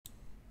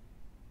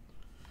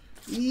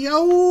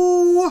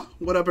Yo!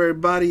 What up,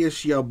 everybody?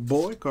 It's your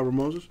boy, Carver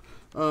Moses.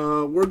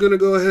 We're going to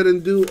go ahead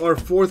and do our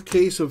fourth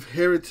case of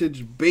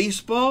Heritage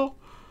Baseball.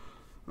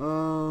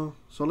 So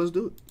let's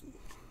do it.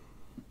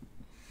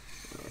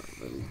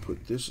 Let me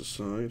put this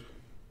aside.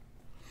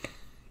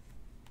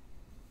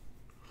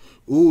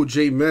 Ooh,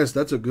 J Mess,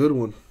 that's a good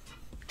one.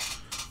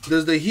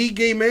 Does the Heat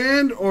game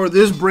end or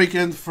this break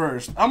end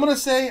first? I'm going to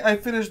say I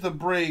finished the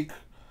break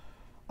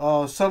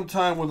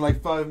sometime with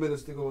like 5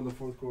 minutes to go in the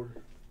fourth quarter.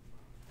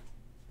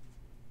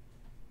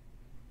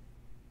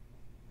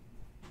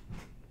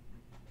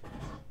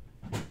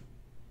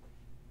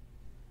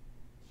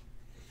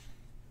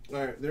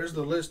 Alright, there's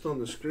the list on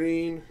the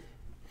screen.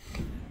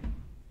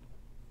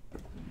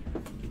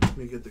 Let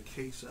me get the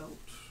case out.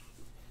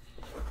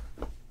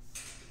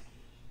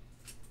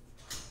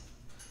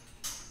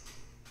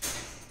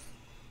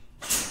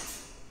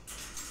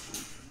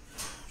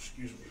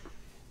 Excuse me.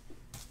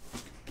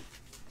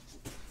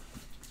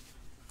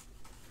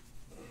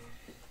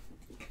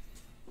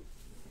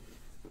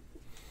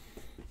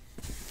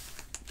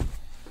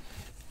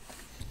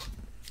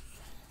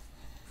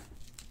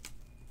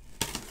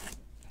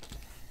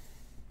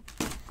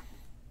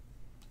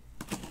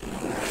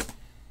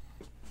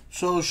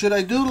 So should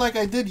I do like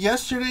I did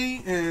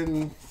yesterday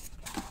and,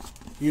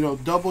 you know,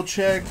 double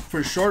check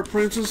for short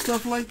prints and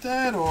stuff like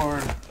that, or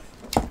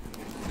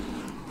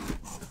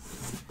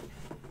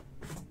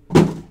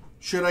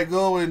should I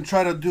go and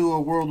try to do a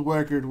world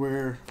record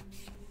where,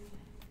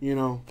 you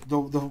know, the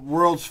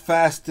world's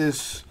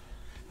fastest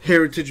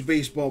Heritage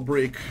Baseball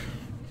break?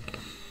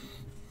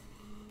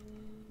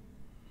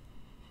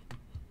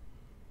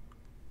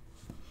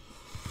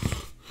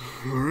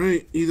 All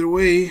right, either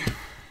way.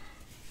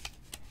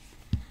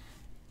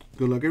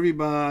 Good luck,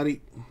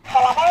 everybody.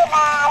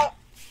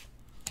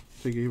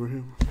 Take it,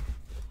 Abraham.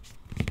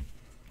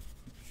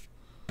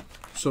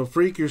 So,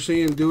 Freak, you're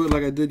saying do it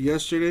like I did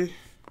yesterday,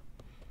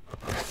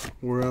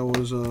 where I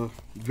was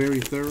very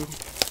thorough.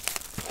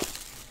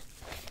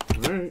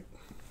 All right.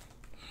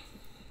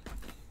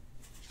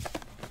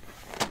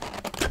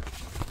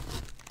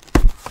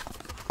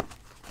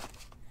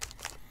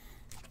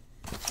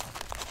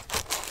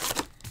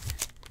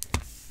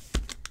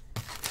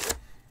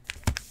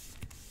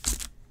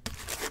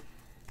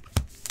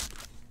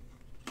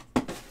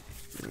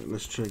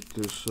 Let's check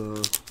this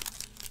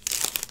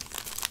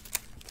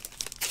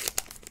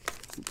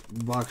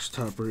box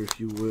topper, if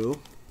you will.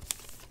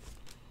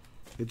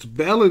 It's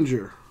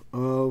Bellinger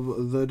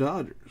of the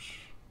Dodgers.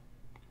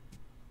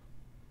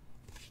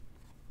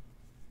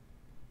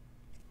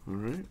 All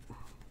right.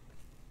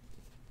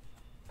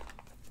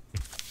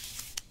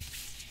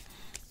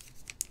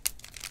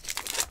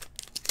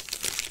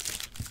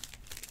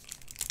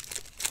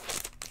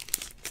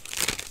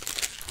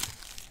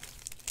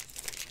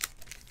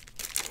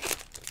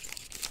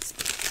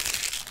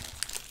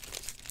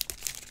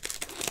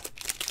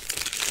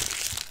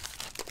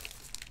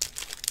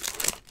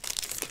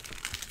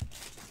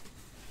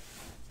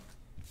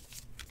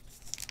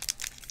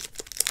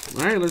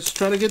 All right, let's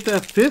try to get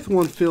that fifth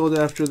one filled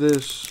after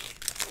this.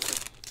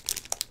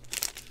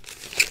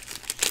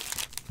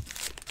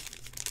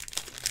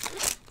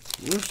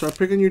 Start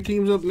picking your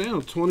teams up now.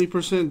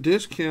 20%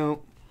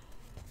 discount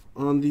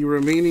on the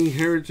remaining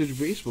Heritage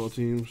Baseball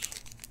teams.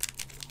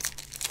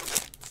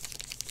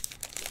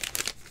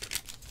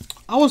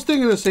 I was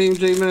thinking the same,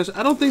 J-Mess.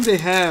 I don't think they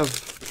have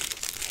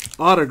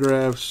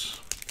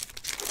autographs.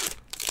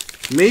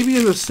 Maybe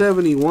in the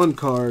 71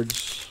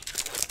 cards.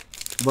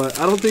 But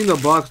I don't think the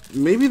box,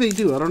 maybe they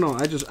do. I don't know.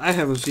 I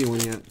haven't seen one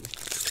yet.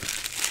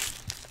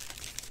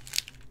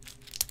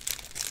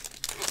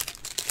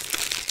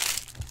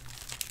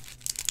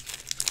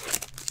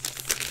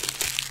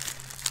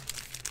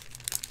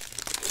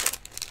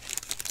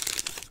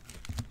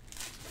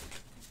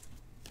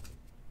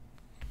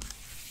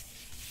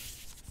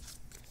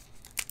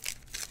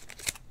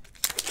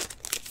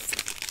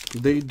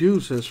 They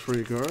do, says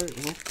Freak. All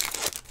right, well,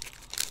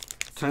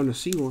 time to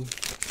see one.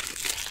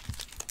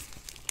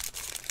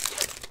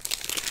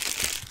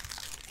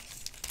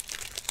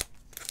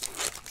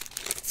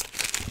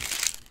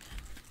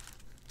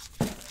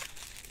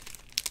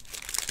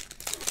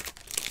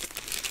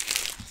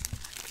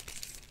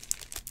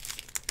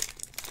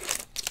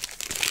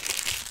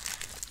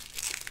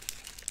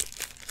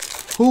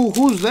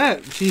 Who's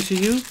that?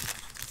 TCU?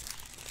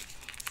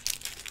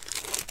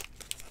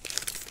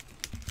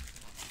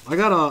 I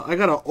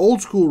got a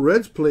old school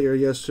Reds player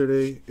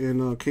yesterday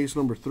in case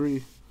number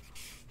 3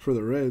 for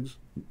the Reds.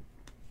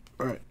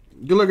 All right,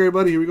 good luck,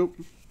 everybody. Here we go.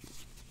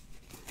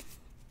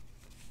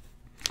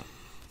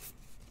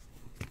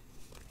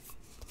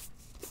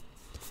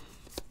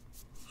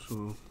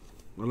 So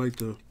I like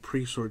to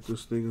pre-sort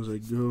this thing as I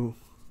go.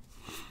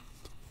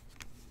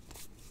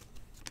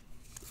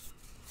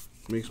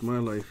 Makes my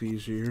life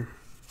easier.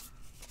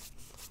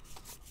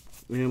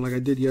 And like I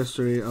did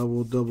yesterday, I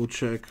will double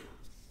check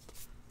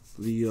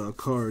the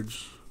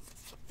cards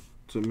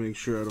to make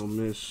sure I don't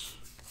miss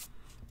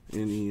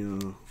any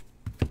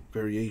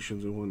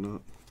variations and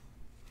whatnot.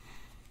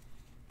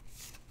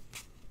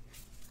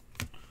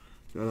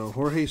 Got a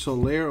Jorge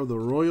Soler of the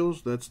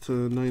Royals. That's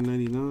to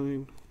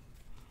 $9.99.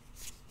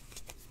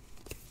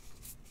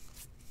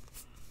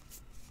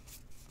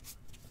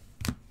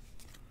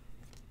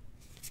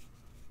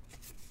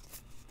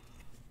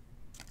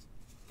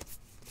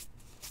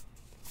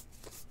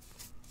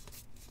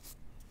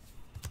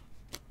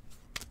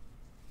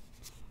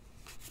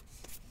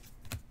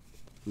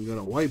 We got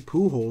a white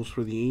Pujols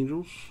for the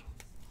Angels.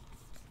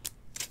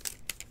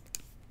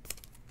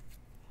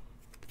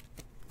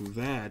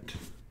 That,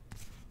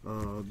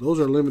 those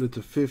are limited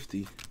to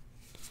 50,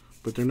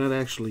 but they're not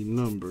actually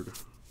numbered,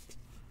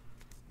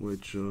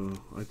 which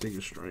I think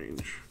is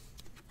strange.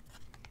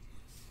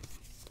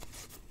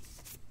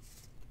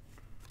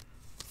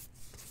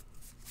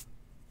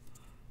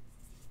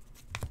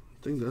 I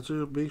think that's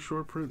a base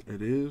short print.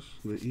 It is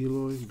the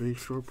Eloy base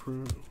short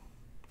print.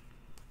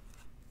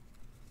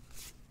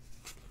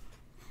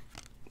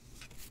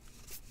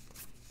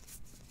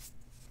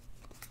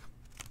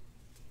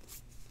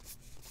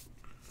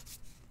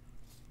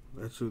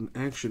 That's an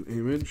action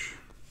image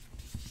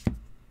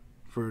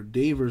for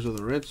Davers of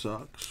the Red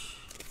Sox.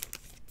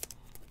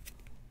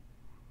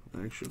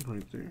 Action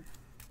right there.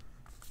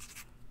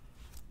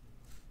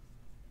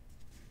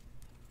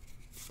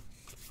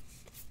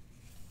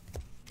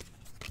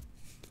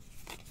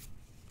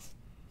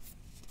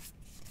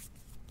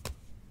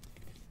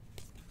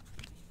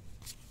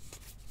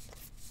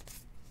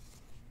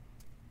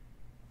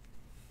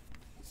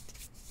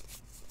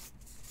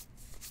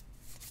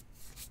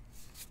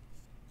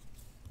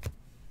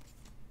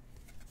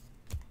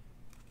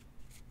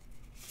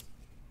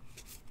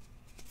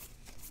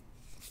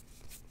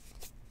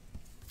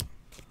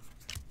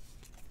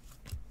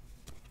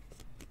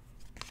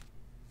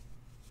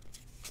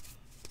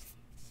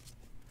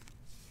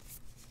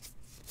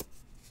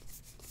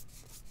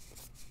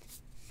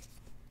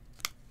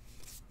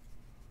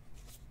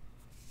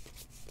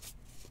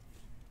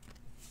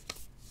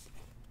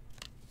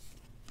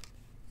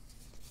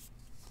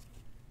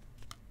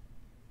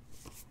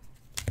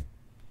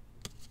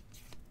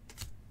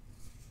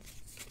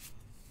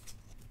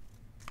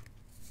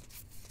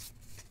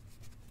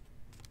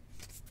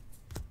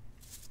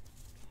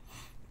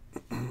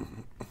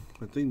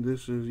 I think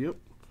this is, yep,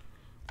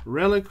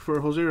 relic for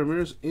Jose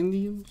Ramirez,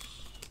 Indians.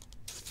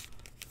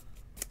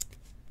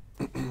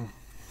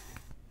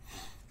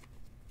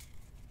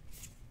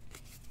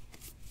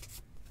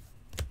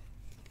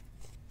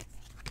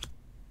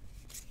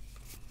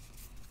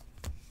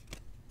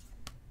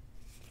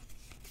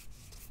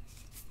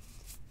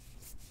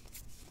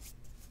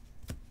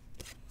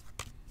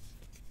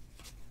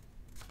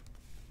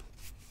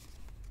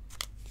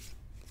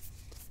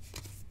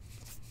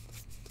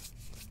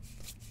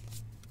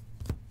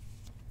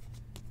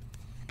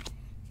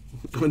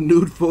 A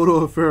nude photo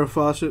of Farrah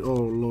Fawcett. Oh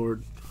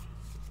Lord,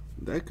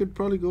 that could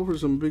probably go for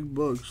some big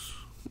bucks.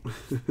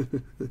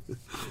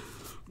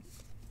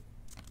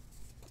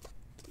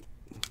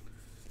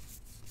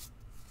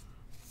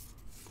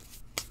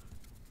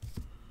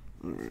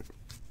 All right.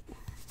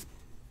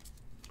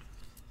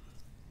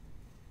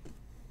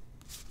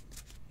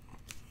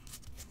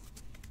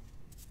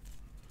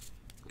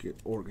 Get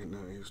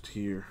organized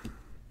here.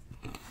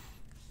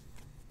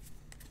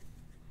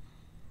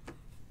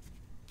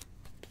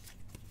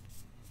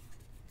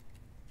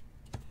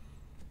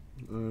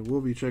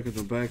 We'll be checking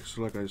the backs,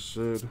 like I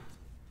said,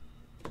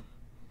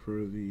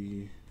 for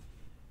the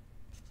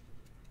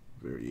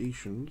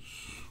variations.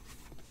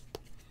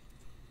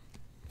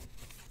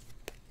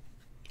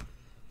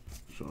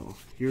 So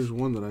here's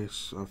one that I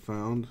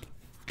found.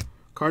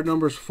 Card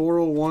numbers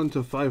 401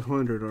 to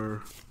 500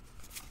 are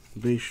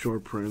base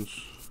short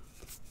prints.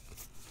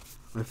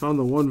 I found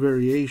the one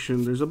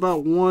variation. There's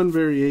about one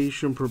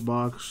variation per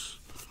box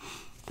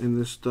in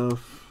this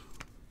stuff.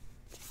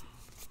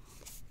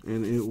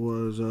 And it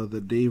was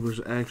the Davers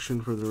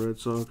action for the Red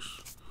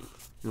Sox.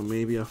 You know,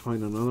 maybe I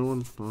find another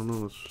one. I don't know.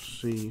 Let's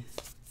see.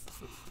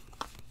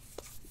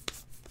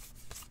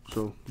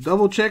 So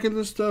double checking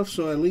this stuff,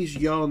 so at least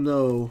y'all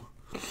know,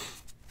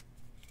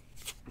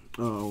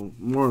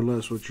 more or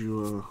less what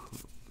you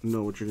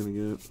know what you're gonna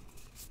get.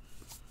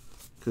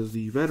 Because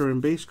the veteran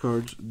base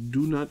cards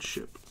do not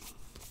ship.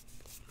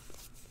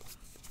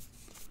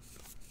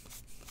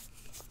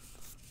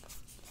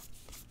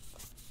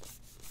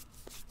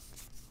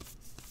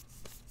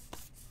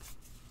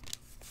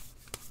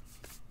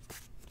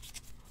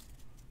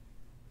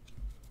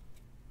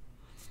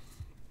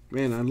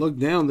 Man, I looked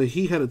down that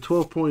he had a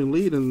 12-point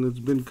lead and it's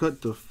been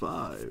cut to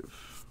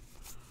 5.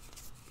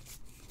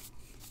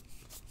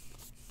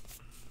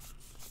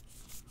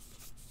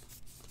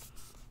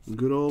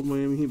 Good old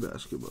Miami Heat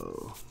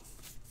basketball.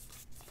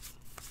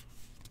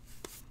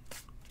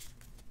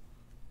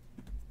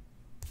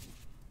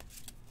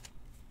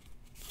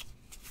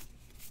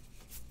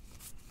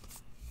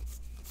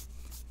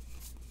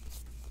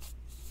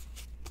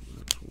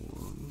 That's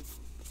one.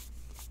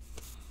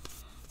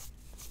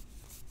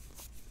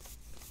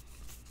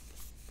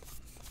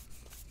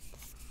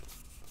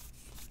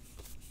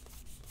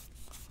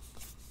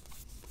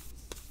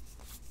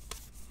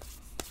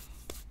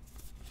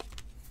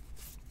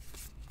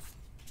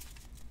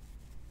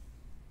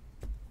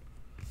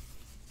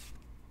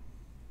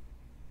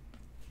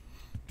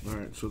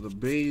 Alright, so the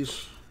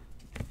base,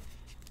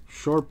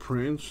 short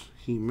prints,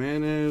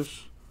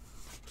 Jimenez,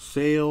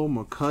 Sale,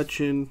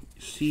 McCutcheon,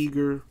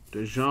 Seager,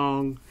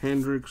 DeJong,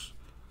 Hendricks,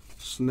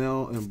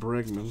 Snell, and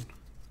Bregman.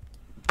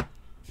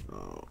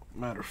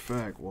 Matter of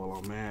fact, while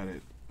I'm at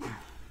it,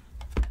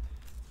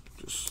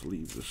 just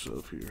leave this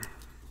up here.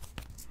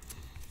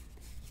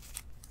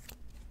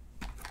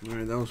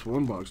 Alright, that was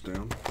one box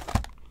down.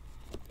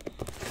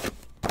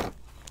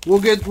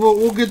 We'll get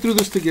through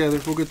this together.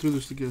 We'll get through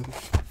this together.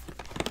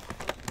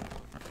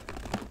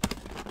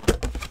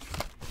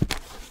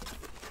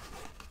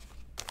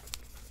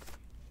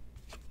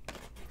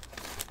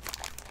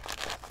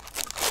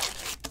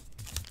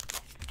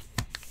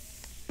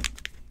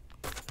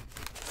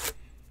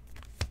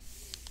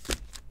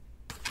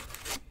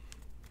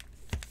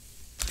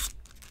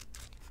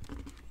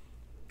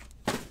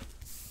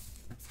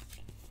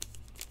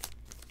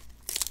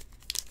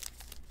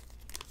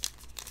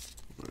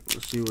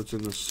 Let's see what's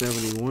in the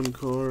 71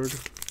 card.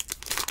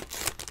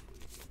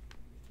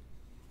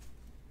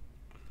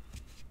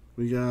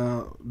 We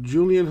got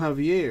Julian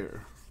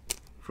Javier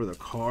for the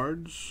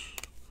Cards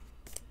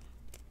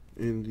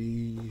in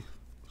the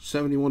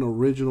 71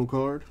 original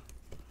card.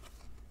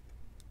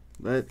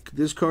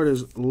 This card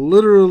is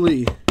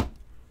literally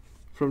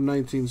from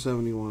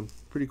 1971.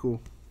 Pretty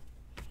cool.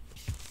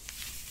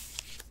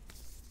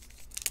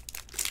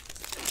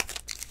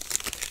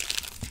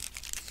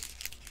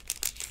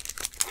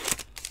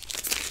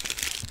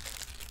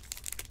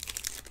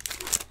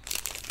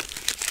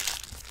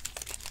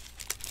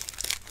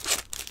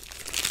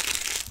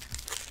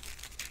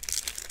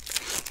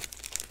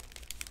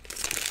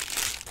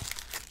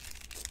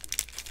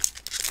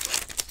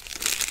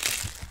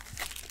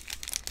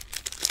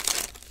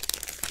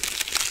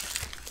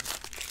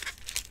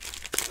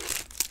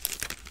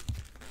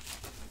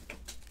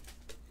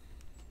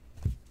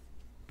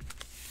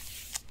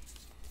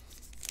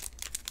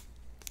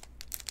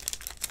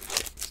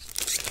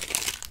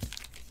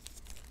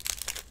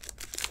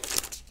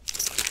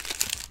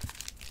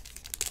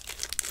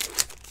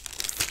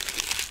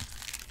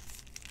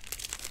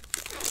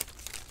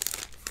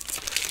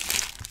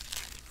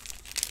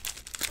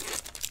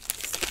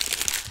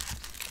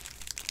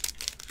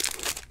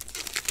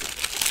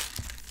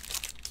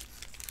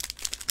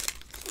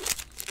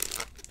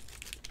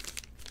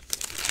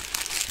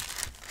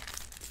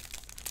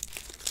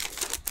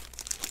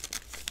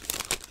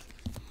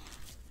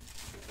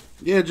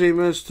 Yeah,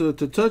 J-Mess, to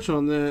touch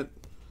on that,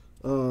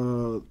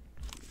 CJ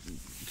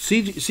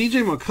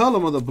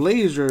McCollum of the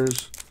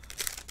Blazers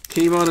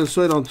came out and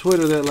said on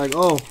Twitter that, like,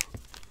 oh,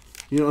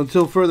 you know,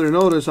 until further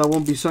notice, I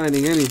won't be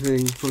signing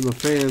anything from the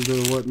fans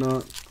or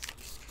whatnot,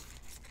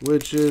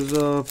 which is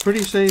a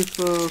pretty safe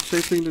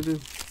thing to do.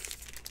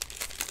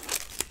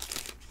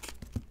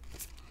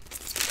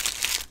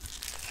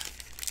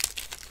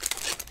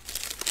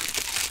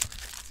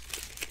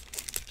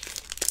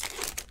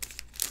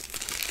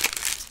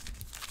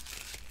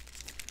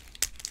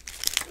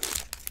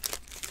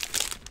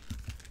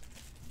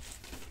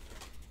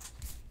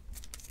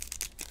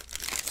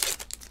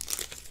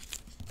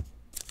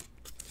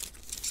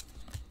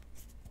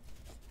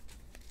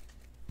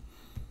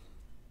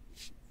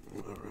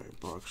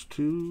 Box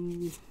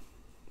 2.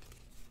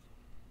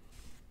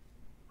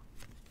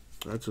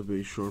 That's a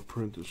base short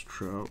print, this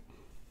Trout.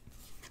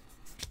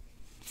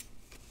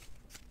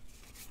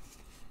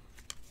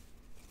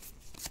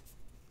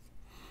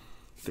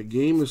 The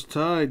game is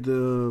tied.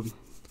 The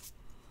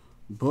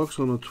Bucks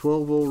on a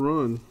 12-0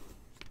 run.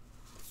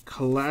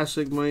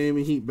 Classic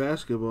Miami Heat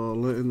basketball,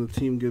 letting the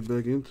team get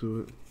back into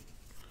it.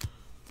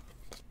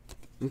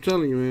 I'm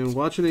telling you, man,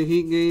 watching a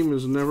Heat game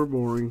is never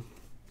boring.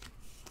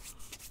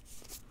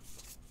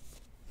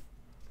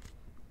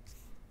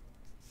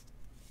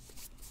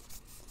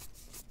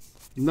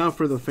 Not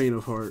for the faint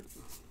of heart.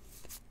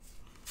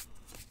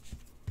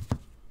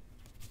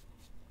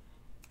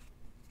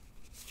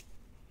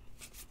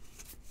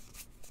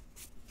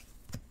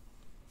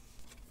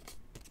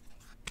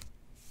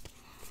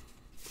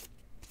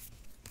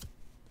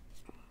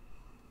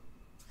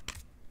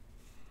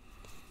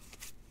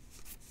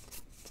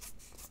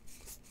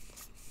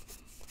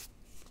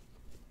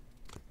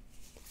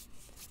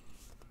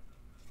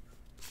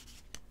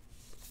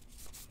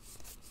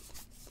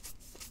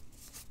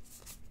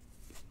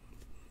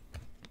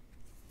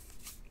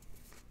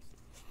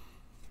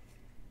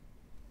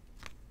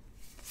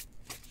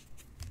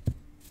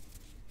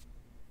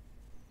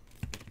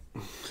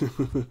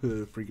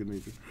 Freaking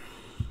nature.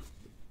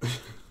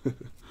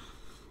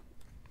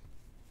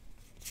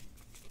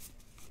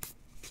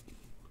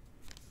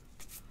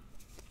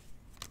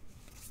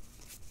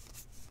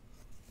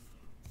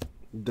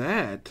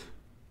 That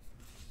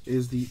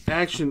is the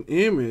action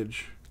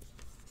image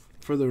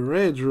for the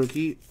Reds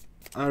rookie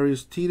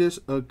Aristides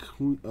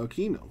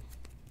Aquino.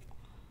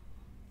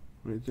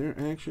 Right there,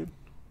 action.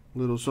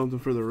 Little something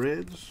for the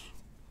Reds.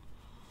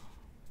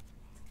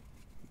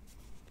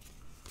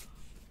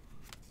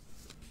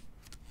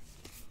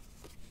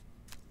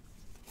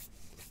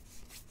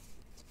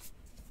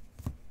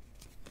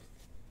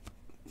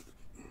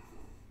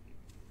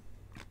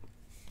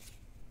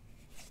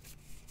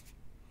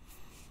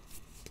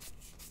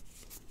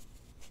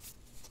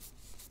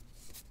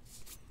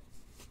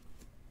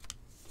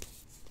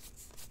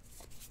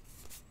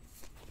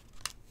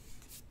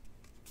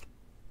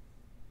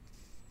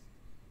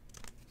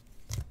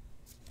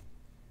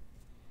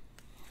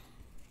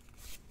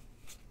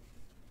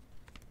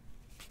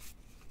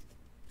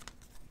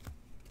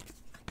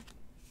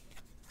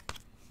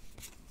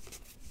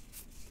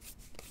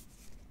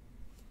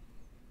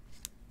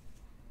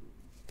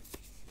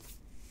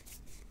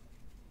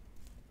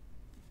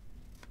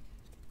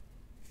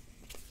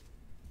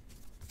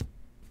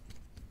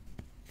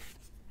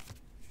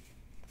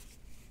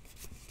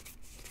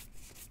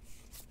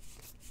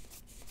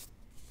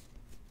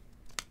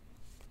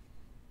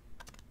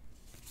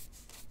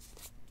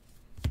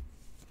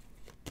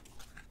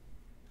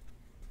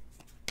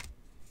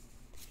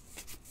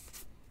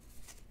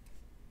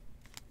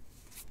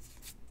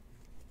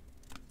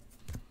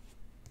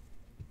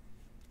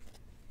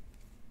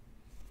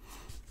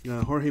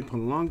 Jorge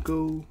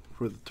Polanco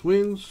for the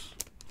Twins.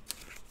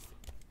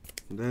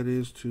 That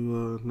is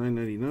to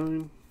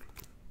 $9.99.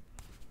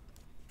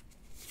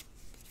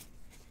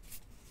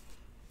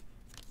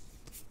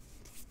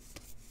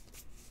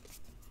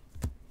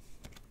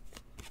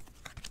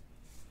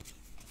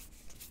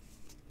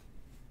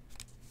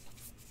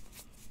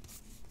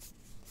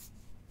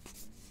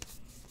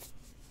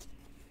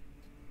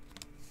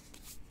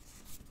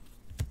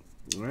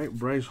 All right,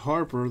 Bryce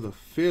Harper, the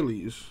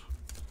Phillies,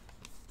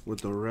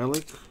 with the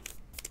relic.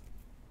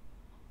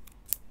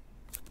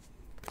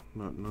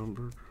 Not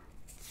numbered.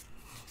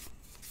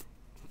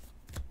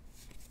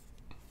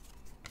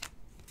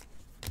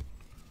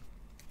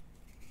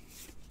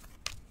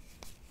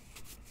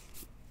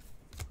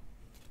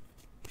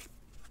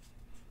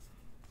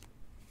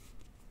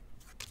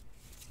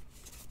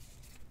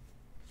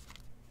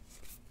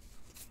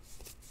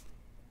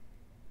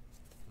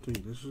 I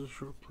think this is a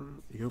short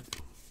print. Yep.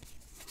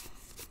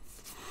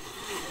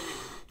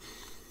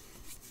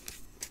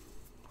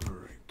 All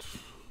right.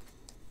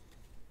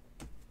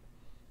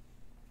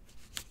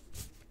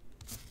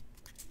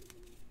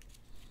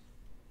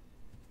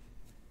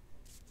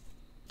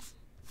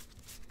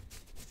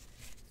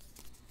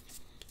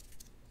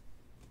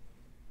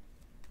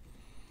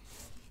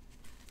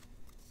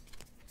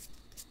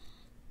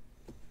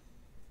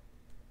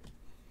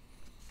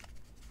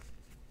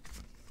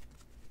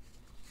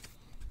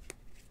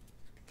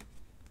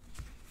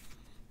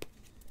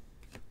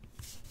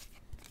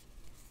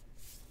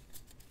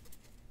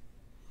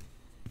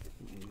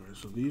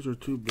 So these are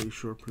two base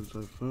short prints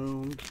I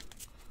found.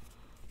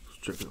 Let's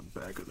check the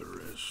back of the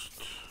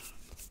wrist.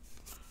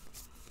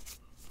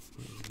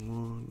 There's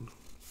one.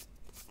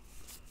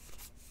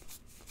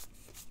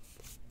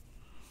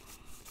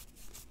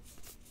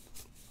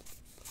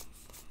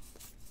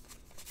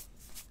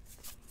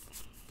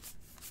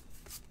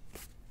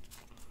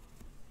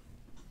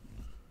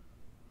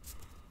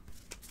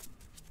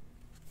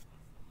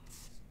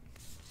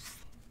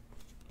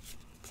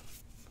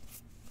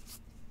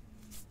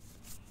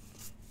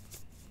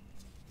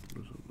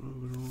 There's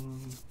another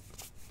one.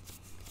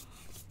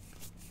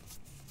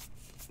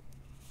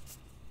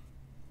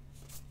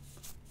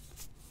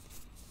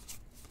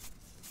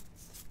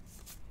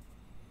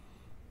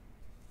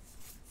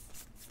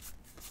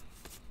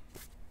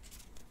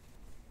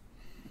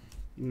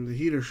 And the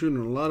Heat are shooting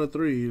a lot of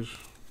threes.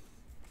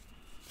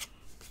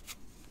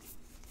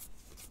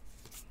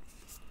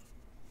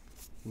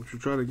 We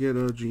should try to get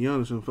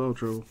Giannis in foul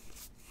trouble.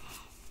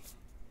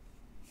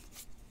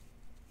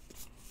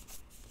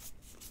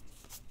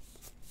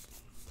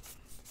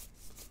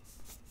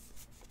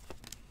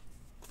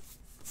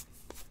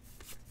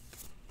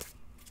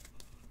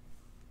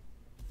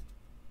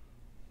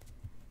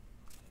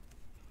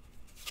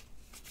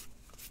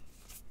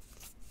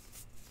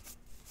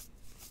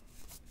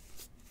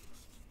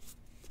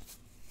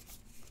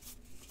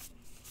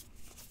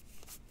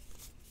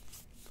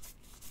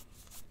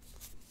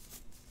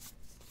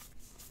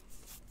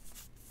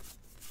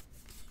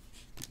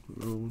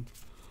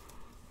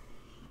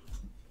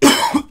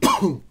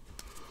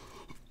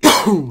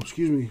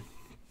 Excuse me.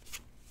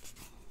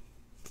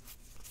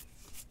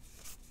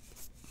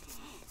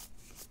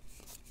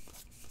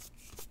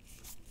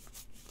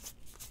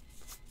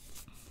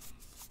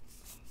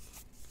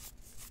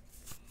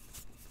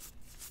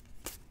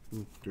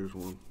 There's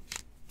one.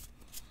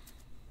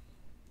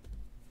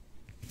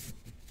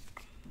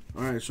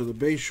 Alright, so the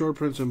base short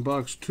prints in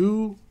box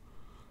 2.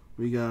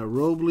 We got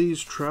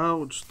Robles,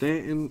 Trout,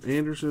 Stanton,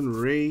 Anderson,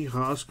 Ray,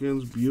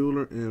 Hoskins,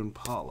 Bueller, and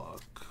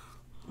Pollock.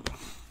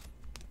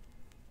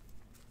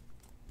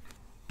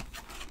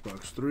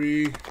 Box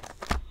 3.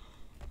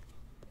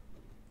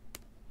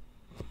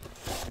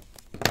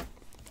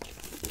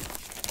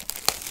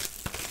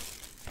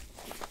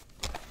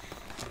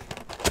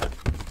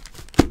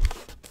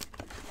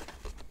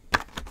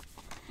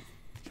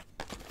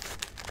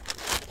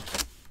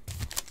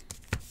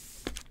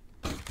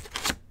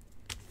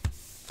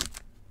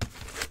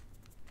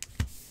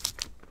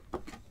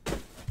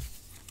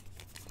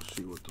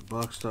 See what the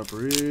box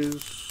topper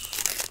is.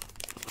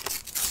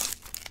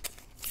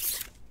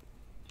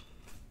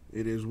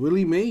 It is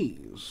Willie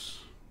Mays,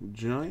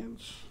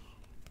 Giants.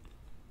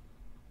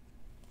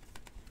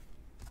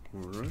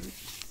 All right.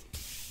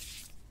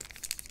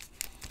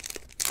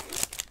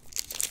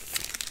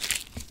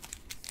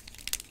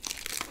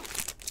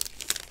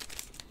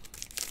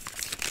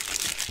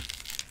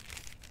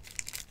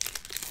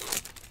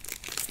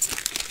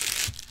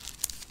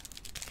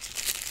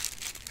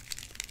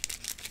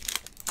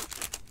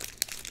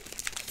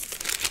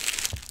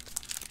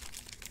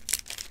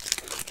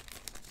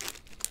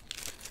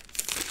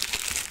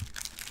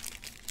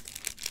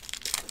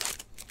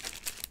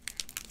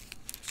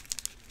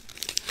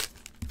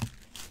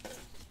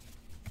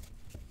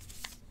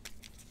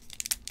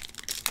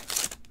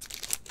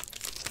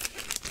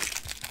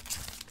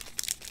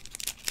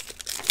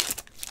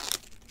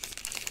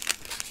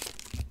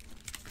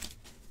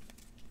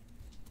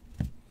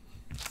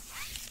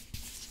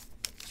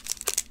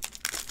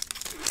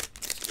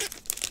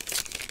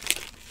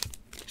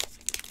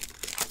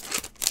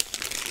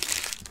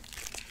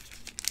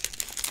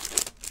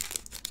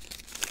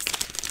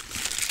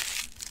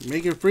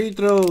 Making free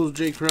throws,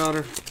 Jay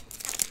Crowder.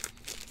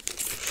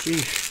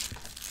 Sheesh.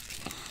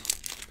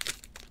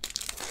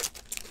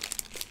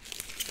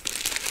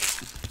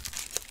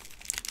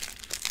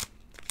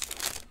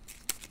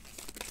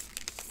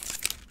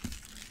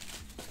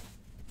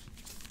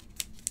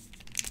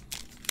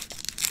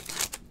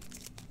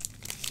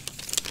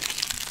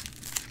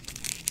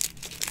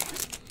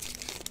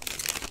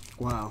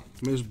 Wow,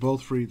 missed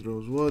both free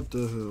throws. What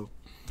the hell?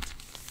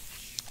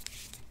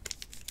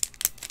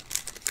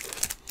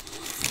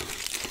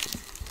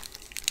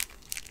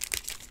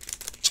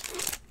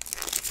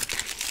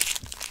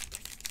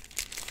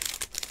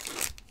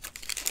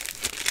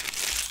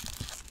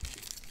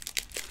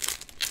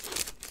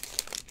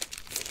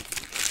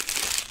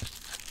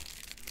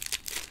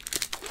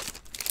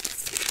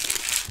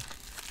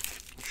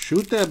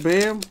 Shoot that,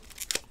 Bam.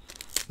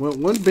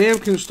 When Bam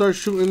can start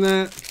shooting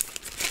that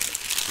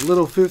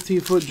little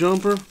 15-foot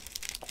jumper.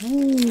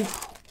 Ooh.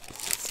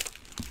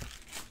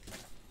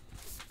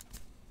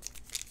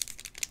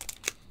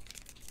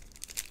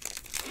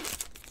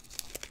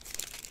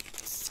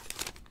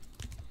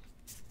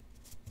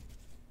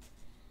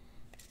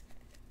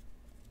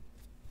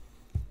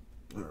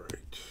 All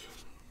right.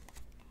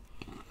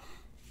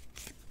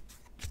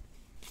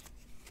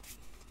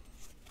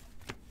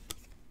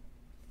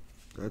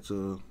 That's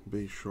a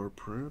base short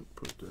print.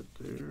 Put that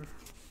there.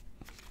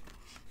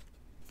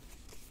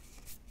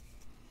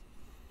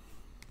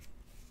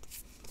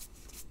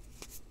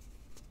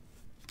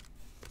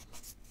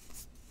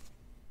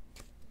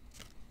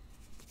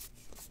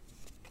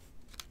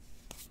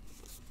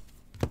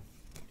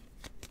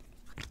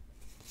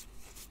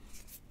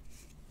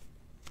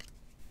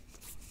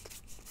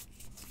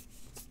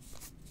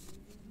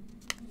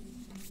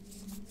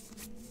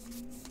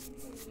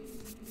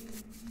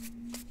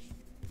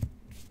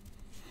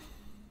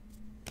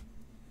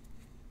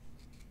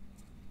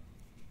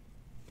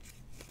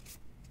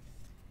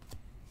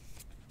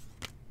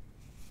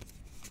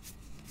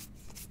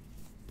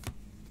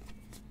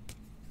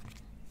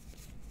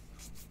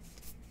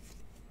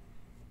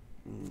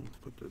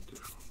 Put that there.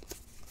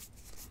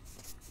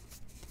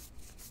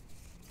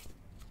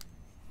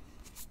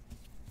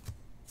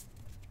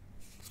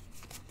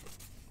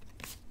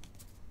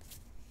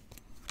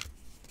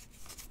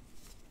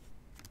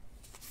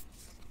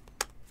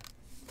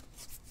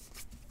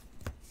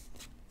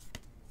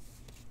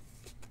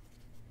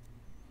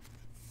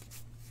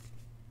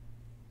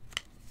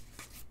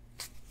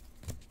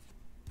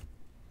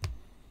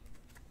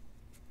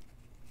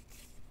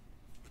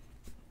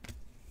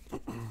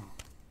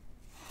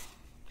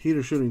 Heat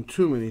are shooting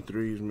too many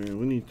threes, man.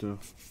 We need to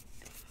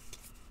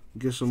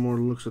get some more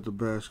looks at the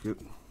basket.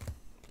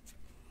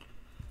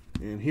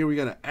 And here we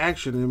got an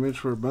action image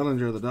for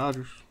Bellinger of the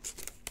Dodgers.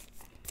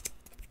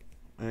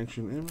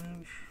 Action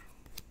image.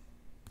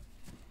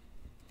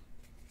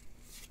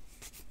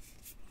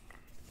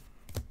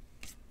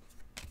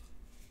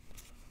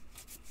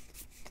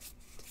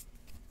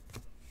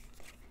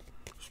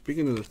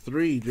 Speaking of the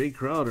three, Jay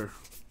Crowder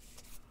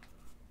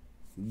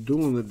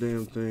doing the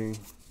damn thing.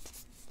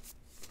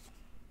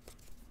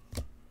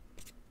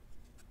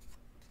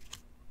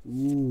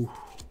 Ooh,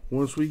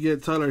 once we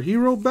get Tyler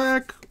Hero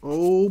back,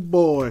 oh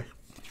boy.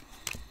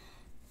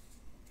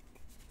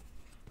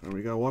 And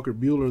we got Walker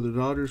Buehler of the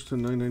Dodgers to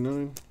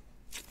 999.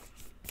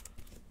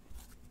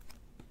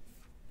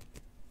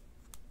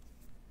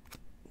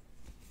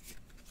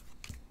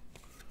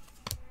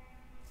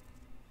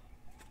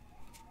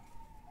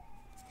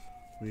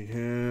 We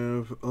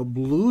have a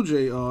Blue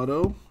Jay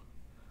auto,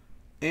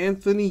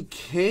 Anthony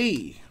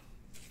K.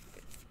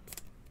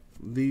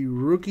 The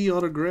rookie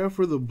autograph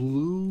for the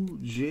Blue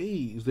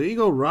Jays. There you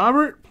go,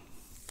 Robert.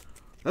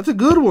 That's a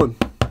good one.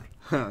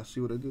 Ha,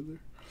 see what I did there?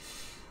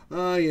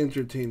 I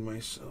entertained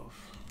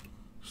myself.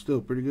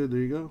 Still pretty good.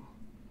 There you go.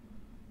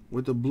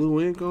 With the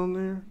blue ink on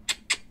there.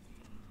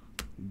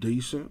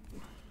 Decent.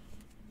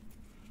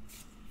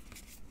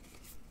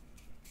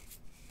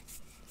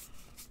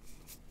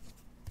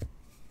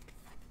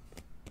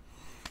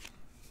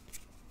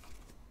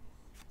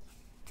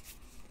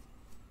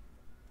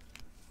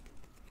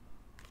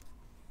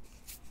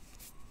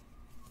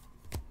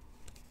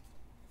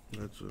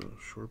 That's a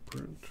short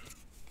print.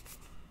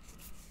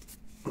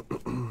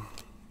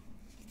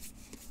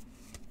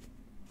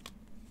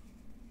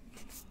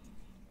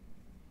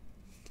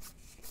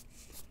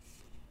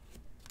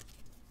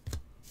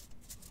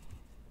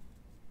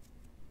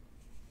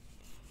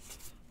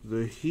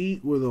 The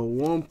Heat with a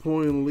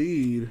 1-point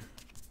lead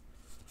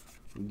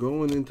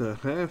going into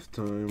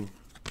halftime.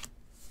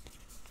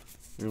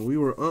 And we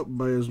were up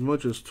by as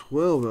much as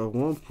 12 at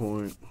one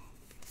point.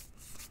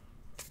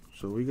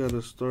 So we got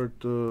to start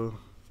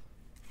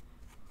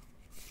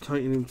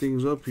tightening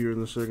things up here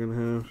in the second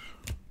half.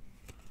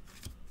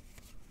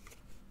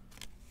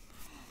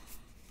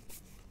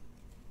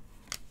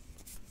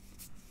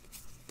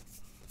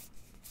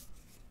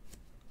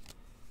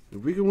 If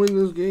we can win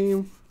this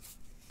game,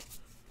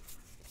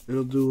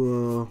 it'll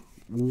do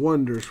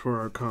wonders for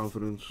our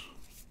confidence.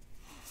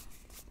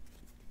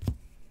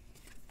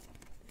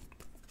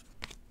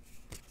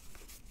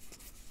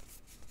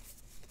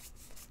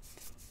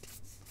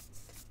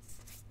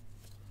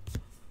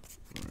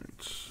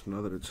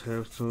 now that it's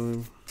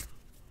halftime.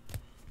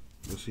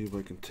 Let's see if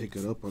I can take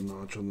it up a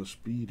notch on the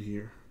speed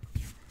here.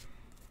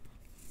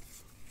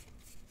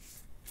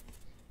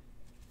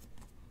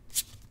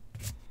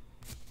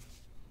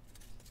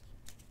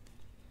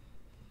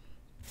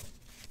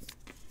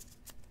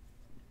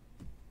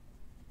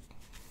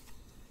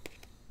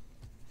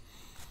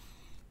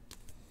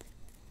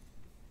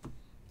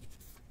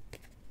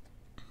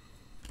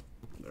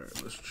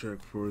 Alright, let's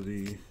check for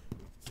the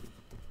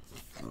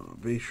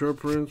base short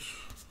prints.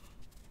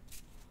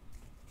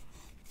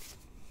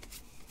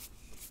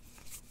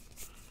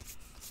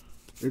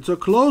 It's a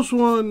close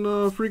one,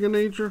 freaking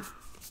nature.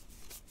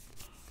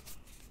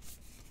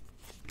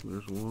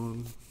 There's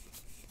one.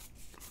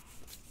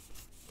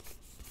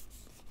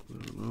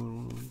 There's another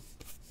one.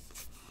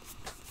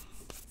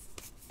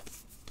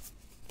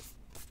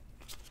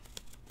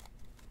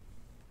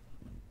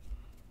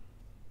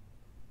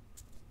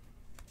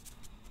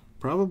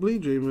 Probably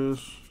J-Miss.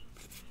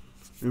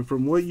 And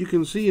from what you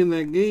can see in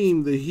that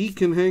game, the Heat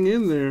can hang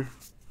in there.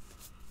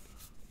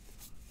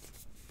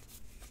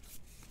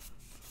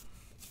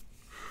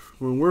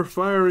 When we're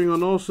firing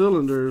on all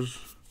cylinders,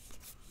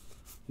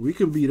 we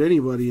can beat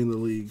anybody in the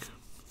league.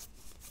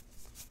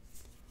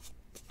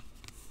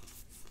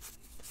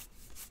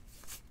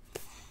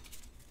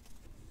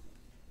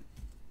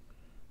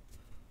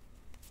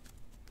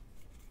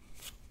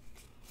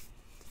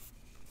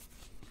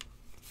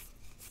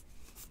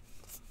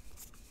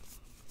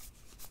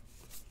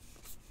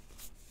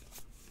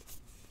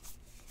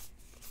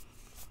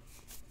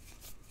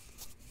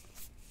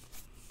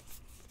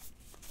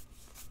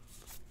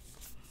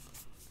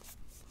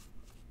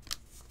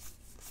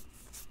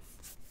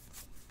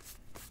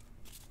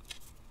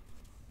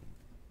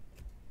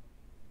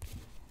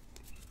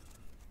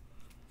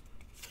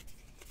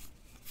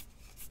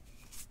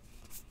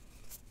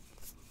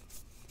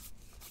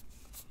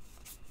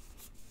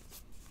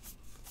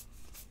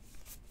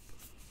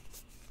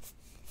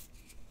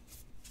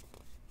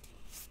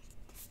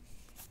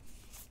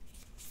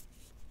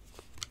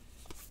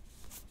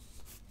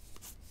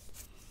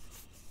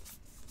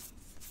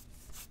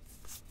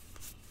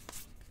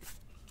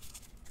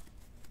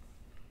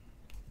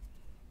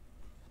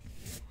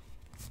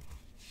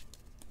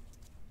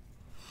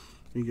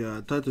 We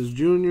got Tatis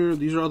Jr.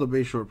 These are all the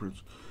base short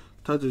prints.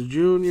 Tatis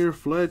Jr.,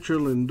 Fletcher,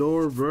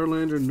 Lindor,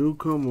 Verlander,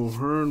 Newcomb,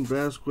 O'Hearn,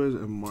 Vasquez,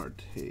 and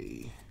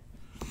Marte.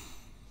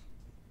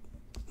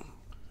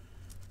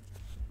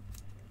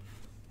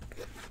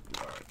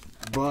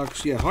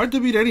 Box. Yeah, hard to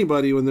beat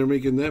anybody when they're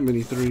making that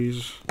many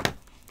threes.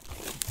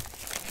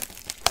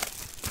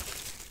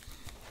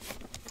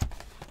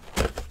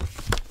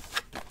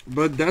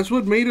 But that's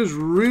what made us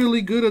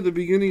really good at the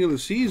beginning of the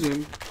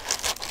season.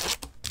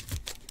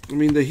 I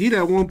mean, the Heat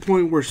at one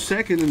point were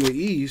second in the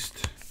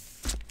East.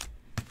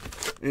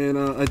 And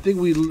I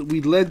think we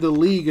led the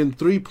league in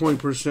three-point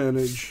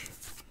percentage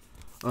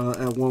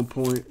at one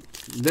point.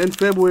 Then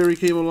February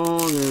came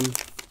along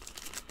and,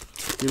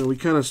 you know, we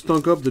kind of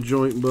stunk up the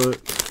joint. But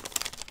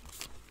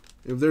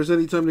if there's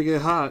any time to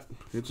get hot,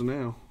 it's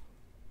now.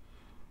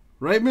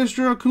 Right,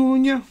 Mr.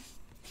 Acuna?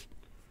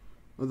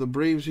 Of the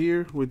Braves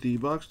here with the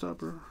box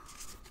topper.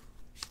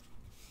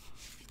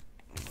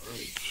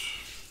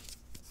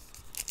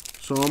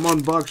 So I'm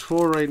on box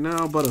 4 right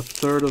now, about a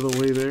third of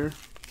the way there.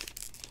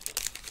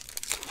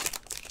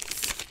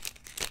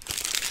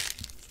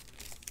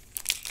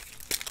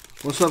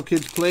 What's up,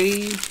 kids?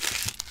 Play.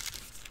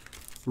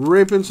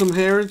 Ripping some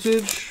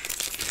Heritage.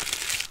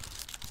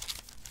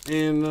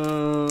 And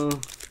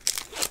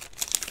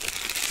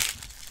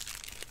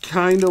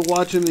kind of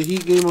watching the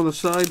Heat game on the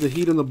side. The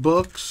Heat and the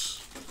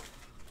Bucks.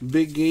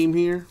 Big game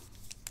here.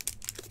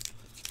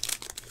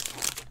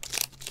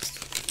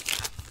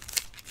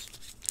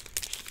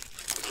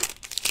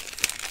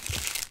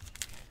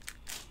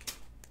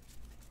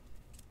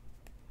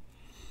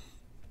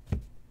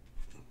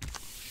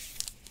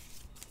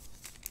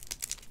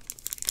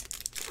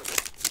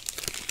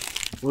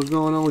 What's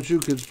going on with you,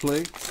 kids?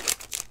 Play.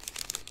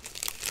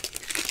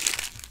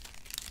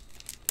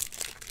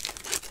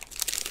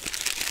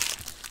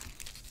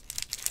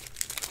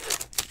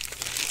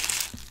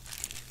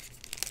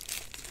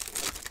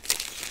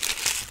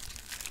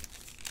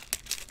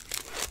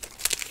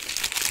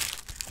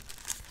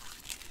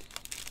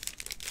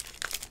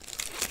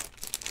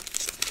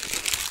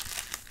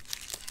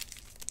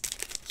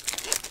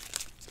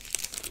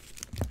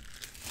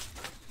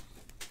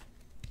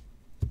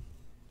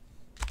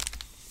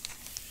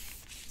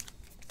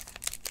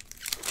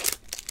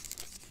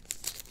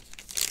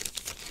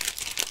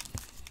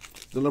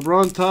 The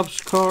LeBron Topps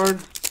card,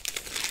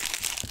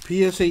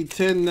 PSA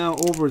 10 now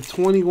over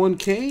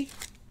 21K.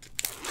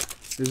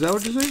 Is that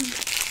what you're saying?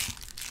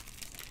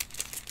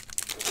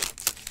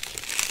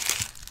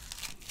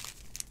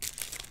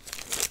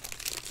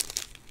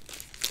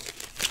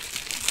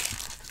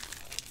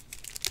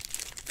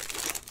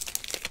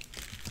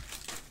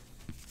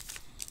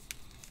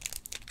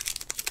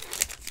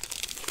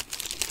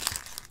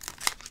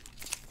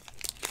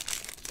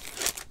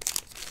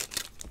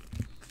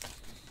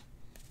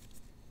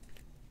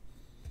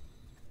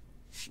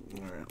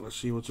 Let's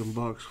see what's in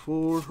box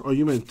 4. Oh,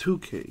 you meant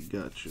 2K.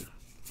 Gotcha.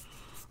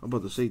 I'm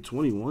about to say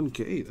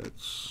 21K.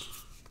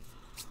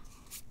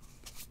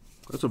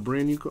 That's a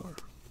brand new car.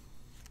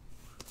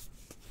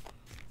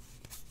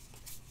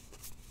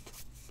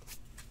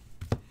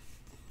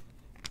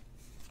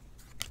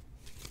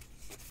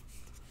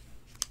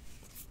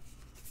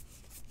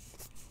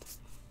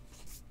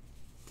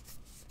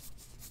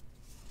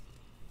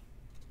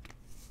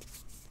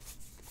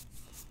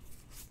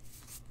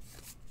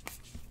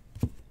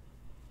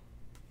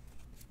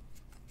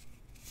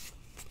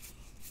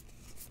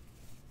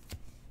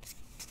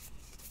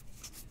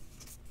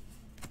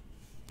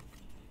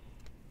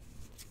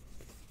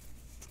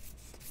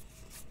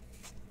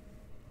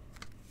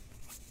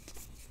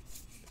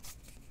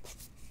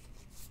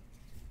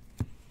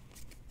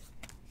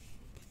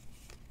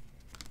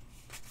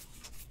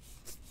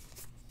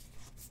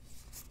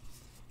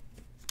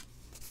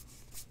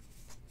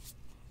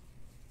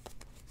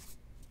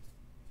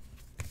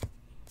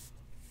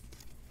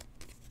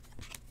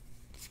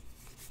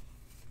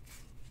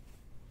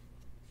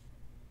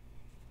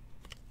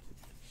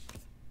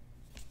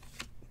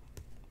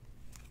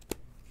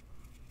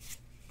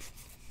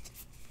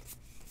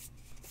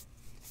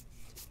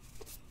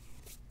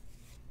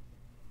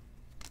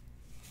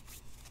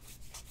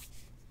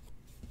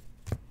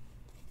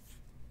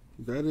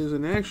 That is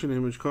an action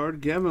image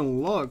card.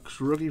 Gavin Lux,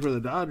 rookie for the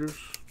Dodgers.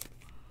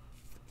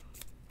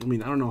 I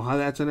mean, I don't know how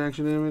that's an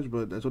action image,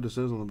 but that's what it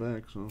says on the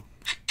back, so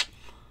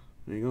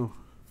there you go.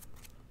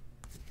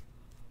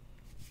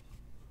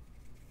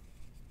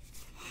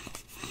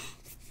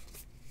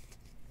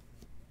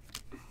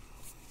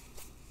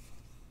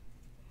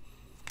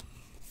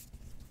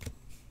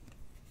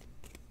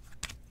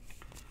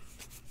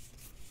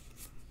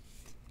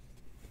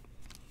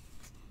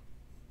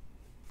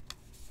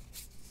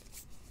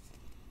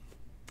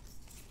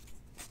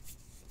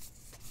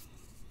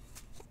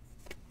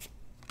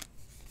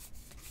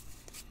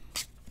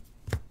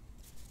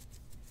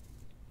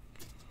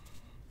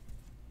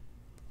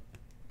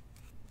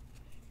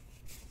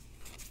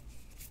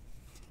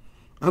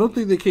 I don't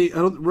think they came.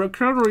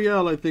 Crown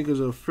Royale, I think,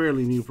 is a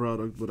fairly new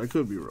product, but I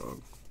could be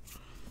wrong.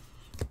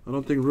 I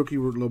don't think rookie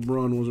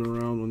LeBron wasn't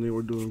around when they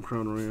were doing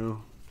Crown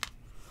Royale,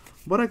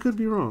 but I could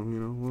be wrong. You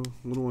know, well,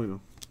 what do I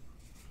know?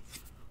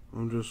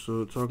 I'm just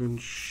talking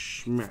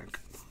schmack.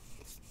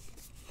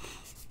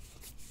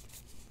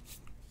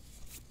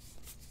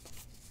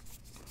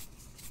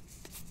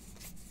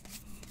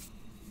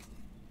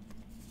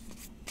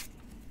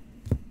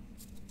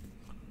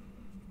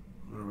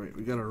 All right,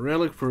 we got a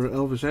relic for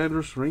Elvis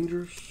Andrus,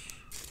 Rangers.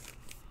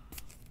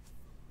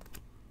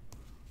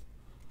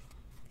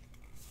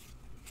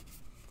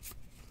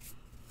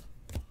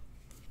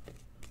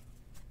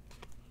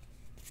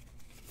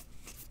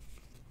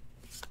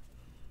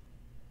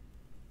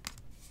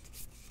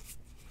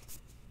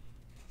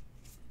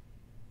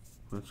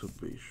 That's a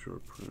base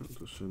short print,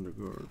 the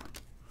Syndergaard.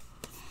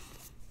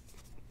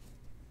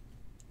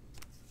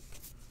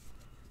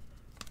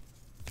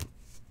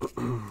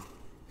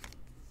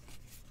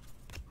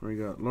 We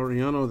got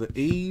Laureano, the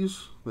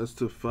A's. That's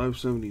to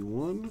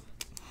 571.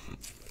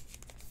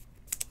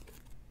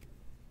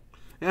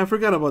 And I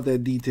forgot about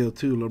that detail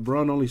too.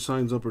 LeBron only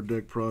signs upper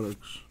deck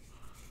products.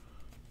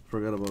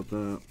 Forgot about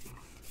that.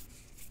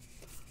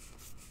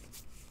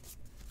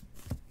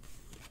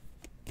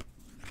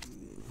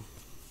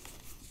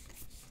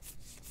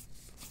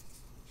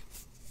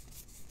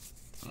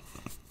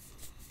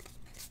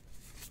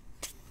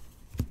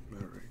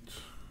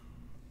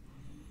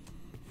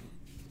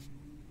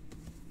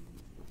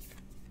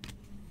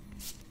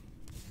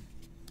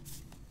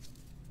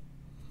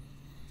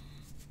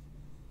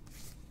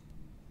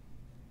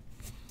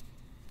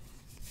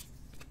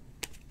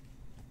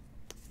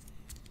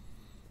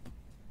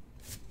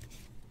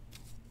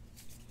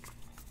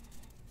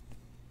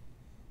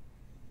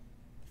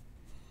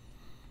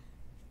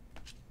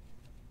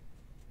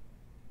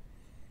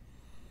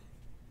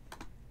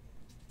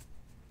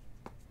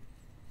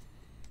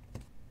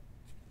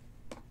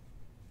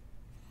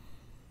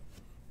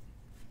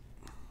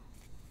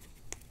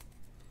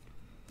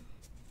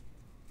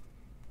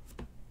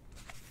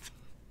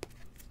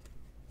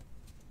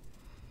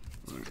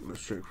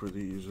 Let's check for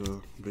these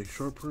big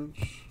short prints.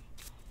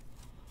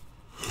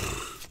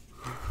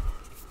 I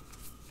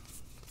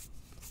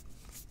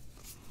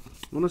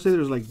want to say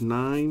there's like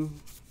 9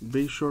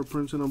 big short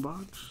prints in a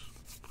box.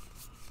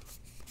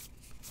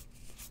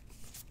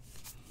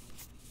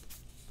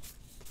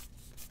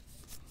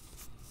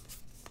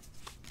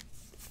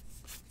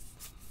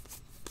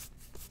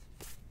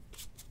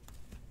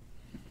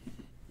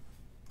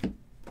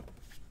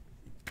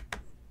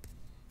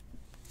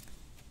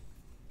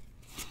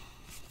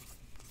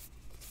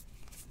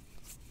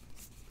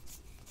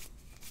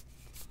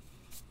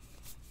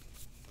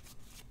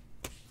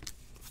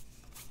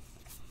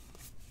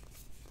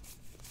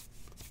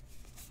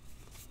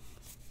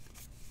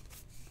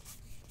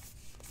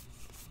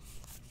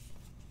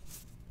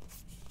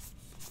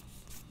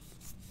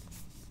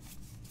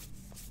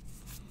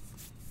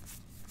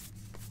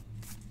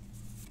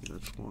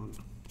 That's one.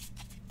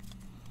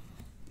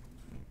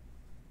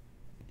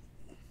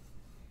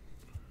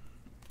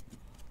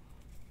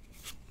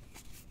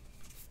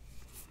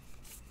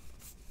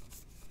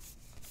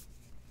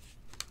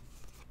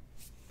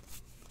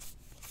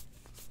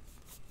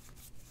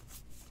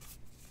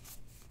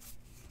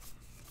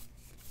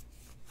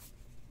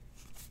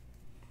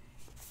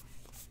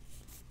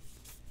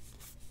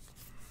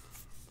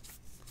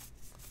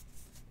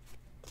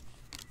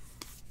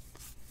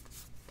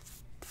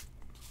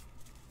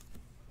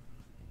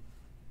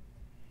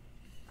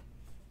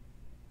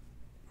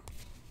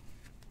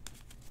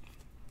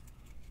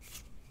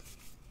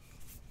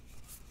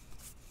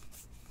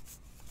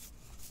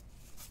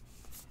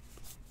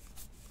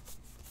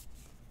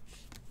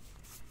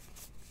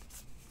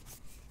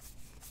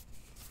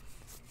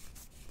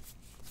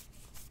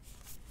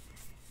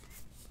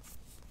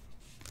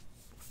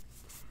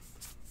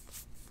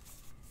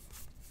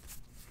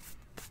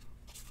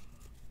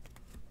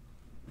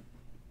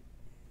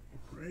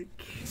 Alright,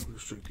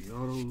 let's check the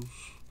autos.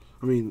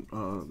 I mean,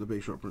 the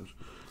base sharpeners.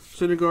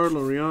 Syndergaard,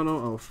 Laureano,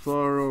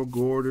 Alfaro,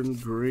 Gordon,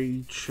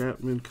 Gray,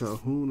 Chapman,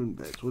 Calhoun, and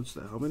Betts. What's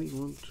that? How many?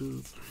 1,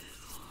 2,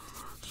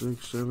 3,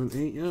 6, 7,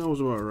 8. Yeah, I was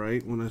about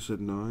right when I said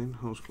 9.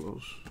 I was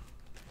close.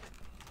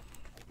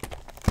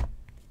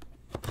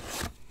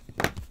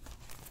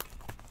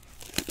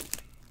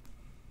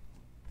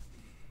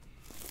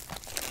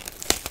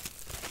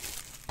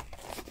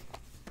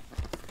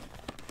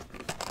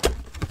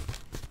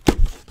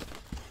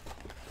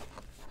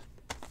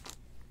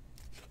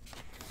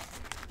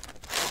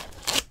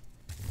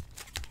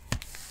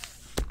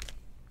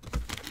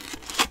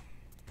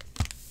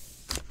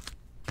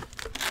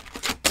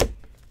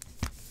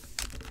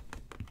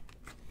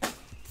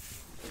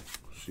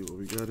 See what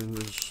we got in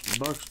this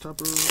box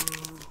topper.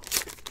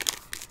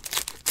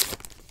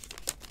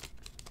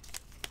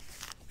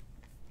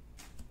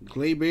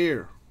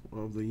 Gleyber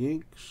of the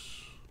Yanks.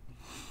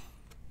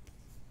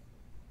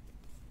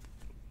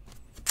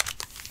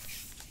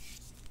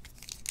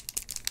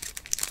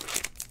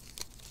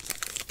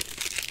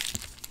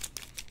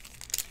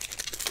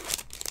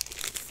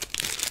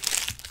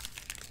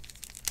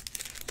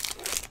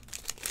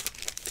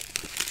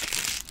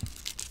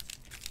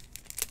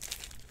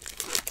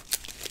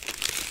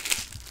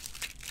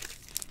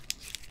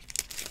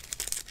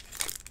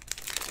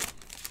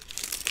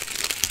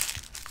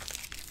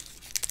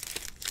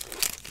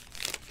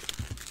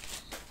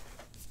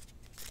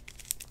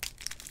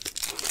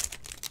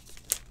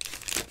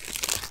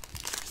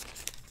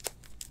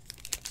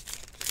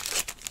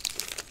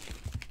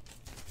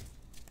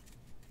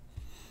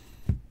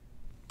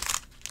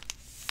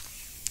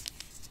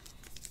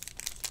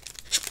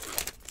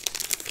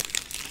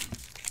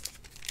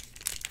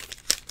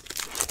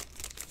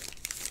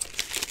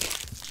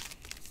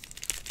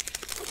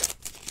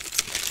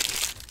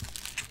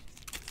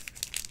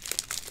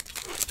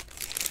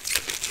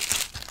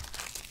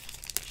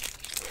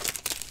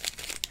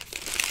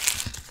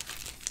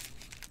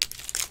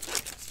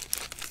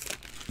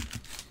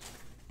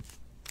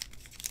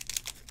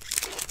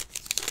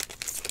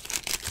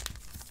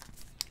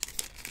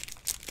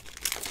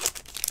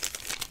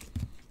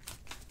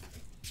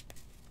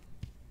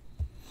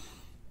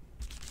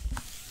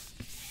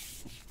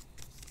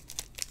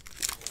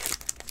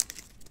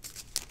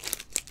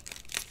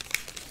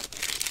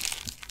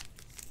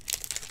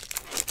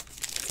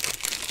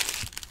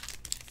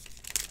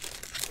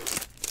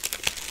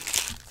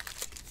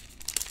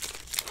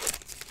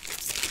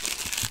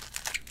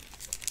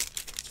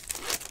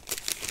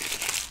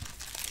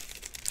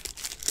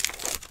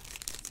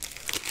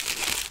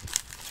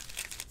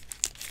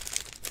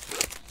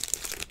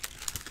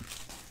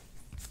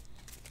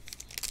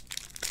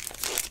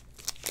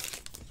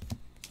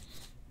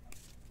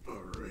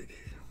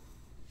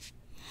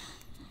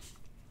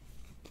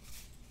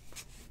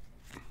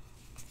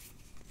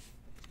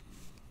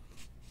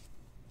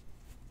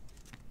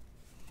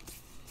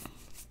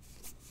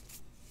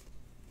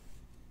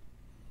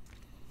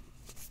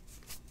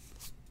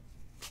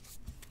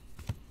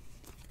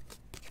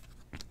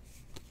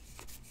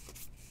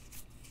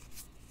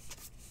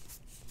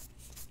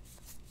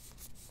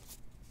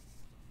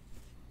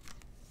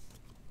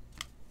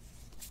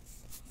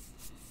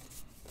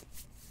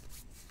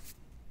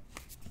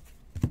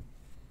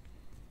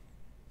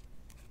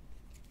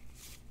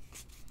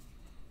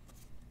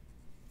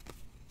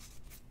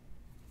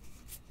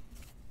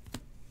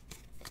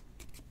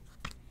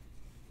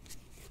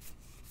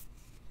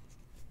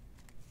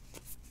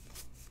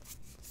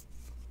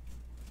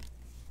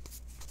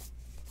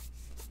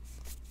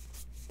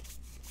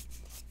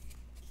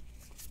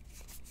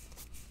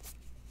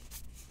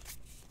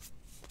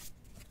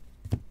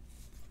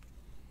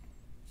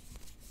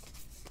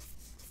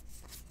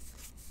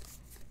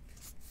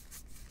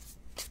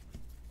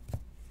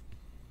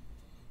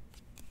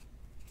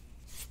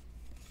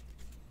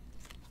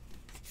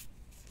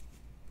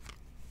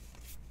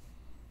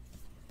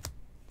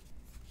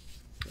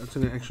 That's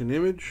an action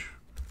image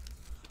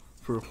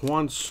for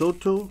Juan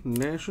Soto,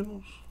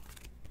 Nationals.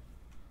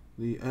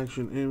 The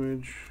action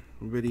image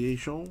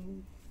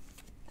variation.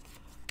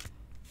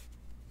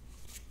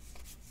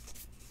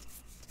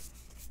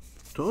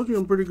 Told you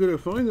I'm pretty good at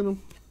finding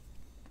them.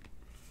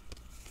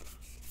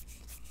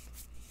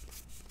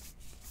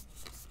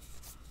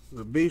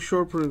 The base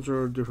short prints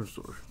are a different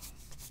story.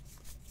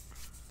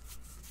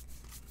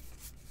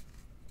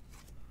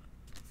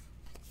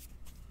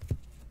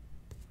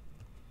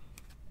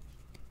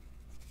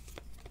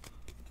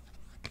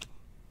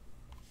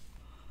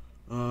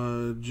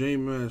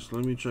 JMS,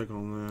 let me check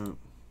on that.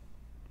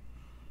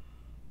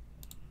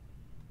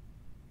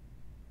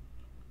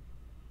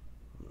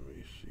 Let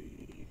me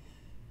see.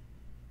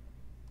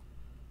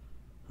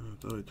 I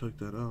thought I took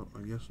that out.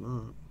 I guess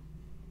not.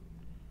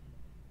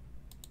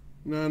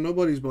 Nah,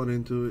 nobody's bought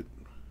into it.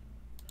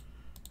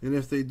 And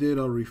if they did,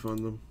 I'll refund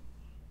them.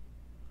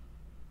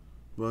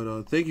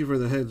 But thank you for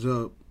the heads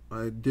up.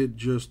 I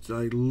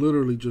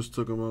literally just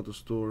took them out the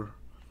store.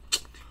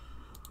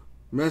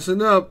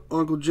 Messing up,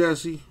 Uncle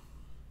Jesse.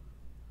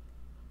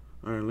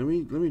 All right, let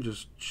me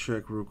just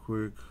check real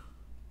quick.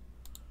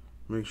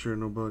 Make sure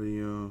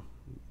nobody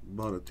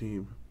bought a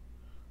team.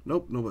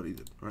 Nope, nobody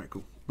did. All right,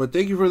 cool. But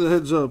thank you for the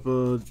heads up,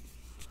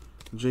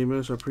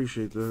 J-Miss. I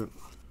appreciate that.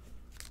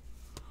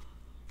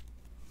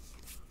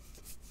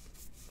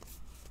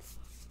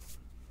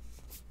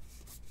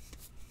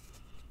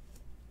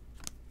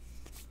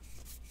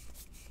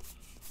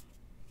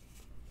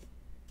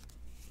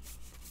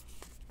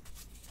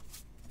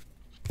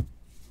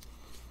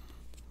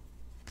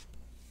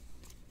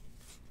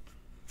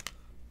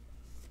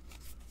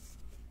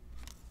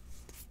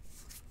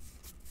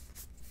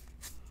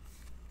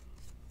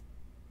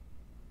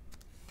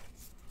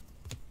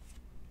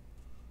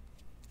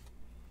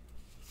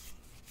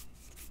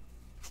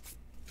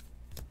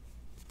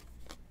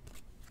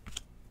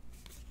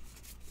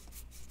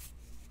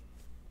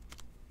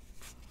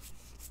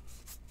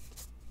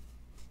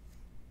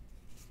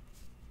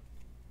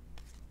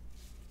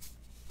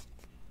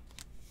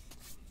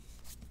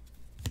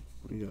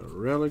 We got a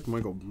relic,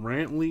 Michael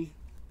Brantley,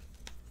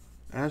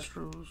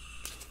 Astros.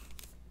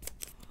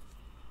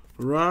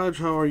 Raj,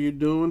 how are you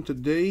doing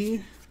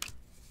today?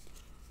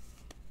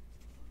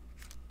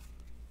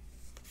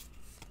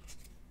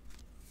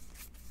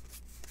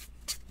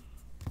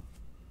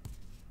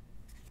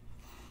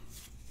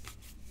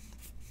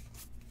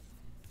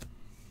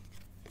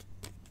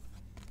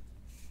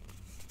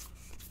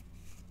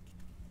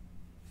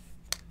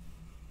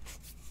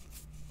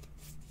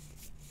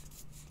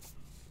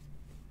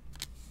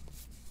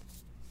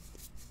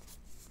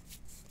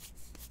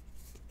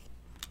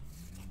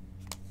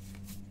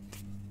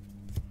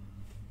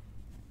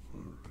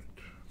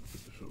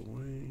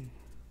 Away.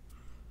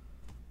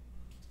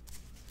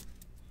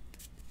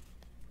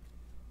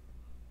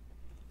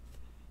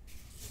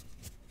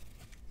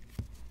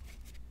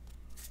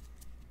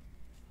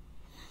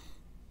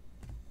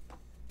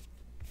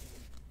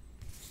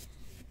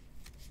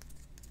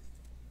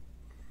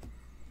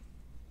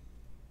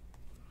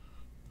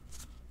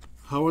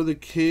 How are the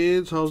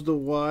kids? How's the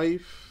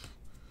wife?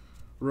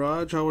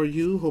 Raj, how are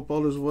you? Hope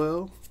all is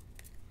well.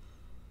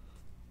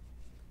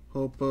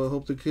 Hope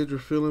the kids are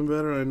feeling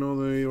better. I know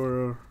they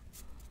were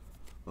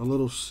a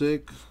little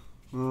sick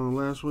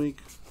last week.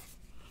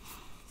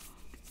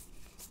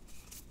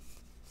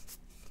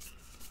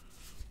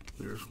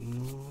 There's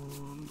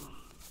one.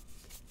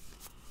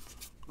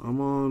 I'm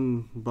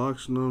on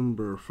box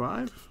number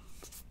 5.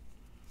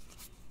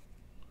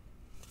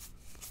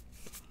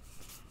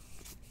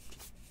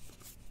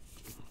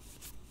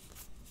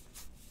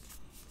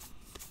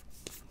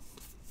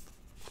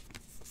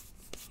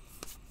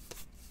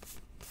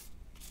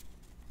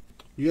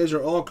 You guys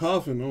are all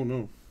coughing. Oh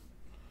no.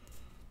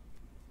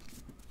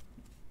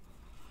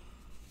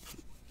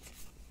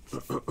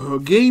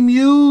 Game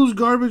used,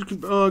 garbage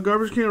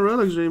can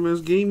relics,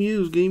 James. Game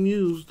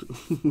used.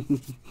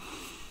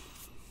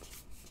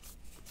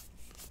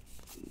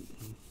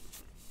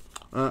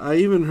 I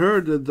even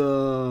heard that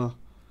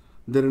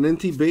that an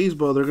NT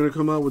Baseball, they're gonna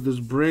come out with this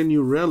brand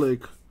new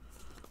relic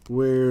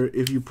where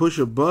if you push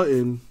a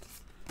button,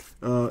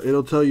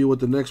 it'll tell you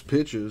what the next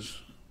pitch is.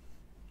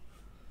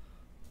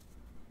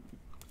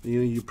 You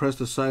know, you press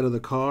the side of the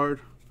card,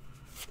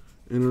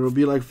 and it'll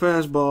be like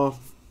fastball.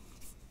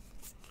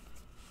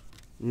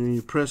 And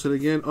you press it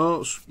again.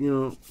 Oh, you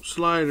know,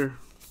 slider.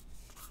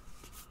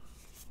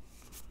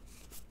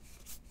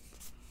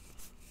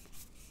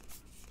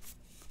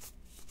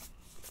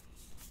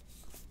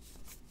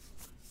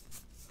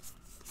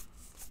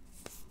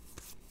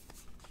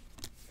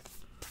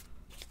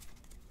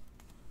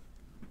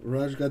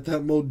 Raj got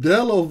that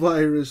Modelo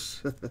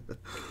virus.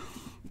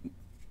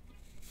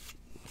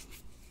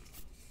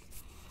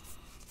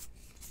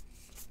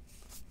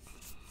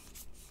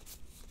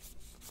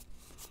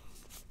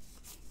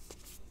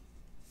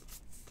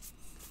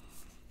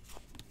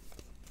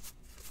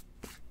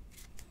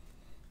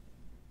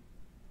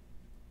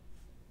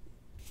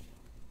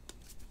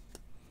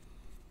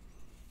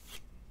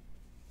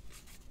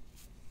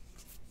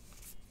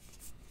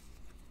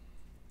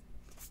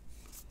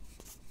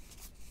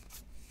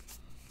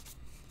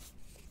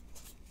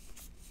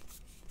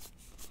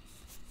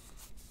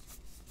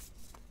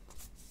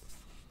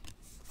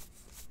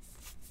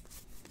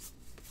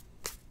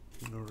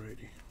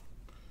 Alrighty.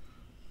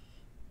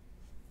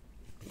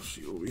 Let's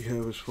see what we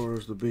have as far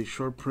as the base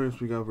short prints.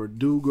 We got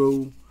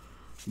Verdugo,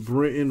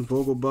 Britton,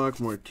 Vogelbach,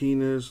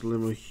 Martinez,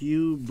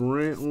 LeMahieu,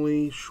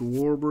 Brantley,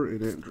 Schwarber,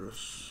 and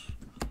Andrus.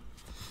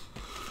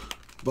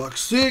 Box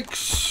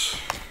 6.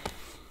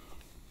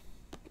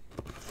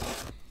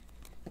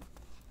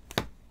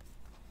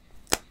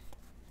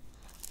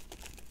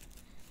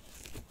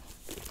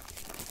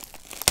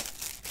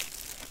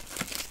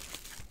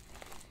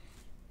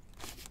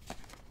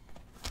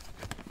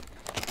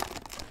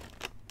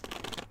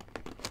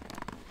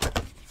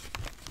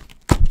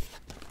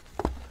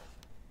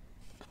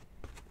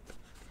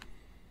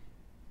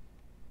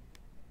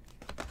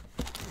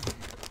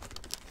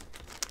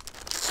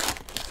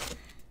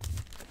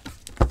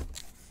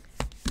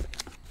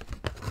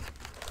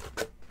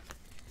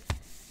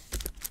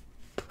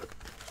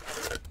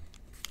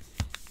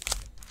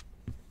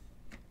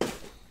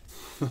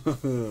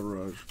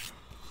 Rush.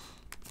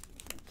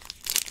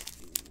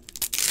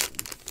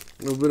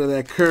 A little bit of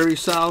that curry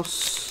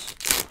sauce.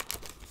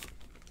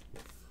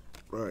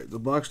 All right, the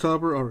box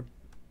topper. All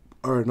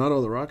right, not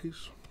all the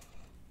Rockies.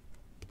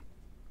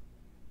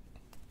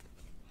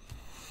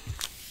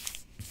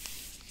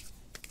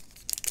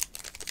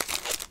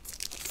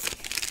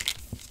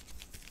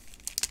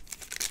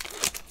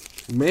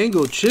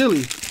 Mango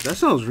chili. That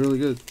sounds really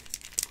good.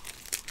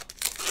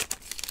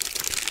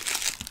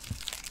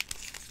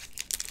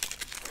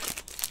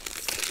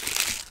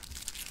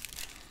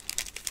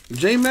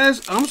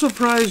 J-Mass, I'm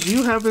surprised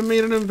you haven't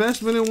made an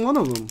investment in one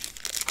of them.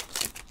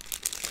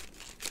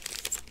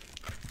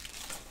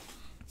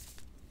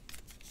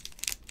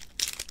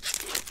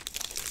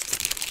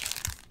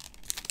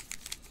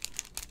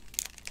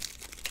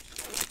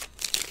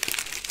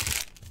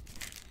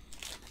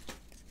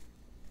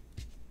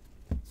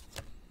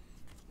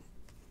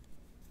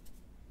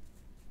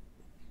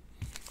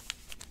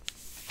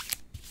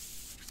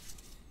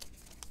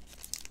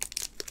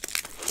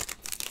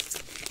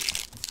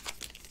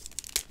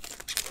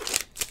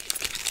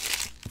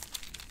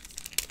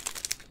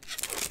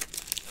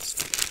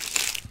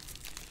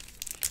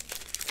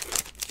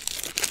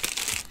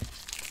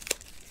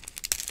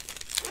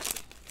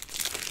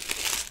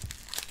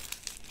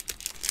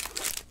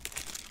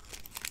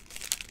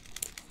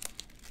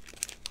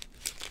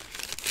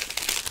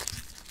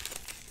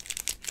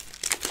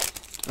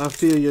 I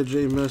feel you,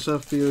 J-Mess. I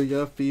feel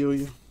you. I feel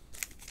you.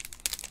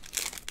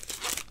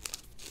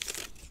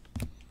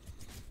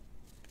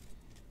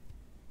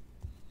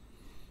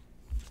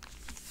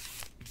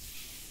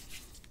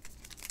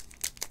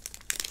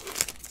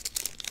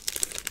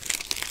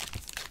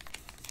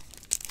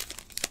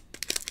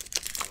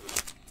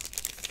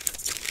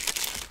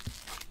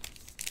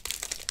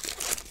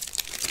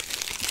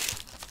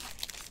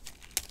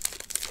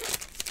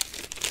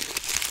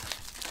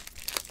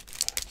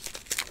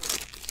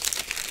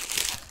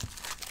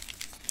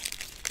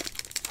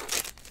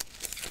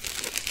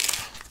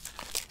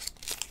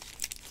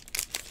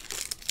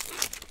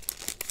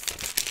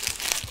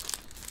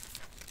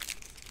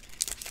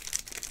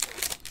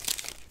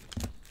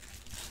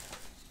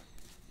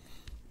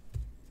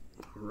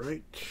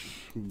 Right,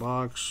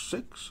 box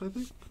 6, I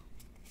think.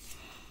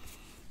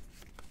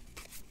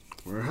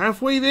 We're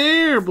halfway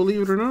there,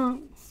 believe it or not.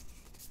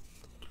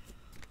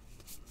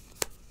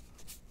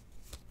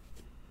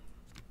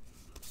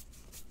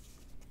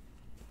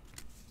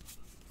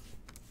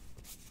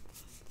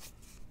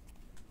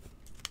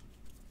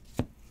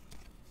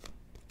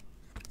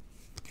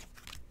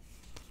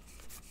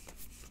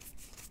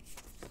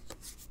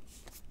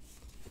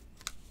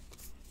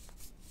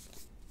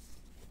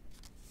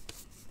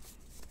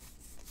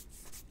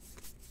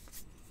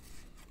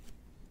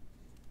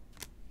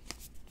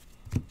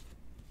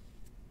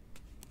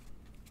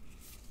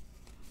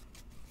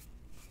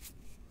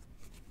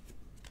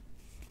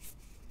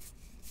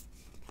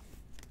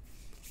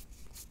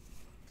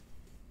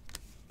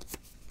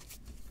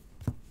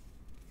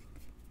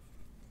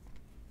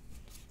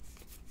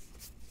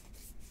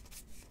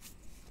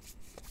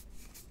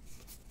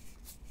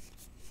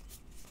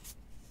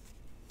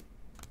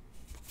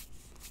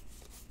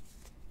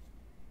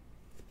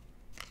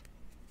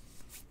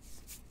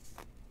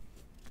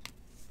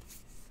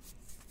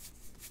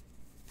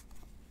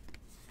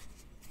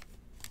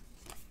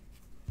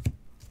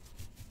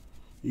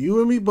 You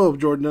and me both,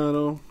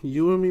 Giordano.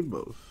 You and me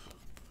both.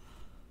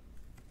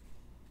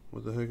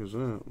 What the heck is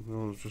that?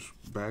 Oh, it's just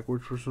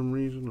backwards for some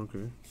reason?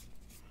 Okay.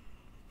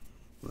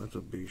 That's a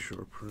big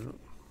short print.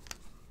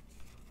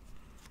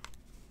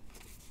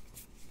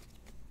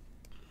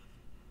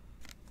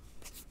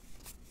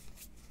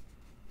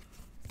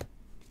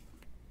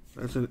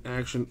 That's an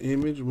action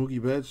image.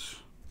 Mookie Betts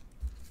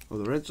of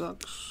the Red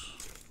Sox.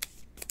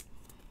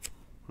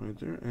 Right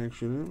there,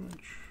 action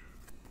image.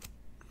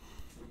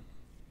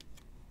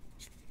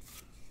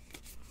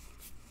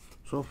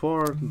 So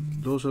far,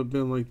 those have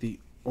been like the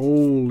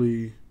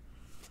only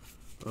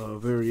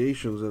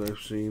variations that I've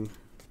seen,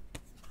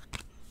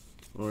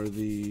 are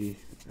the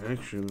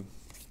action.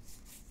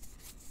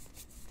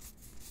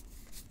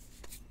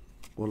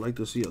 Would like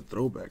to see a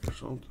throwback or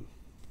something.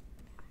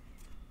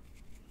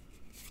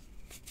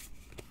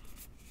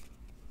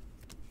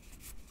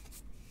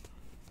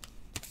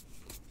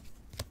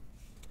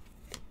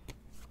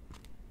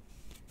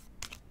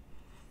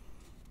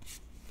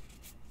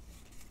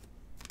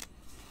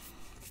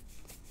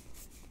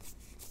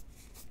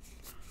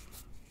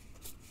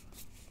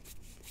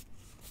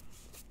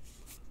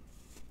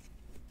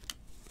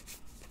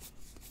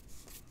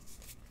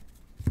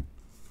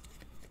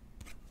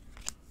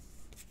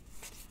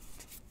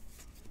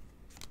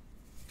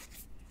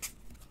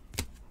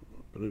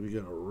 But we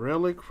got a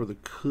relic for the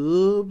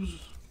Cubs,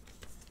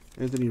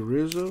 Anthony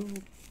Rizzo.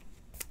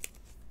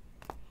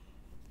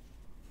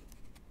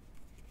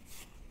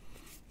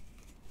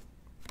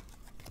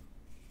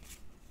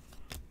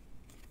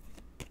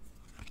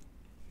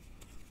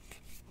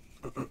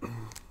 I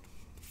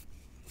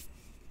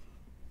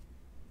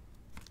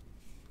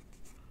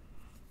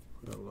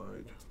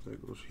lied.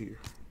 That goes here.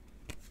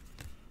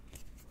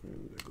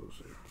 And that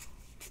goes there.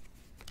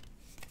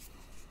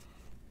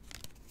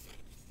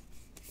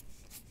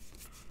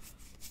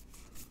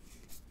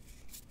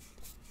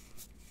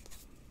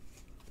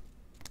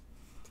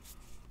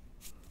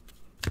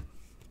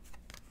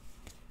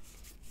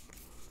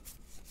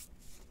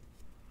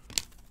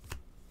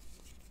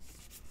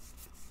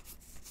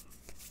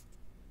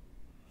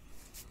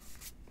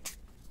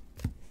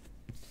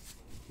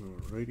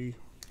 Alrighty.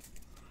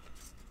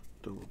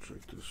 Double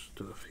check this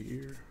stuff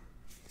here.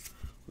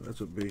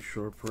 That's a base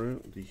short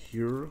print, the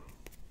Hura.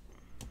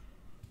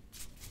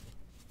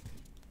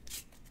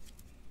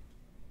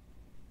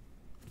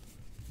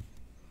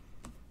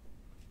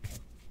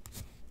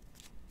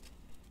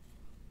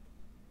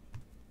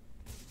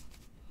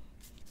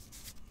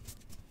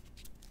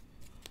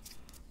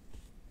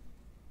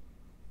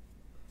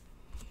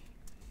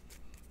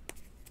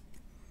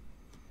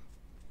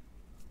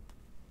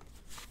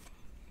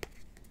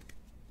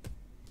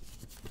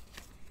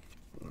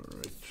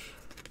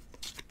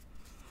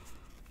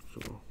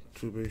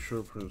 Two base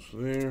short prints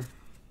there.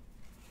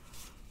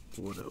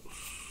 What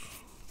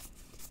else?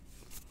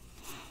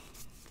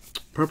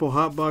 Purple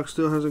Hot Box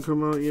still hasn't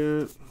come out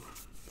yet.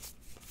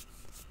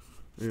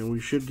 And we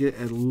should get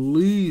at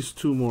least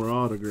 2 more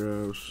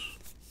autographs.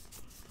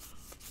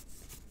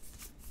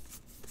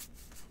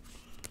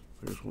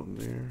 There's one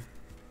there.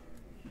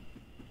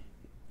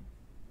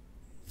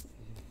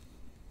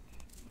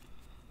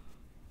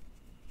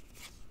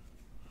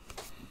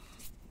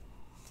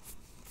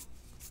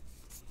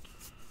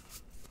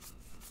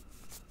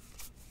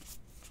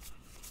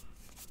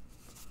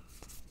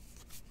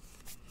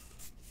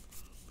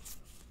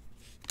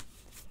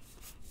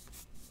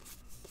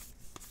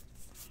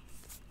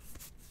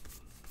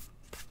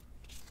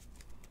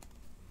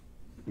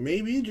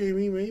 Maybe,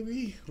 Jamie,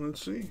 maybe.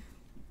 Let's see.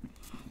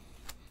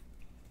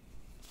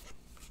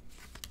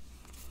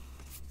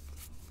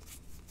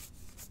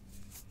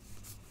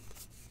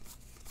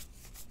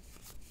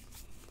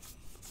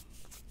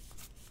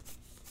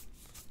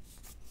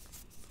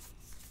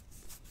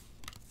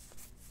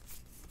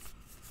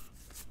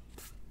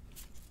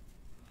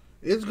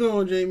 It's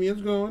going, Jamie.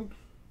 It's going.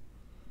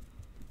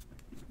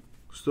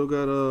 Still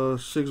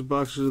got 6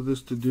 boxes of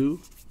this to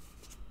do.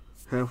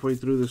 Halfway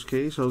through this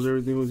case. How's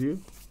everything with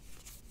you?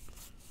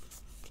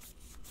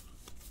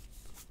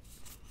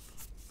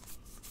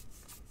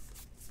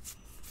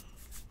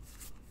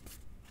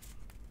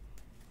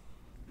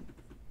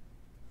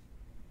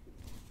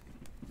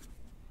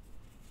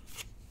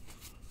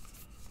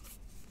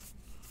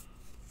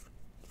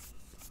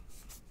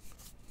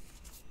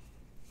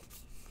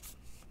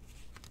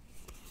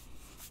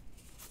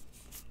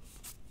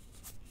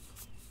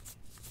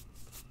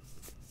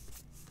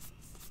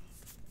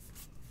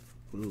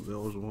 Ooh, that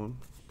was one.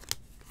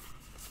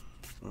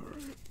 All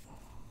right.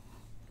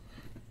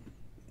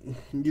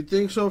 You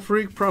think so,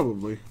 Freak?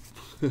 Probably.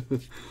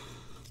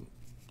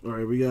 All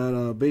right, we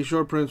got base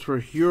short prints for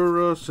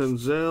Hura,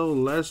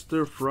 Senzel,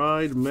 Lester,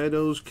 Fried,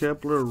 Meadows,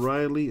 Kepler,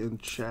 Riley, and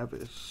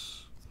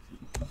Chavis.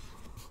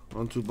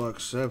 On to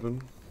box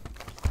 7.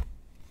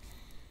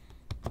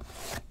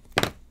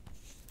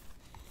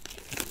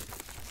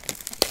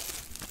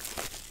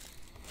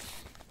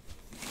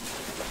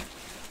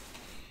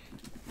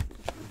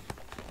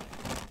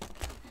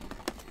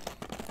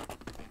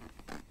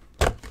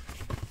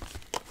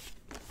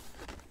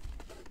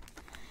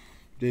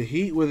 The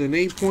Heat with an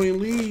 8-point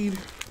lead.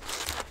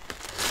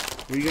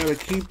 We got to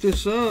keep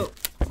this up.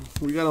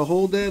 We got to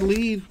hold that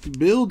lead,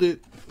 build it.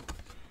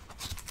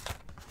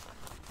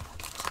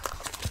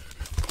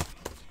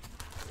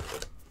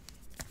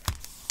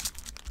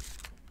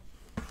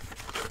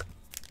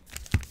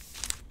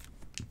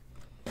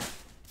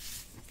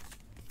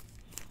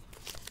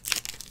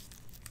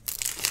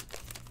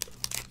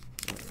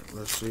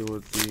 Let's see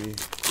what the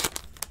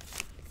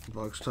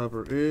box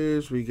topper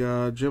is. We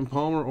got Jim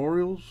Palmer,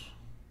 Orioles,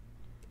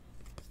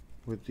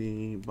 with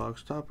the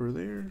box topper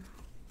there.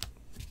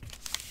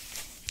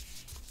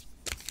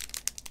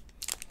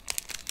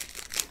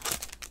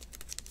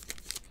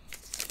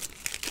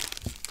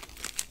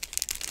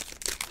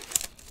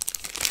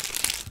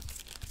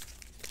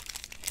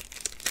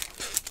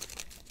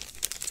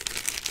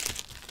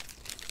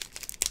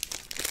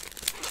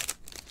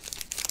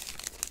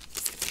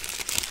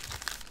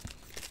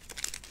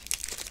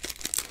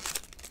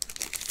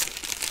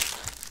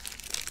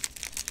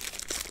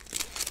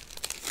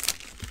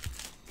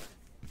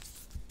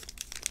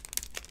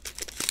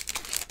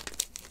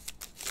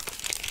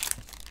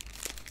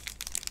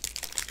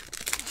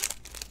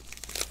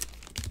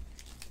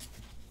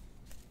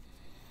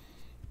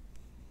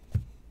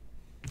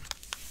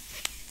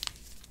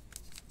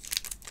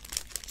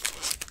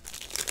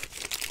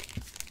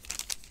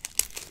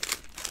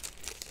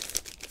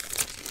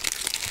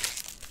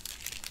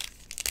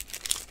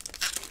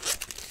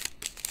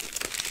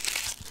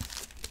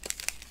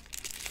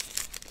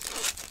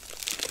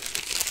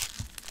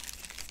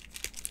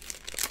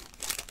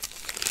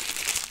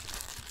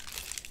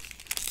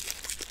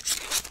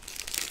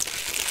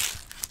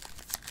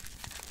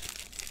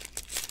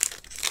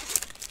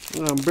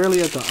 I'm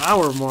barely at the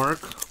hour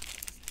mark.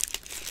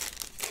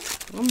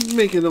 I'm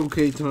making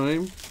okay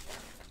time,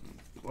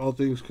 all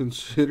things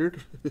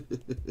considered.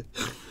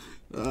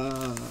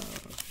 uh,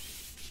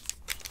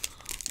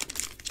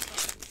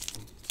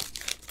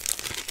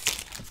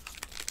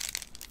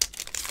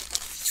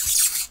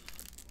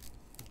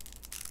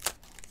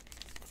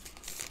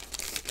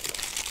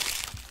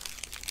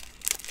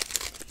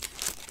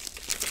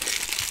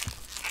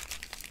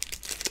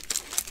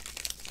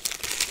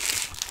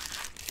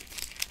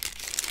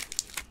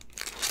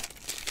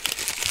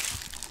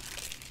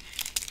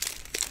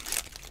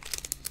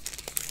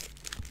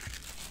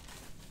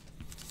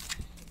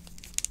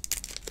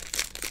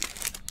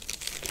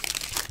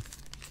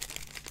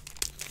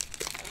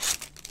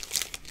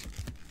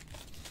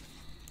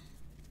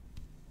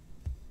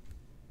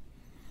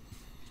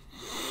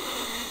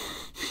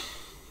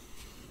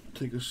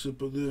 take a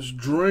sip of this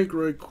drink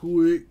right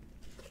quick.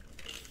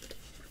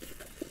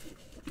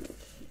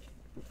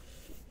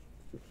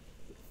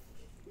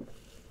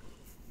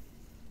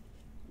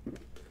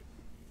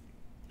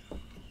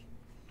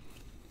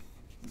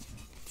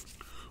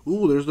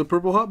 Ooh, there's the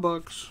purple hot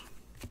box.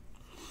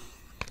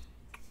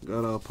 Got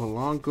a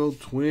Polanco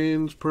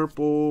Twins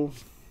purple.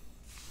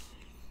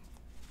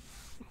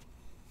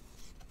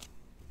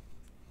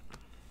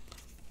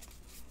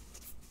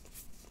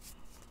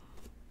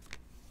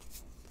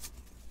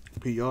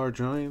 PR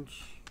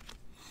Giants.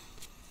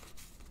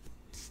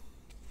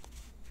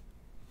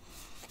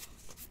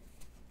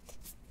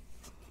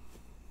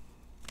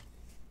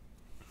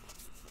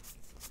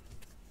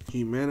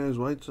 Jimenez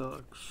White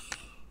Sox.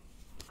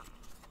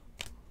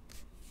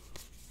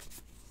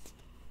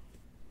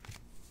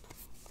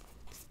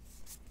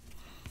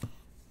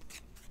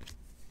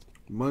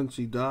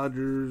 Muncie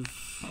Dodgers.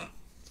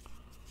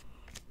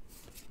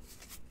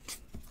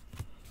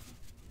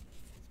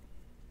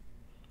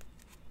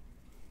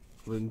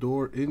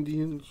 Lindor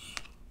Indians.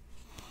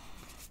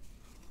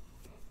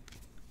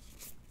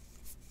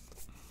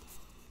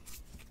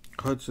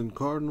 Hudson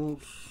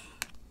Cardinals.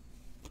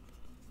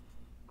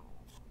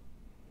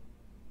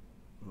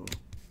 Oh.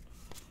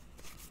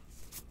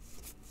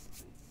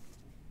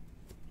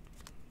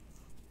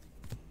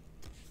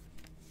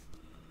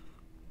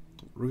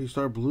 Rookie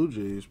Star Blue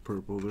Jays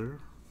purple there.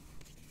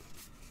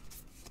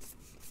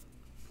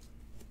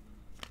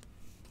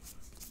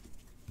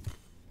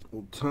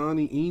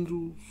 Ohtani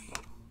Angels.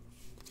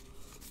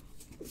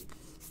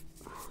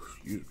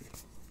 Excuse me.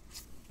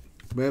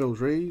 Meadows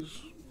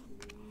Rays.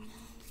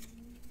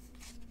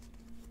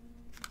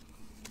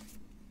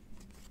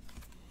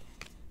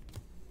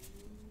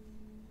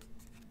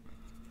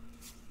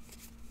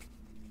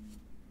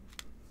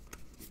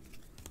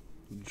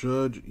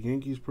 Judge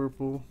Yankees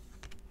purple.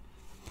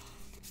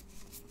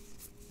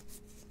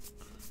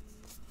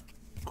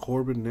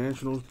 Corbin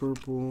Nationals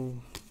purple.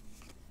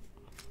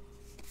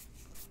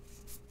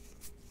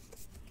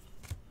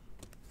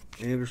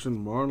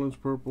 Anderson Marlins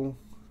purple.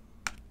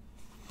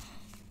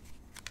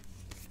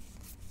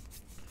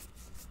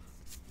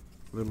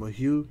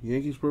 LeMahieu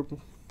Yankees purple.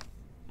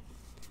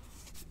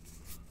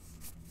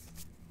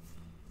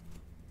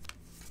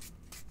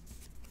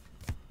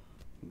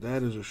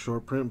 That is a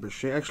short print.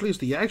 Bichet. Actually, it's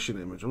the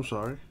action image. I'm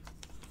sorry.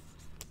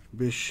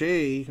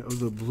 Bichet of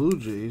the Blue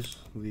Jays,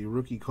 the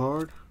rookie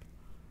card.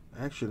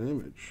 Action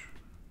image.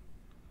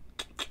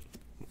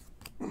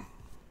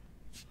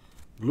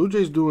 Blue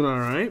Jays doing all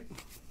right.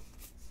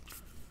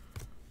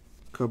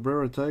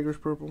 Cabrera Tigers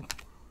purple.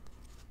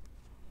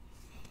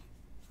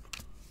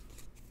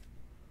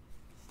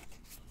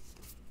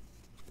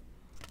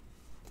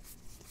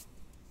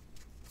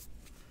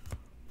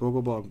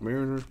 Vogelbach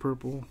Mariners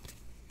purple.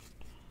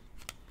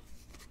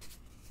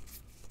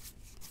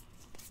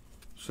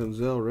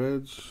 Senzel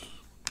Reds.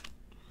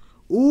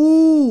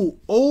 Ooh,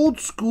 old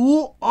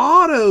school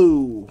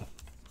auto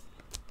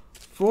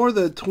for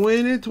the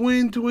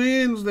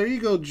Twins. There you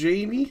go,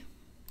 Jamie.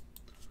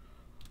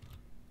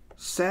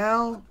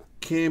 Sal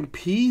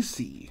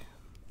Campisi.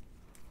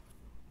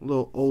 A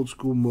little old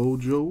school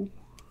mojo.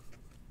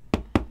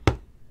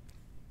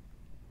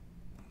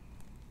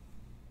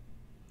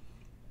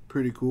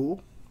 Pretty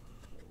cool.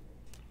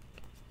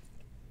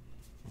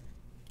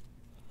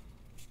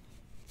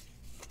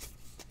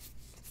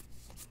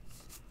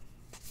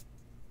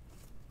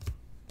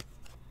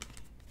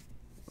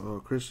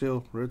 Chris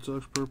Sale, Red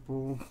Sox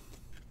purple.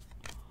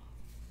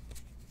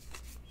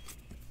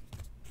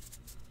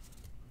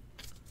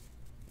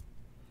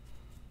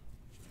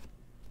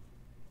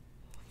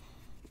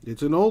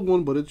 It's an old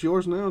one, but it's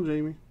yours now,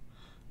 Jamie.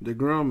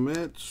 DeGrom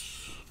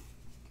Mets.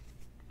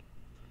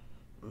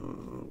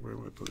 Where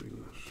am I putting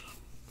this?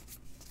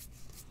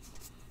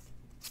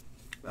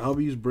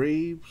 Albies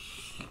Braves.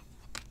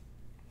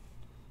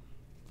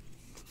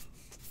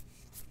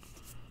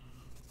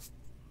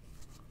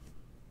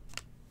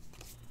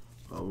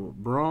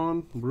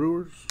 Braun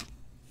Brewers.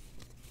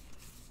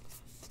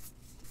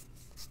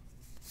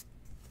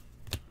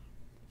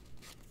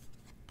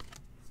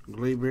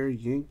 Gleyber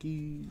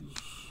Yankees.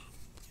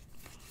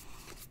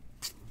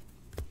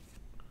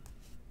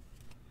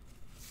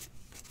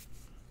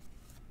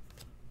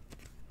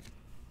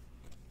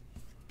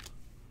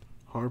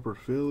 Harper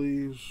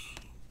Phillies.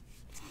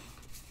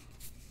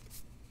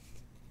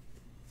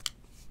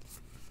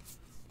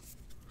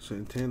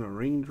 Santana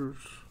Rangers.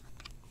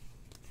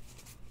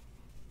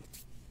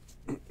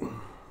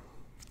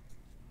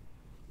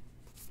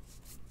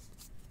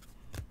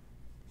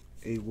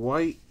 A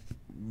white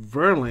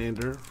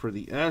Verlander for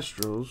the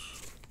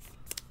Astros.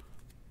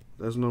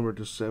 That's numbered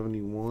to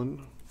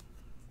 71.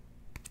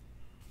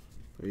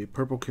 A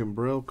purple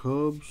Kimbrel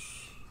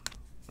Cubs.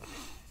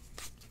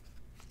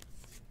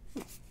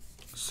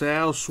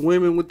 Sal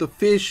swimming with the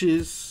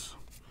fishes.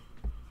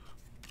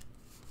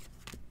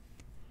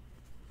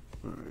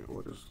 Alright,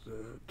 what is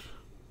that?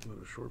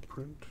 Another short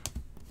print.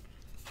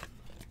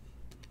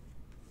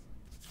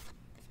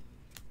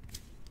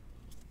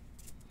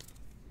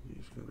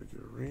 He's gotta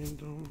get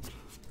random.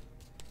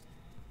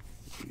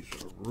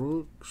 These are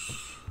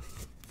rooks.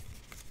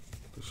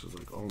 This is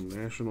like all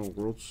National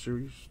World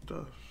Series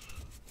stuff.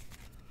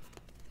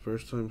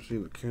 First time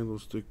seeing the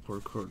candlestick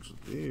part cards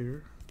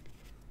there.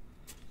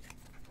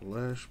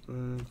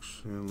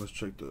 Flashbacks, and let's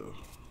check the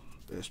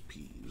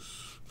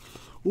SPs.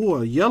 Ooh,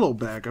 a yellow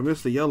back. I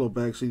missed the yellow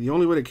back. See, the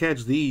only way to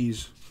catch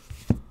these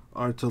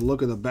are to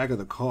look at the back of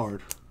the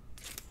card.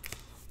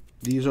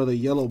 These are the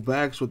yellow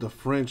backs with the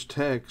French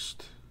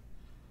text.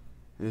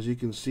 As you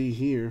can see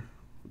here,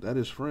 that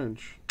is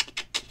French.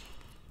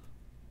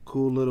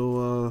 Cool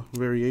little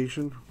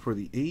variation for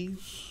the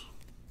A's.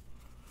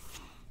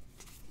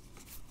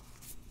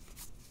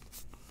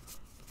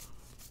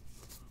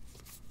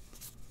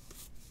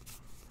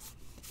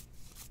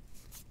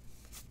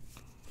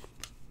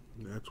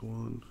 That's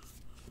one.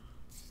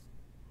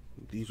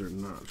 These are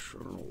not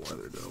sure. I don't know why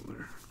they're down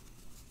there.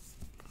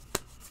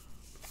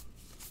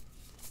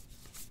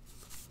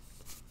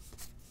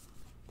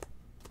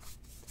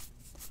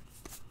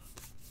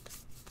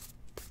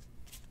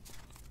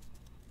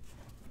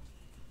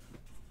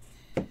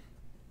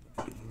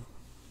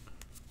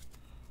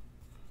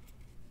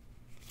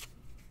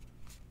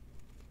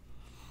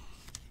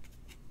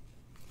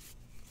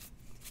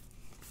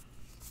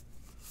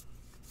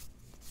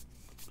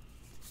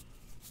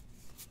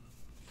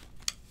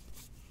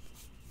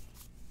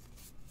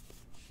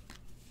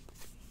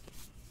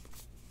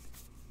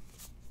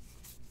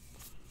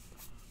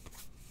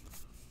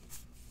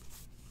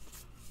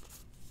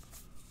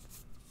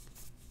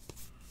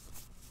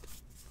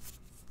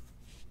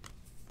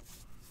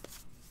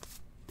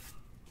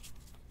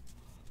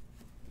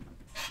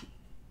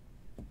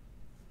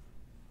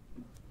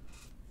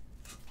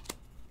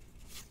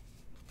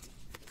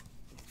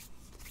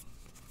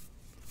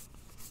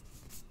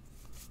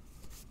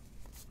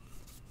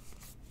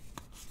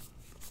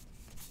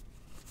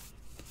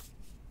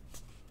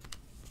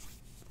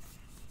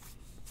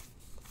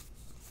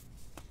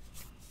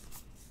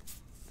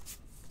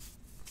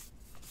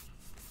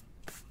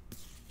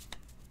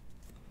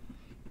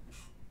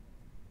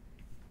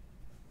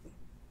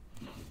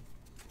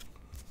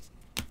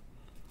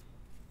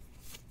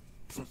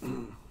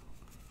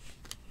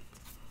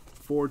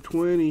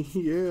 $420,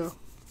 yeah.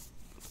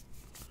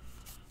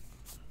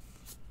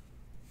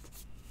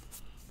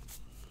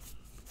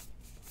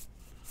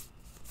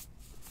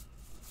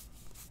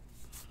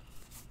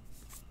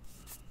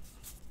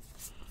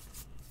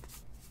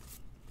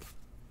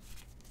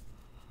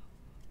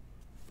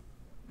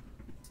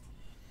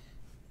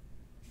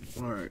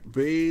 All right,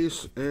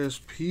 base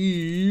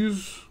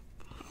SPs.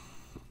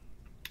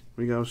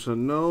 We got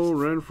Sano,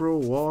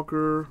 Renfroe,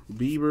 Walker,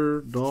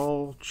 Bieber,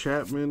 Dahl,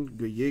 Chapman,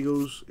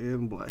 Gallegos,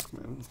 and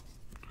Blackman.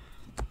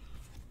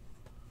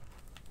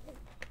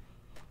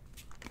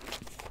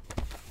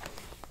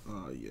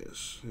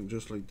 Yes, and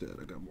just like that,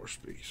 I got more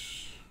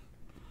space.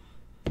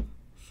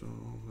 So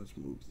let's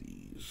move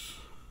these.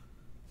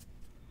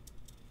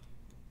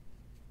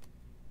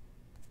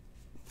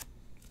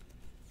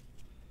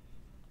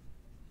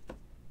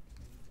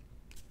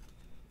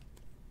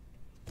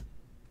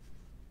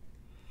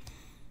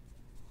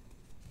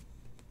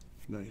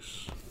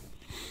 Nice.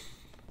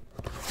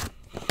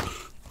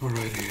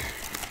 Alrighty.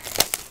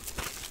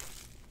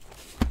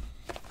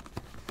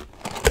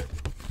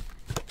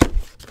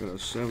 Got a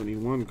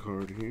 71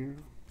 card here.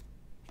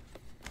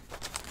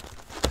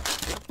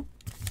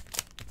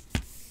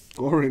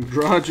 Goran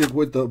Dragic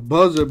with the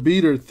buzzer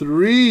beater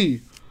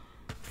 3.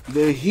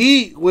 The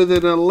Heat with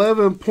an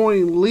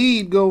 11-point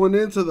lead going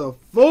into the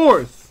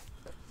 4th.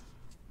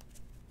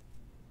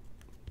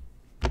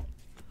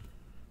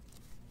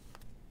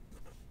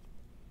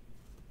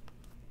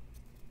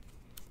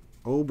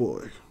 Oh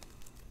boy.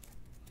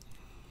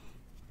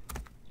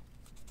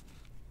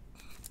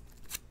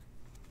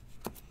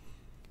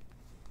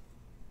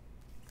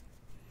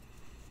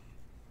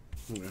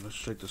 Okay, let's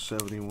check the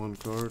 71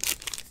 card.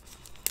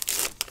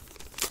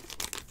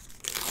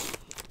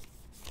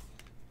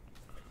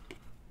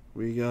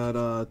 We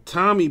got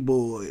Tommy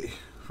Boy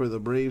for the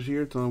Braves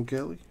here, Tom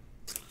Kelly.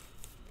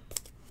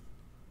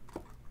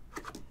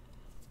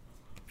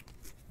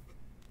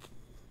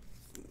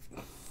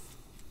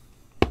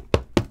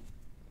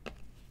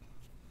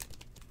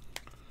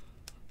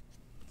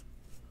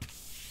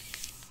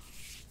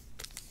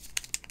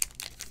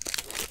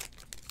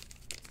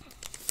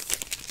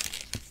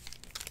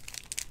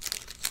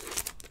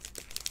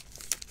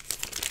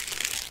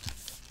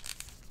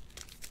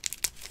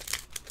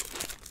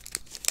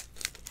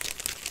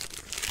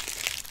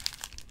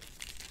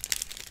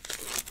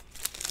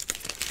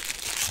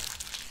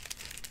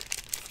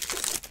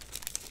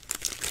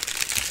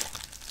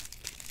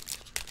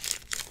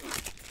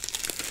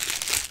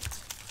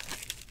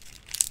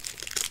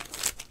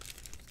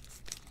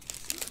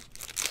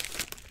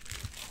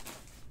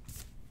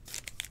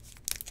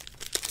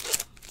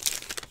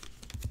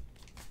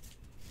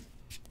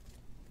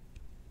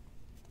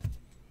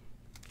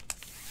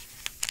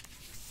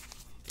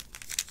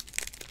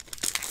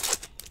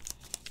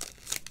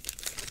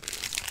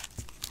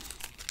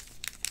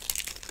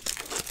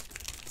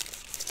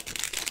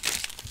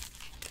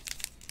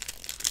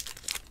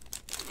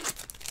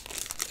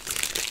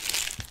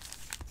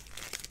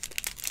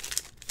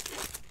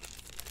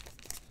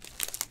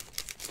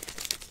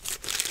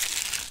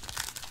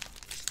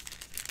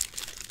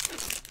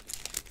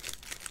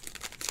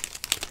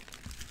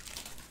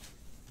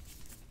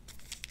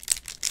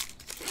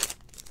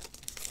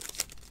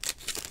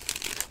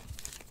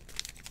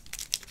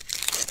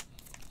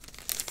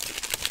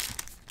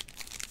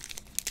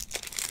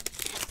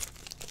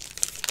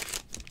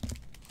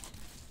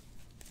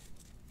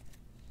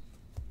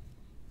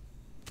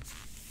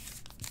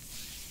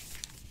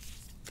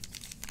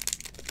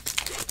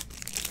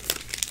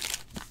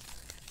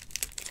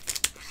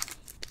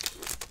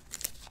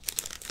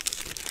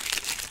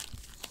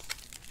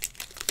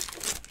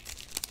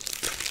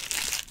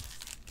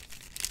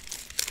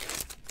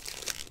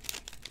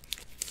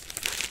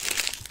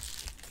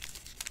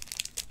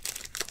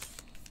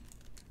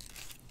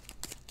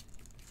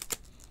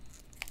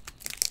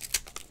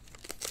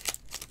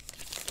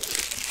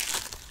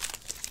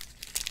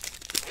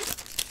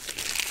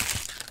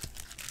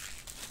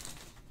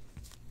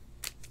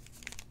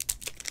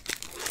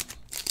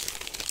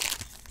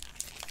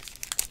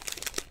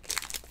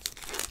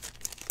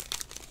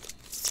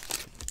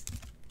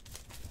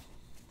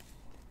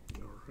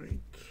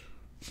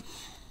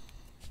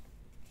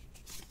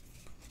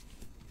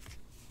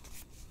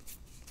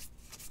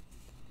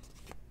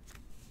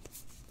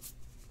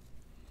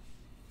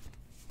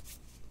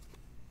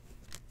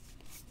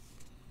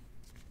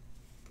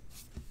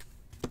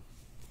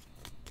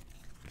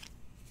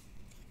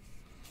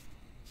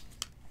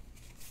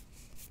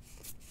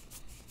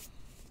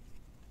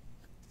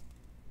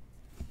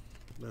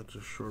 That's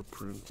a short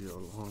print, the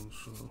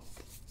Alonso.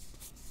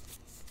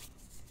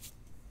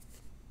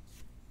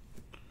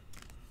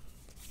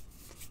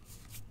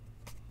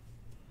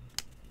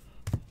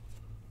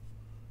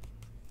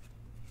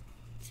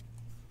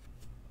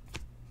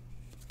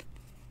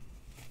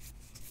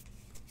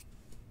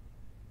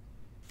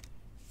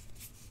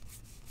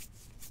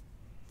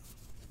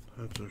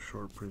 That's a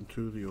short print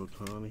too, the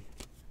Ohtani.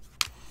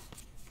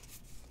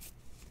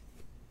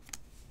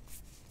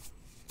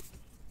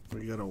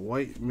 We got a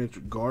white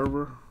Mitch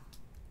Garver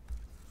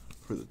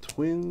for the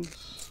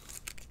Twins.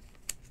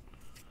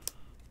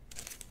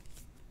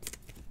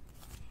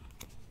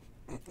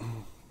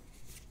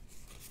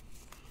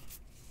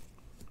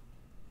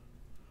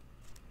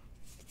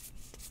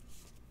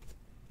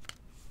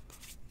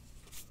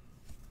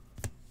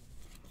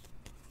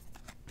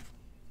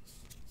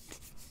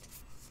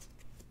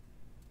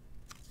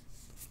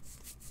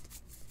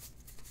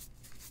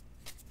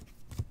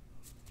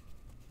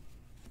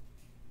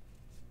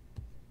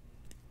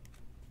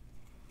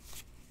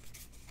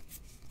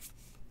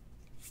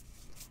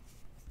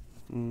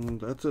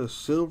 That's a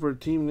silver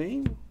team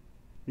name.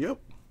 Yep.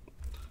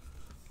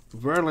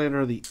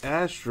 Verlander, the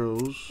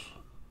Astros,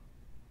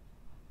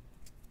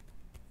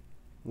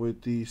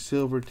 with the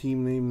silver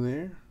team name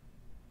there.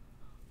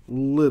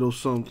 Little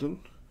something.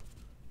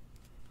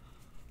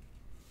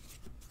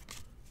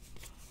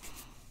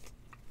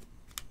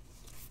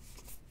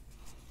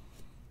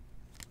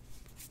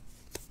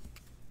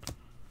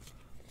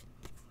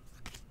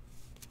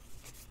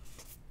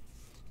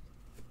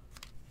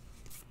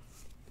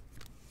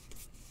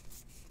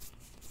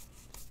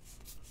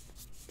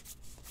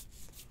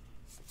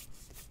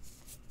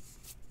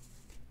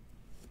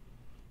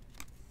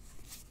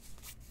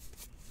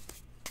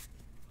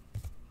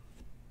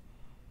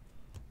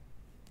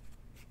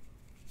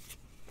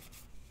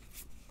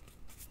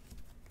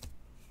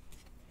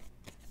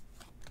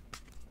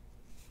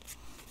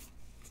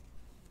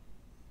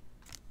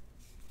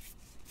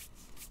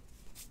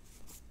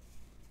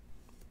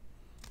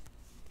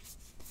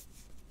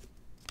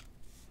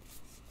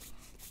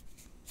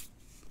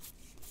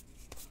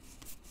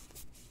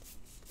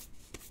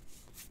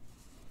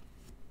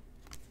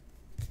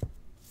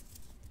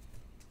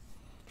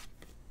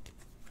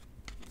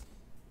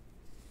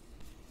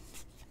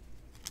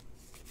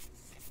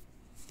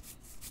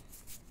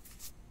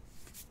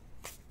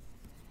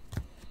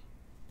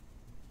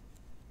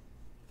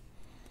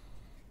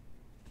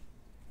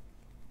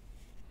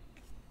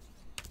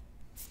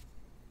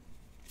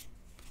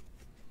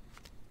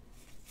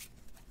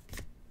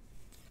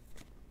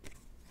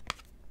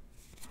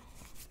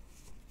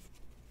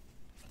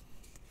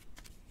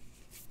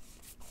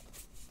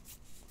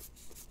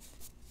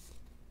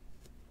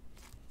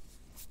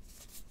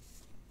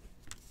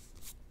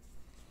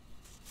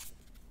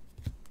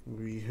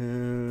 We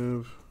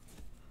have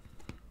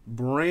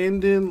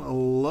Brandon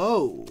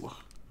Lowe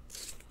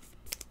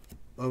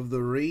of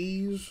the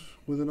Rays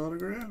with an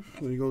autograph.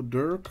 There you go,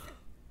 Dirk.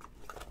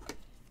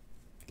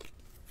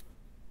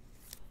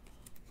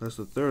 That's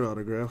the third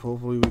autograph.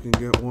 Hopefully we can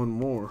get one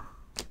more.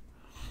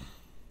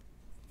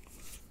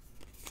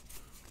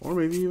 Or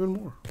maybe even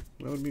more.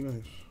 That would be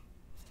nice.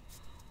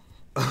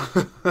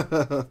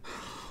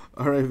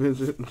 All right,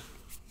 Vincent.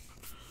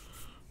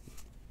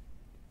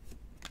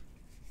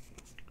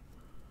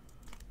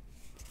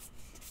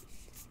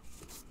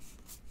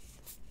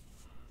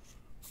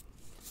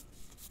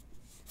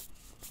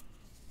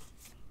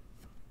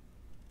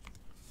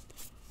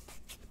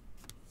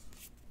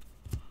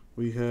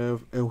 We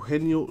have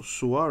Eugenio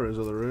Suarez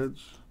of the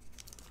Reds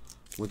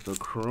with the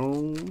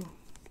chrome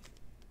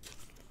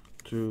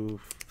to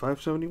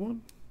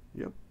 571.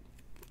 Yep.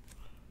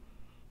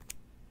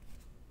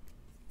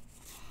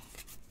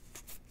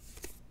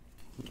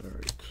 All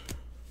right.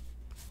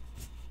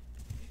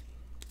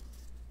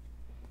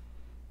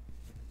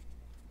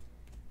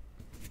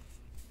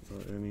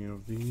 Any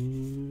of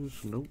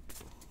these? Nope.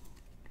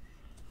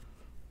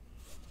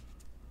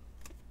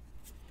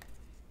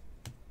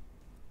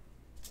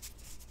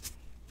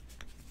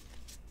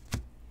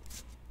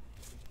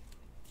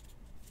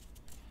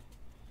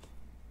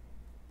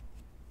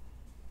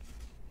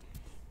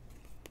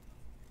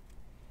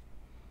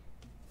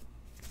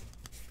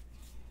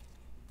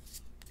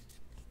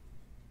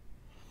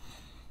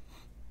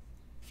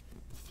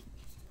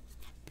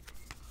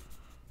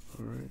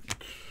 All right,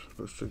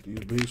 let's check these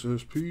base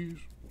SPs.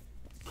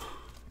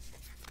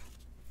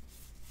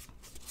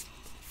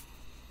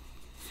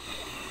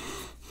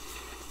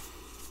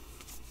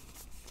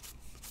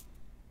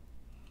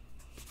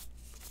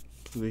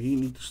 The Heat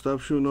need to stop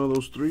shooting all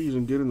those threes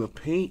and get in the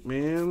paint,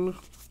 man.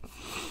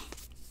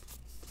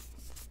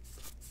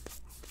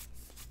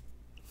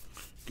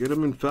 Get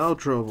them in foul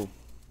trouble.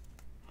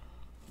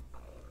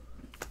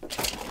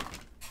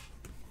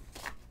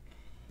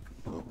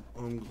 Oh,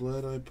 I'm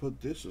glad I put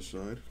this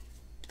aside.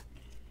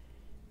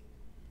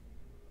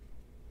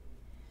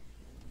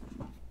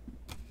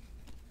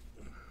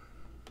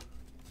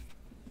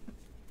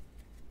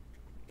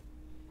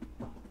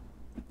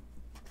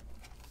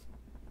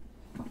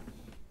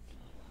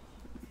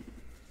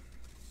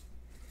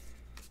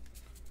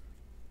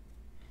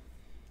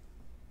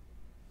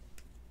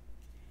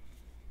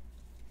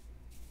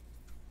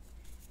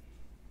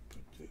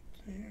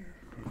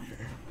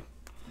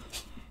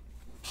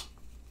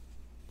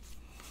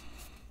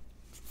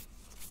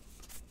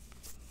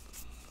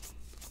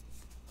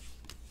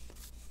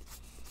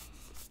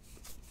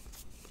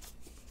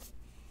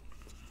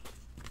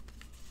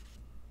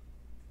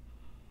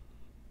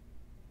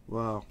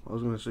 Wow, I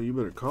was gonna say you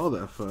better call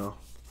that foul.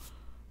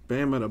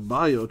 Bam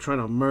Adebayo trying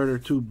to murder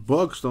 2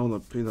 bucks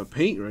on in the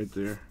paint right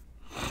there.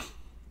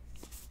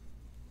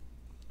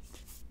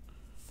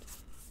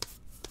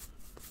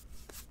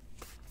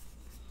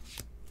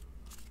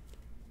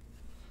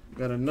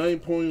 Got a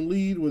 9-point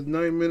lead with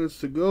 9 minutes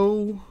to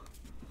go.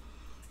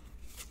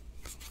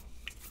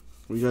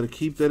 We got to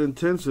keep that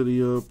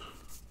intensity up.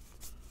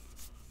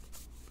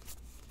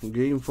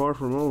 Game far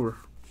from over.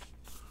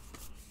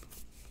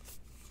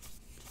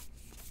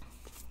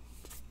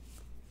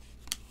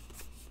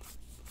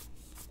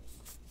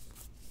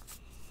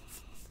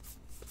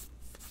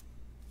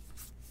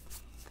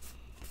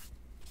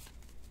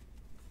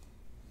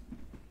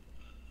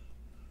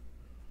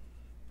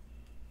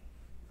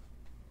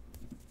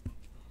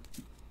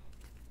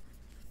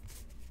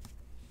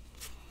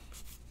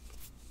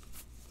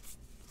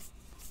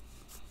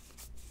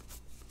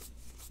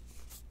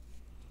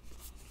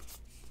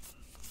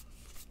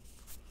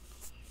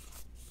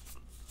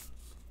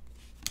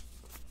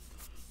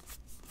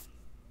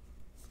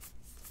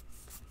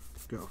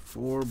 Got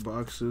 4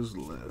 boxes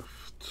left.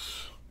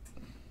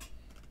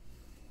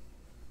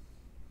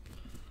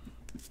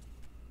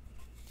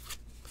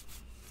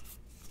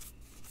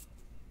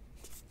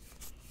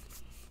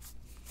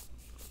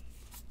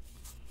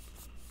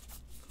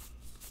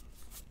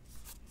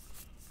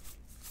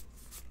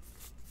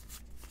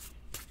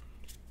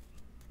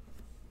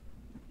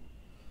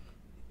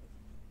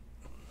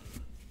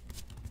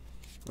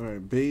 All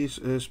right, base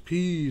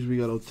SPs. We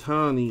got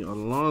Otani,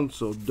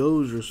 Alonso,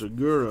 Dozier,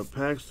 Segura,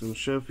 Paxton,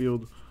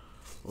 Sheffield,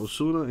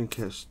 Osuna, and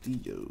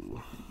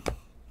Castillo.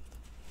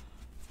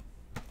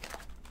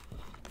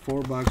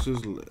 4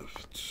 boxes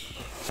left.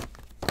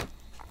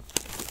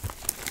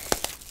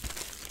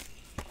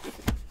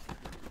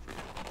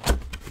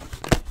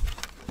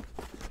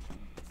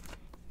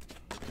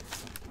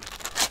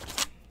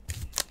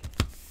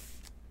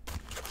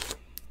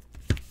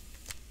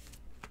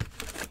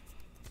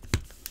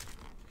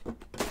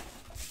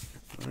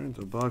 All right,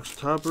 the box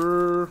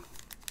topper.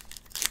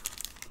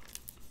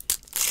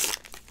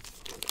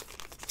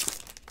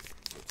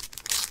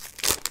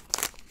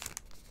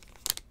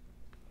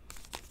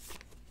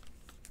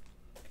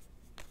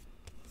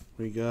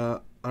 We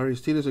got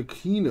Aristides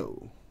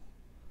Aquino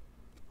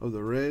of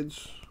the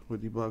Reds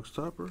with the box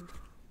topper.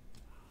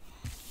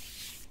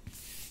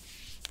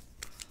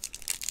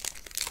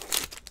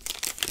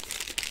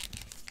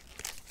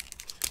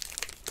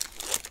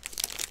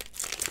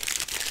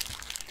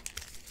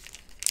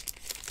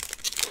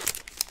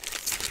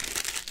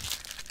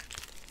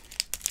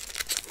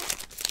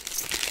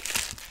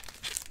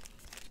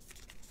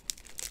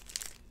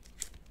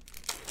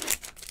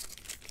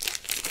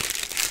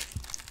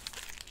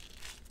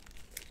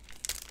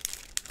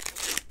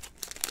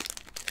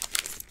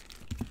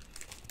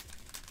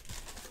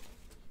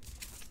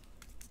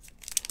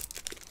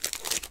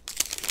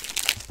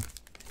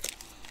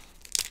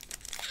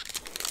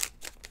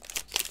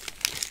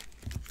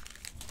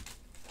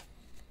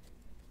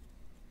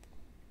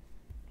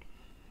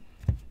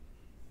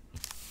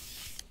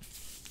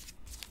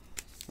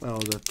 That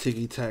was a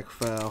ticky-tack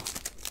foul.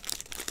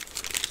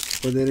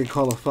 But they didn't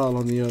call a foul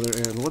on the other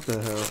end. What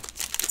the hell?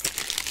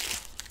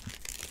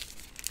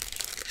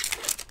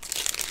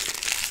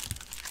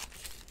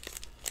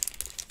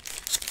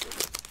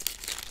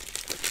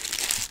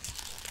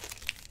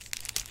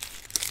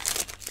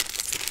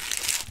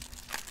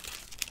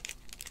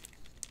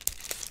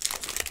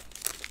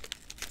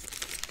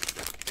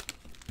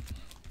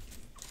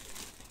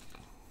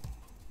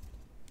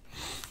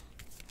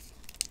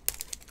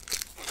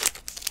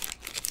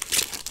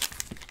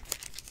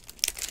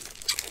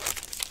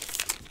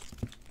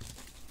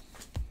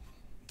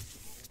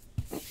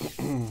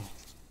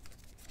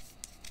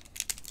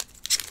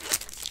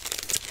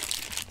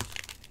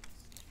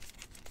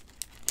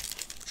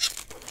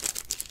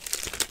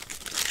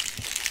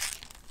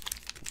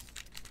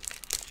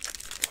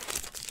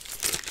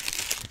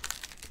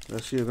 I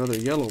see another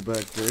yellow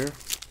back there.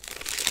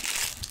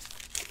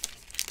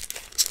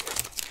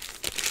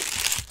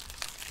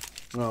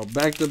 Oh,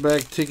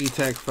 back-to-back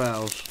ticky-tack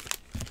fouls.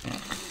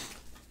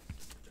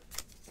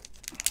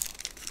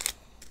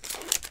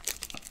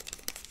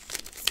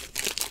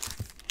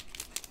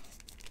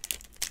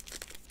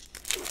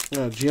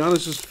 Yeah,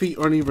 Giannis's feet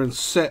aren't even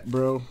set,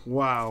 bro.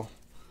 Wow.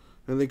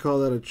 And they call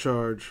that a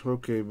charge.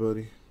 Okay,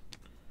 buddy.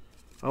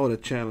 I would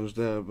have challenged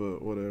that,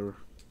 but whatever.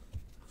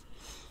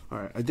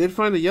 Alright, I did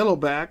find a yellow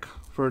back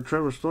for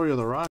Trevor Story of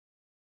the Rock.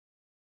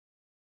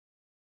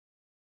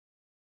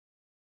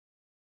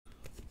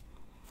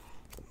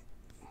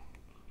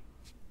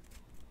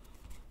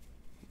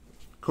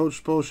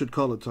 Coach Spo should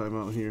call a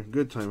timeout here.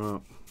 Good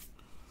timeout.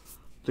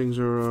 Things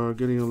are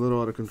getting a little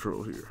out of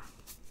control here.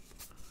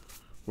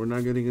 We're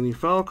not getting any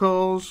foul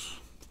calls.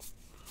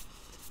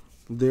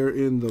 They're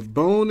in the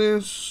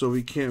bonus, so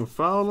we can't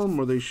foul them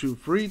or they shoot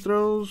free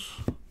throws.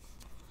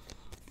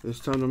 It's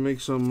time to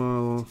make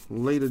some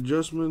late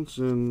adjustments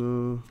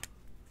and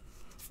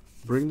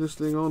bring this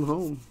thing on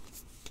home.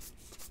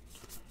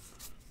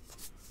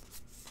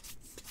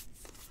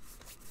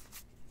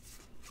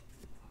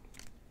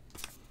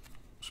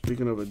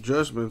 Speaking of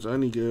adjustments, I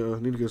need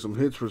to get some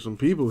hits for some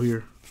people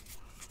here.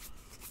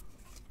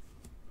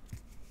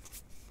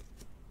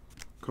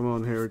 Come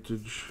on,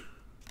 Heritage.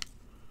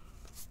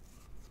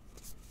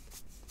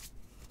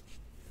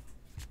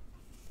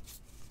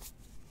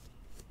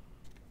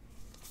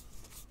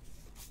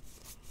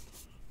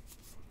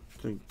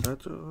 I think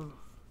that's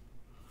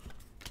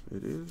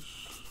it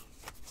is.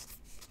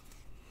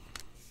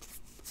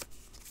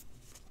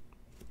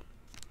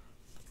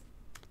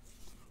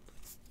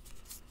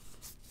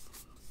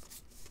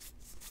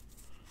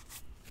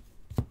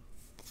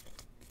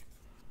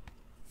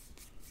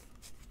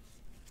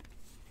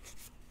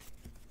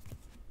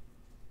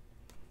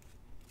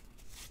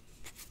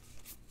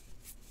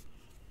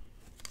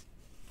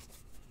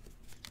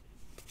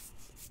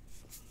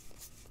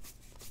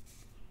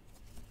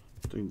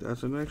 I think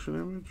that's an action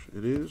image.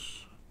 It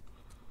is.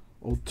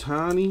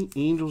 Ohtani,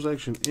 Angels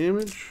action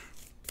image.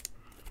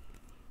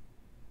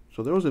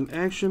 So there was an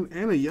action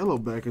and a yellow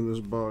back in this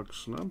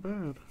box. Not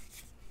bad.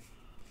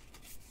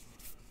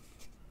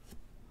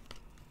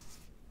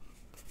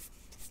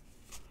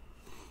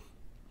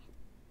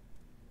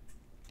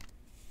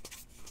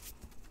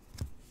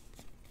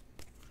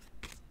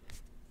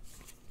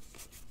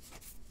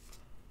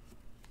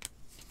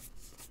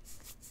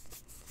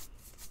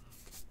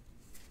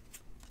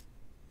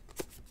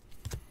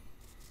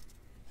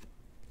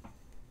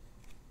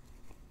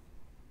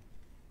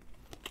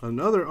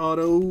 Another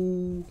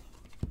auto.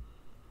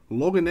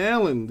 Logan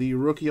Allen, the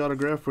rookie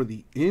autograph for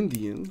the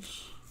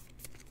Indians.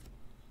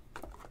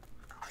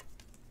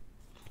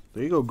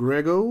 There you go,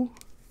 Grego.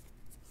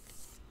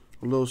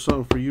 A little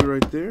something for you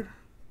right there.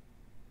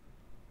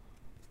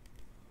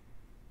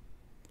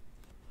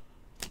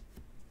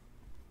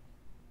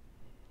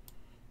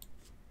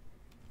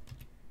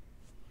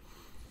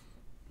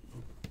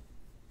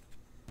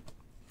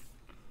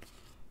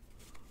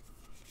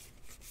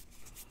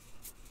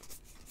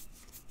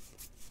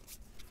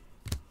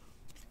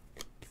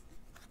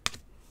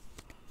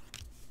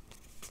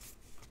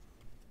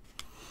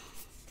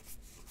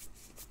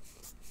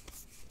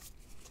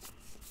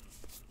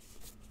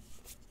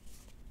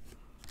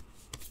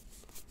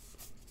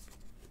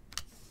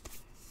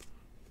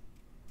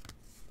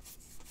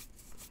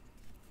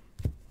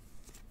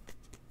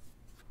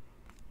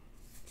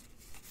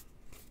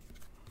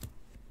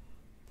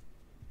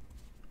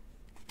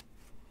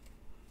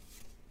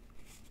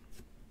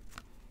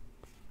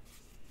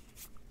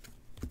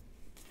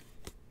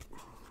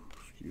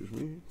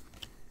 Excuse me.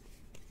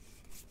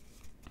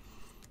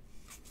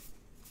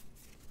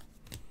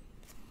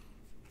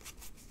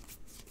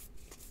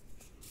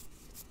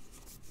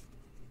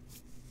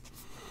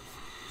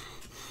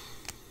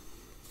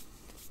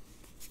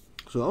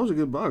 So that was a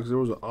good box. There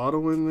was an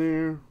auto in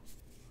there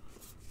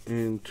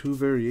and 2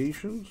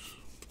 variations.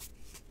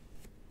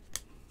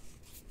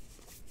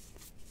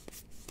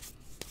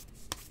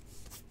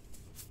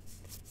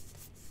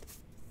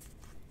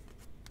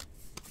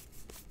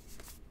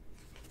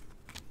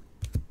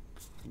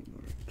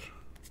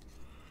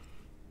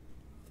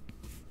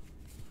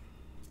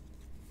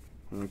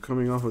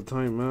 Coming off a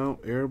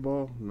timeout, air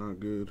ball, not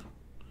good.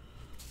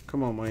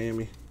 Come on,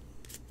 Miami.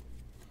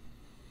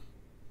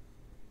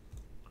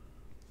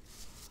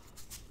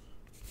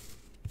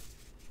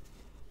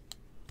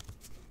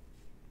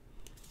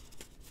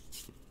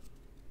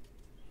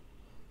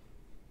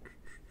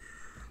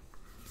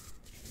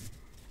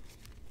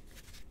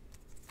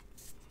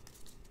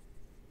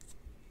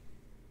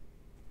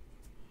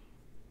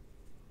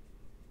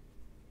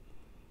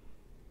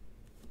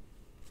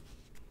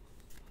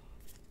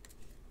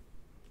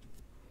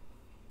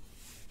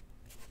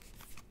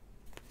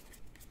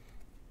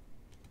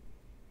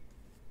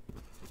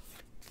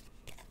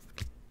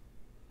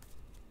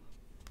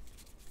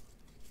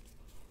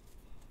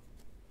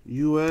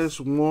 U.S.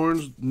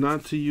 warns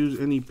not to use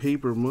any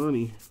paper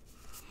money.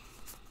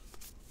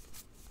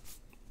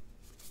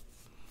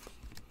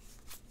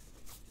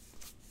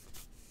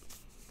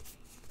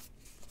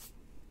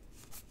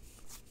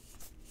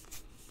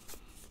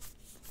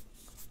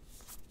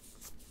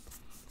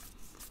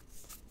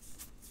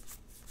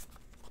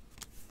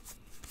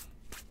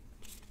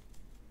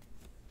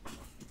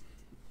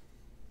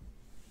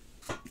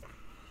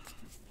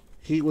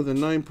 Heat with a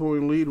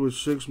 9-point lead with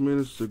 6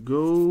 minutes to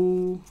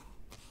go.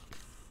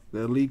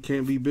 That lead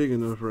can't be big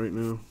enough right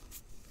now.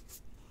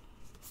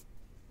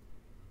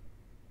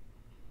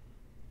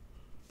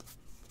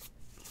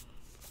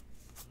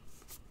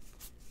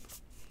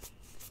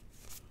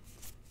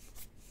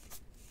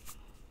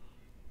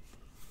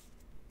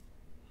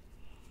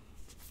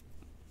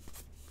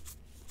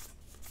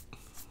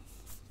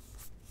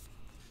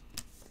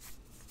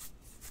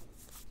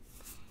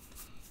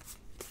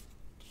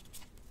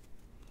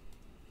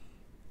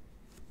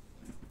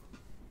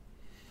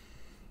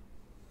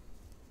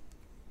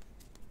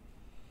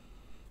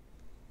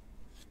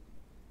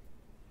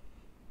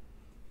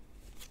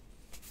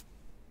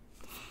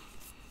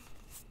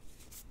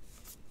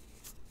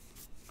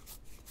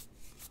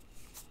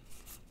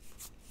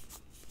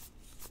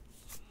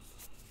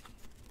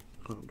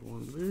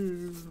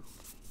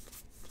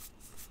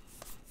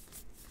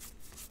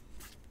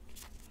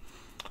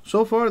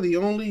 So far, the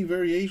only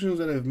variations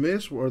that I've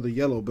missed were the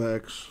yellow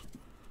backs.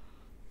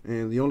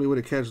 And the only way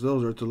to catch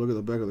those are to look at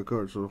the back of the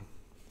card. So,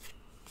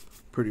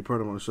 pretty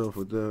proud of myself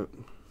with that.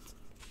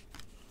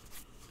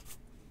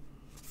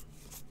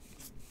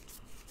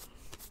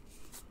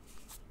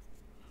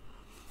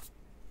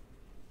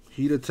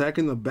 Heat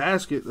attacking the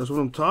basket. That's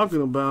what I'm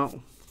talking about.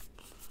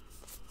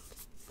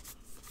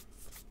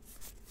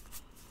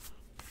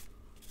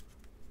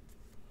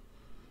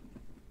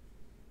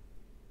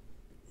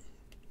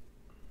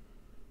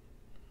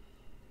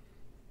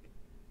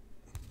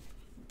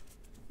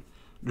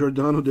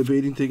 Giordano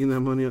debating taking that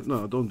money out.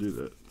 No, don't do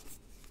that.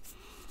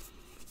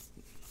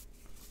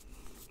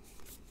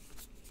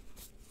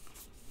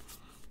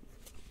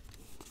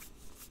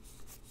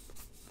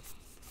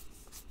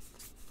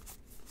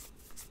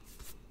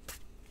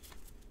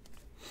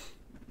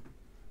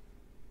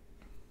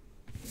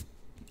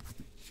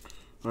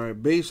 All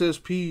right, base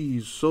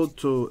SPs: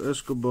 Soto,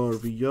 Escobar,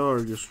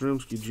 Villar,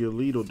 Yastrzemski,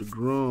 Giolito,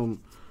 DeGrom,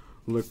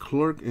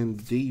 Leclerc,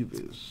 and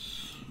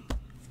Davis.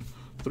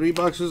 3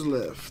 boxes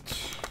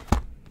left.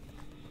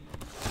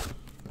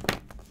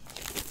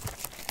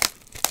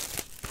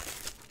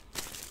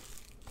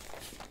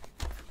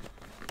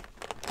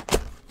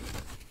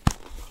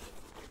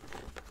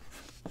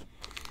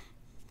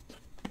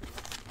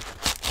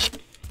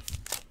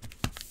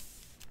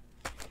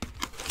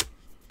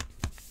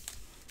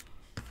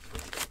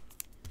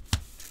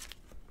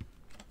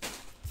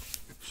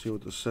 See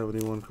what the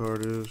 71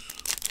 card is.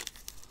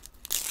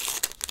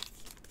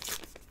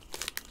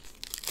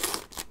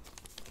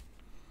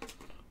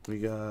 We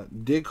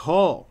got Dick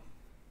Hall,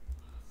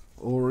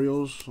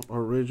 Orioles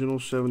original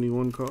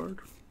 71 card.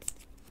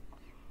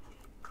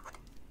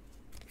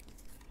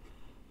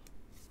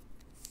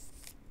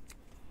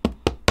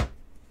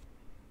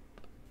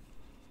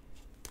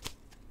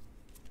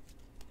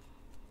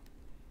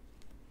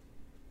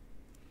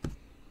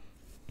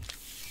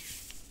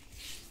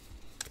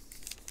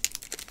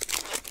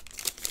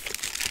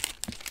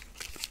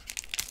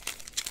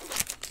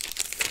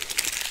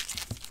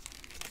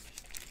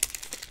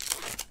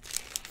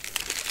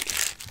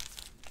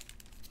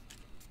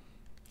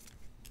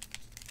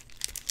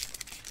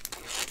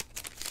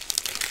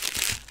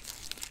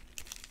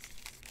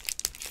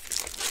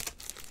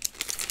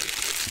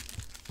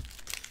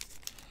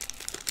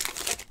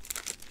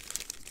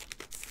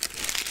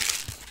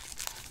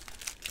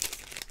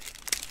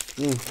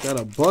 Got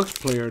a Bucks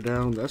player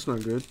down. That's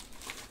not good.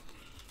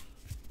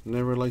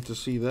 Never like to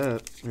see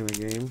that in a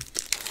game.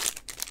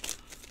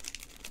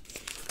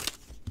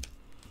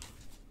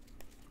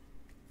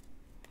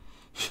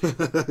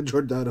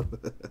 Giordano.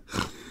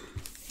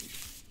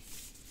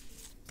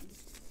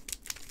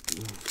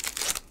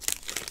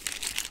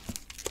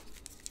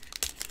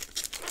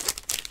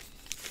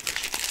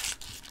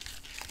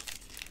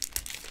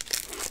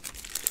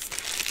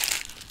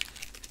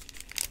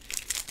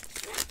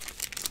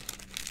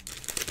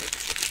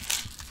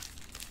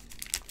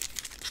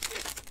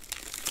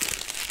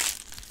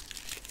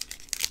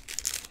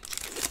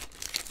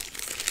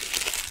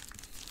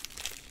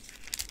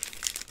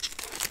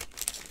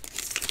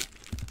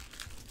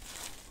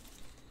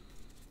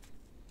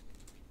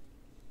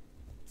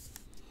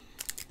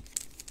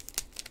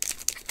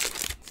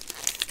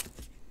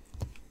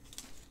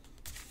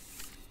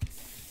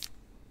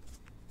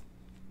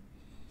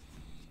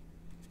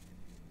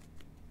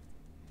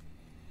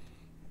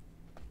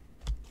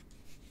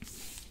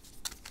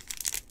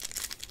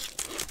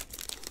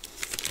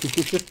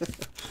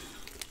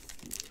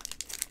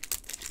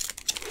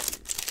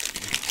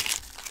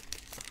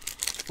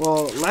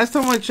 Well, last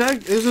time I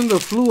checked, isn't the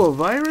flu a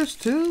virus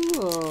too?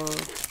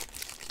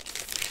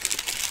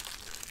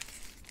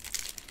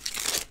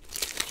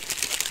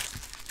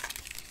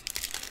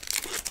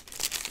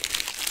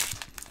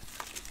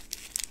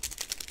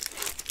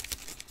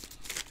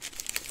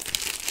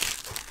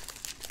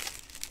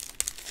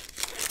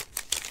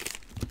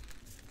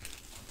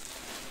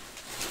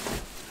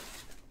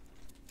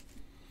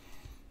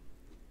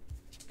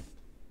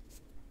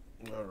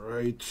 All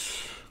right.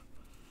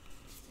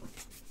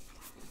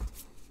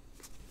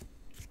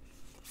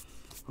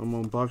 I'm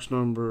on box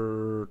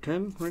number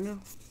 10 right now.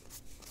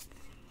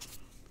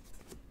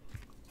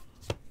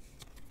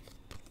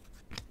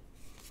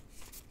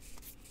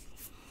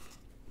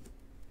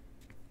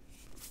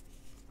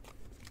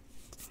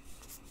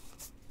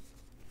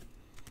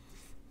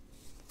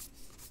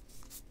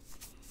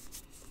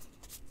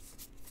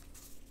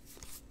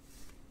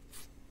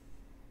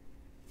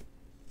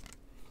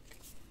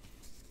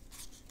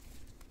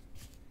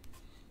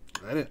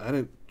 I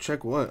didn't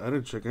check what? I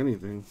didn't check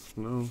anything.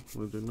 No,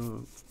 I did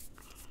not.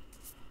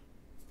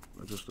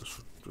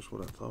 Just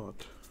what I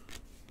thought.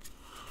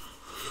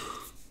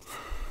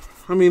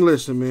 I mean,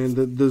 listen, man.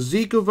 The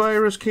Zika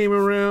virus came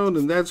around,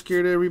 and that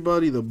scared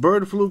everybody. The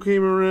bird flu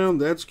came around,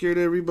 that scared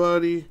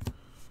everybody.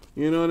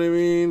 You know what I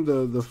mean?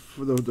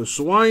 The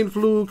swine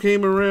flu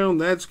came around,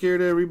 that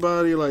scared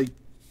everybody. Like,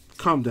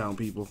 calm down,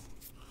 people.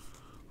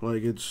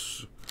 Like,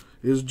 it's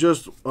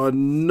just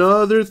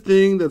another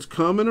thing that's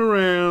coming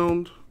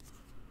around.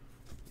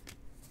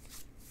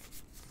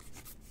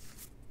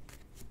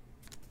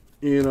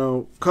 you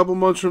know, a couple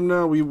months from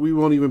now, we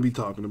won't even be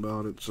talking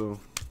about it. So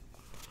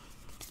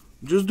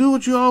just do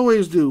what you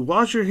always do.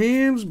 Wash your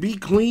hands, be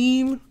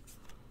clean,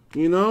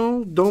 you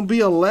know, don't be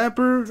a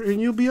leper, and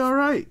you'll be all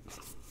right.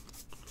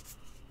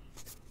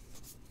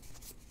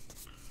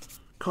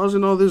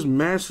 Causing all this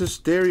mass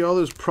hysteria, all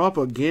this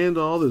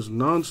propaganda, all this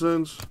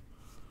nonsense.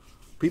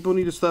 People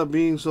need to stop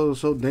being so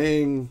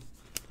dang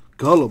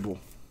gullible.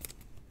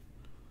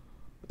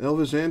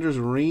 Elvis Andrus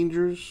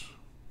Rangers.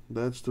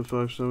 That's the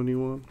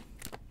 571.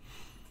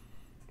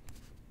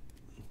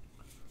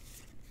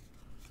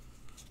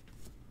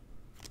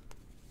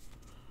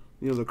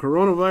 You know, the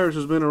coronavirus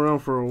has been around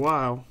for a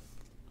while,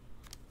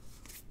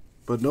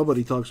 but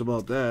nobody talks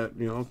about that,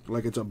 you know,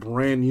 like it's a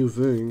brand new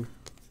thing.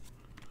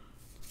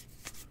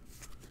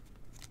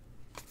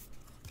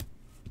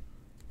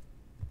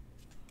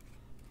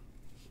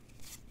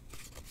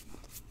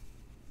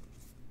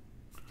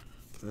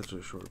 That's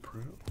a short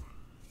print.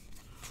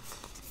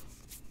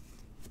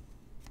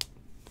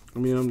 I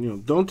mean, you know,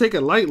 don't take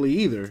it lightly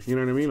either. You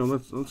know what I mean? I'm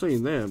not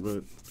saying that,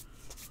 but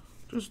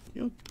just,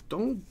 you know,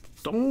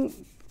 don't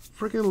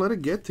freaking let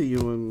it get to you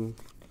and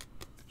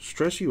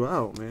stress you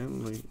out,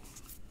 man. Like,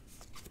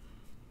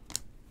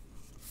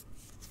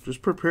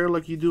 just prepare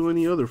like you do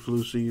any other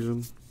flu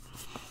season.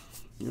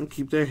 You know,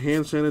 keep that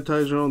hand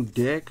sanitizer on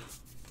deck.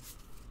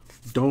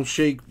 Don't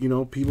shake, you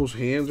know, people's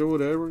hands or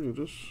whatever. You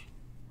just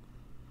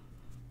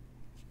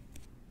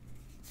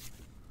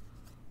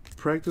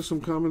practice some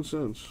common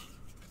sense.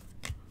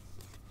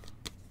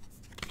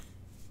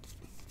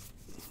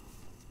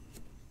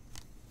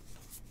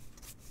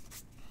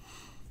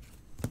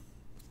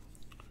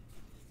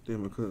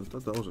 Damn, I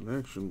thought that was an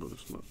action, but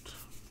it's not.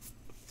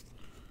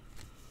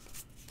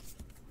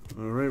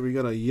 Alright, we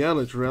got a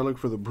Yelich relic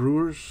for the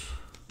Brewers.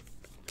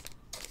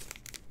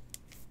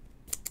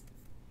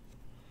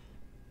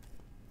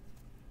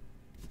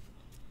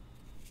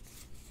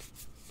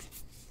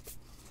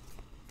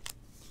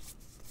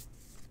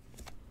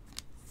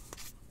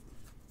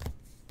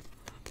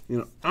 You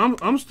know,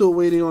 I'm still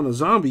waiting on a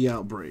zombie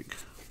outbreak.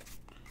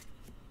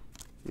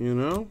 You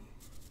know?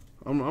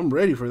 I'm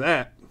ready for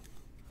that.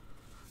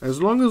 As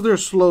long as they're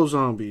slow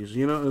zombies,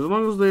 you know, as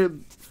long as they're,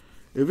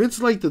 if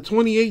it's like the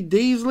 28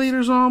 days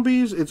later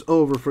zombies, it's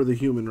over for the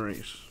human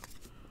race.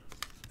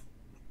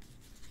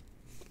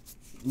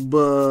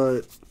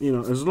 But, you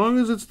know, as long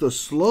as it's the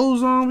slow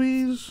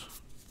zombies,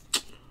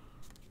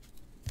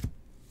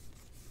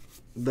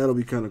 that'll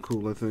be kind of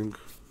cool, I think.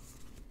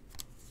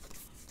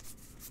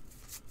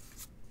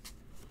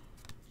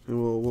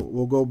 And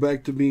we'll go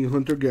back to being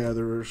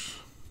hunter-gatherers.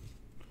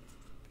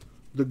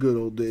 The good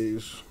old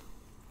days.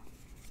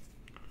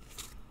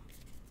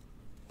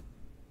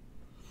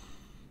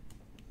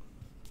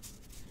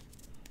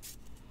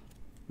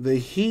 The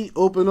Heat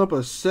open up a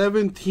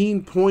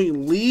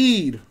 17-point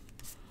lead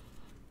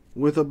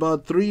with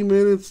about 3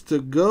 minutes to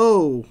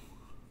go.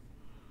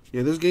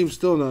 Yeah, this game's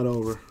still not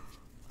over.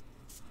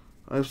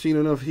 I've seen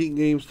enough Heat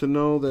games to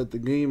know that the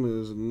game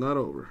is not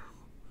over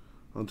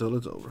until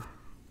it's over.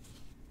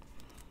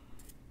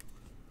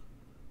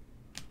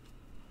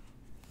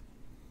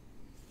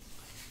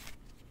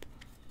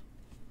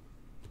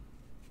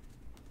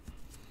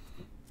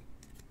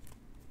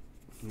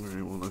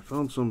 Alright, well, I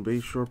found some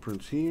base short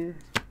prints here.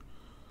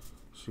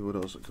 See what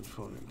else I can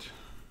find.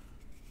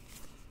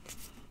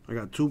 I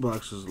got 2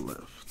 boxes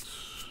left.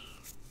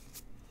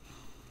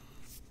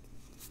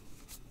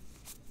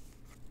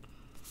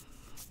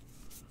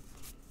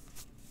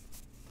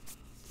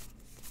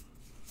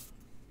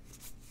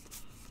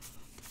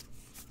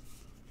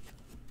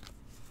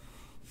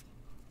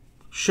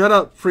 Shut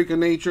up, freak of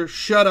nature.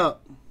 Shut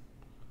up.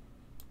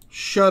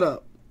 Shut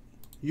up.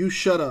 You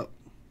shut up.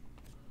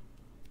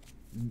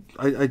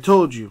 I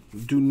told you,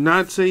 do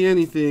not say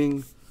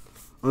anything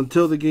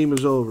until the game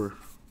is over.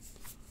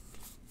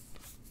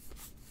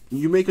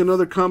 You make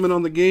another comment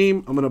on the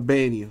game, I'm going to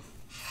ban you.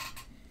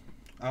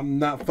 I'm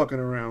not fucking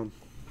around.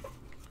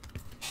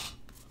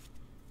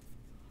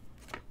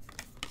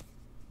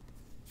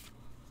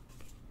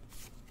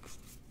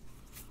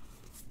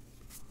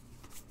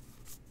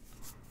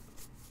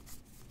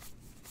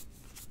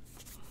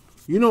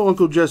 You know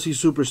Uncle Jesse's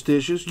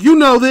superstitious. You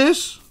know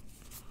this.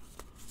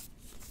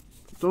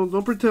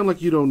 Don't pretend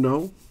like you don't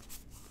know.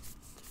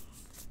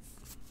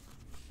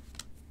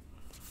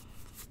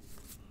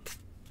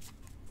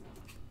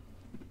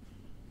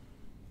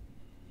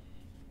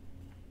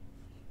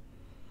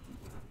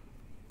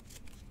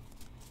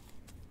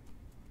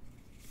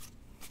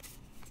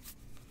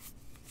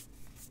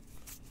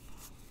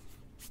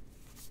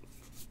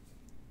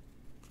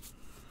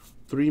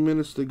 Three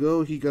minutes to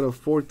go. He got a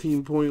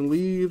 14-point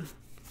lead.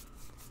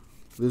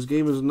 This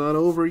game is not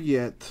over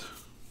yet.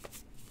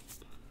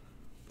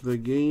 The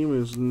game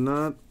is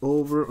not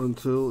over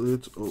until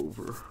it's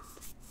over.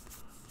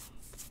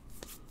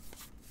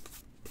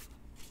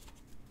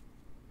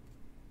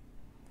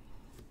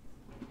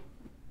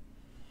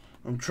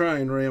 I'm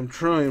trying, Ray. I'm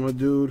trying, my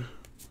dude.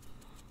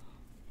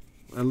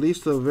 At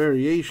least a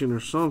variation or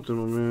something,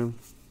 my man.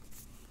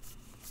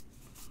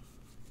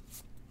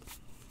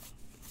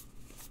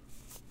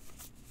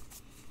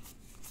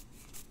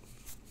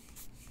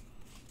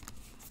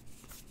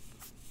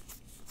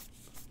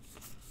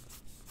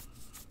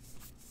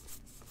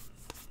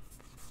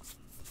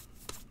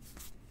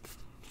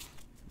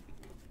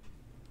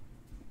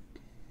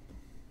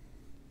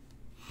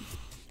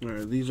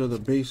 Alright, these are the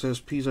base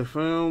SPs I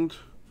found.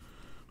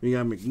 We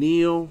got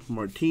McNeil,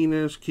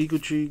 Martinez,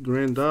 Kikuchi,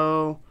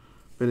 Grandal,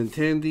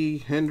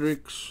 Benintendi,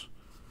 Hendricks,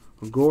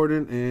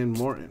 Gordon, and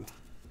Martin.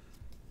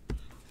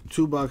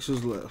 2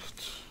 boxes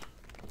left.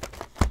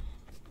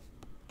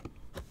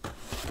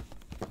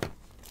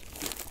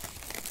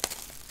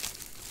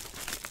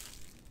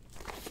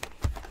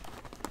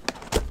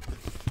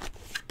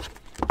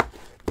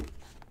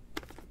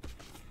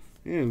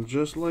 And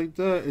just like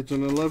that, it's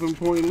an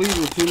 11-point lead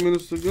with 2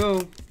 minutes to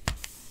go.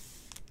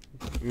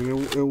 And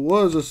it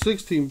was a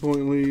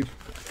 16-point lead.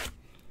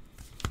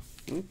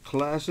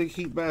 Classic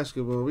Heat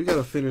basketball. We got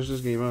to finish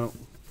this game out.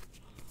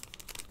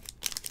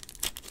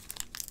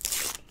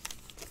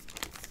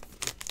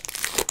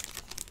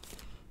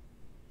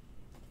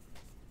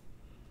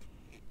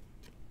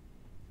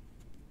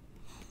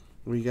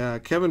 We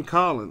got Kevin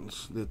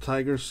Collins, the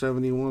Tiger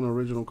 71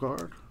 original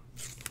card.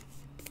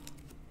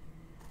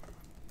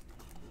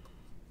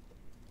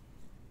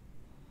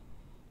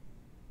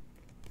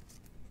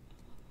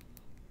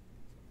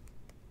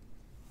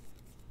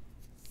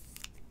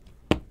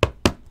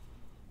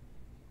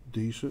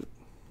 Decent.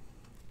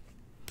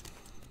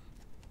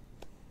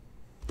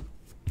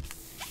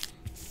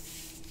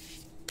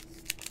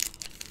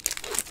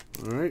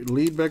 All right,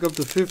 lead back up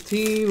to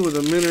 15 with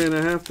a minute and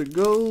a half to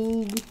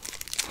go.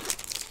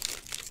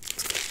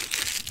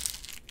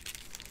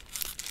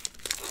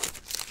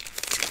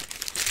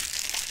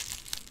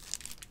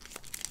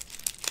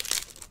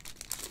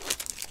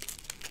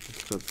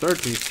 It's a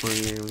 13th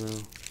point game now.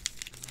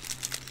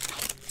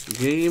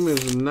 Game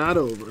is not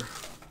over.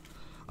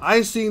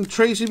 I seen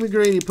Tracy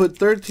McGrady put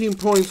 13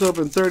 points up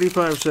in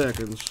 35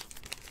 seconds.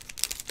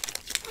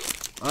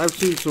 I've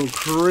seen some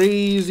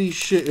crazy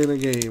shit in a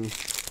game.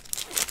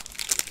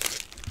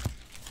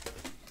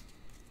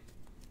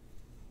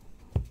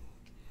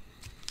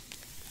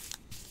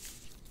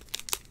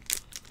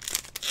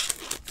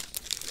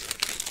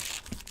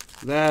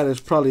 That is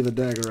probably the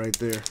dagger right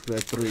there,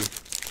 that 3.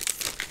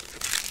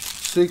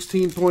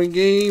 16-point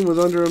game with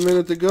under a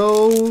minute to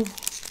go.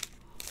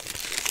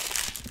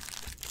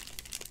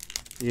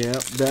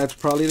 Yep, that's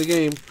probably the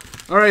game.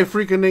 All right,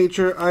 Freak of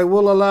Nature, I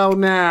will allow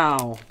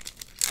now.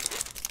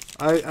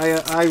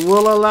 I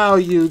will allow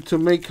you to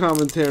make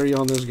commentary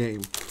on this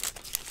game.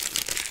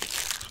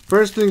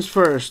 First things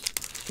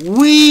first,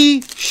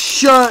 we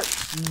shut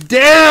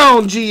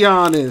down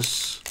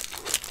Giannis.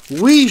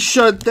 We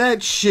shut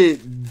that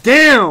shit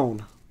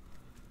down.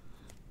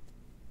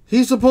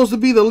 He's supposed to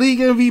be the league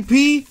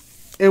MVP,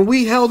 and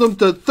we held him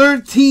to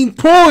 13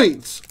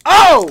 points.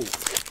 Oh!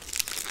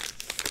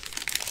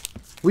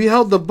 We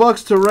held the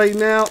Bucks to right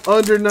now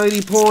under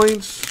 90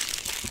 points.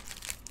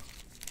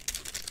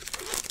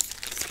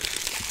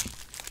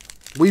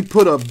 We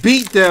put a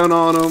beat down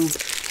on them.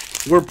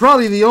 We're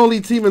probably the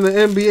only team in the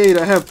NBA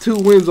to have 2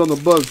 wins on the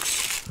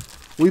Bucks.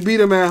 We beat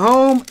them at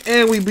home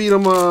and we beat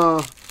them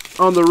on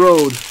the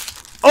road.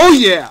 Oh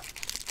yeah!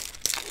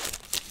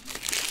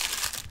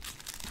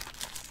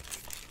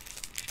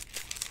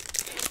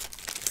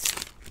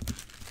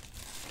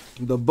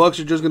 The Bucks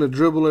are just gonna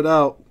dribble it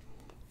out.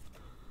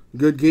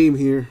 Good game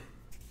here.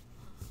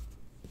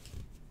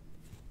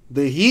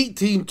 The Heat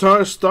team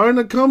starting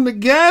to come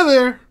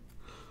together.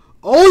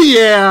 Oh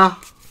yeah,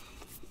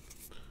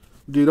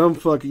 dude!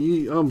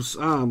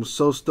 I'm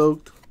so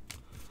stoked.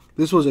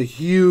 This was a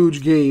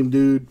huge game,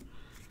 dude.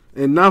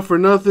 And not for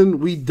nothing,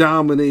 we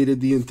dominated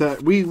the entire.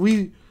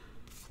 We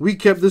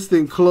kept this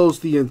thing close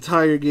the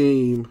entire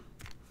game.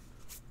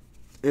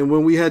 And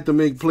when we had to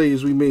make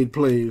plays, we made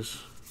plays.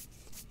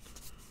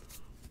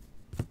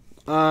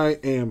 I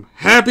am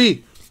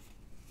happy.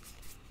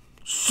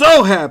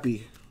 So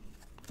happy.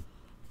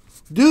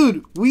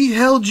 Dude, we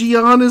held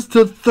Giannis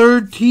to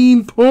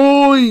 13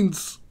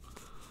 points.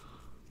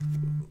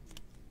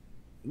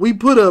 We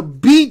put a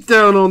beat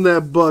down on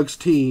that Bucks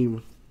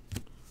team.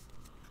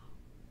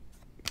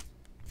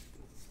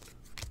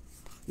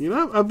 You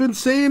know, I've been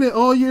saying it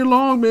all year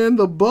long, man.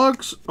 The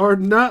Bucks are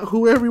not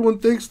who everyone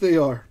thinks they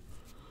are.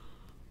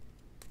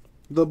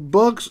 The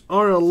Bucks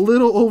are a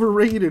little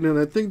overrated, and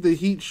I think the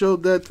Heat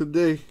showed that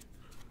today.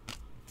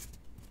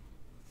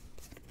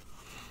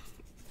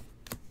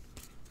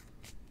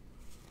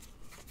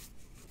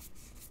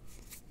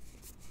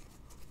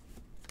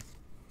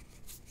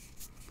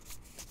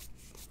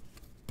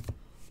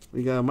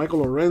 We got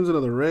Michael Lorenzen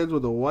of the Reds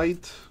with a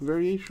white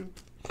variation.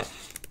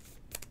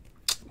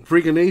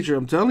 Freaking nature.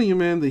 I'm telling you,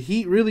 man, the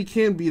Heat really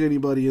can beat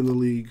anybody in the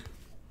league.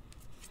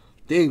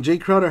 Dang, Jay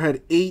Crowder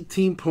had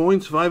 18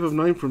 points, 5 of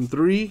 9 from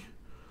 3.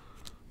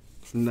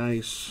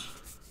 Nice.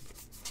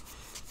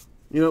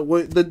 You know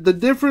what? The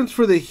difference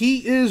for the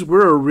Heat is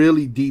we're a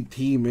really deep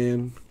team,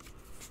 man.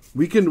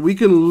 We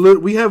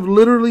have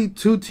literally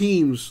 2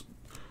 teams.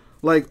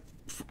 Like,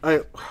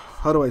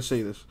 how do I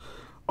say this?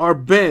 Our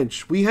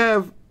bench. We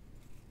have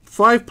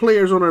 5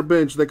 players on our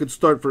bench that could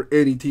start for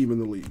any team in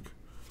the league.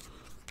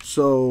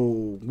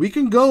 So we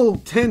can go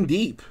 10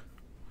 deep.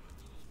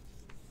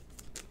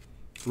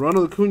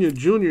 Ronald Acuna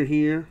Jr.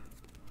 here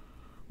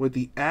with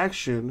the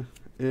action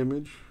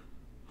image.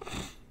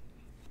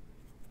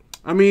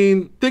 I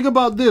mean, think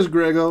about this,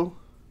 Grego.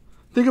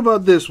 Think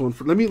about this one.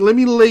 Let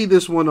me lay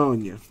this one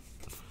on you.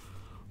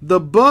 The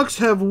Bucks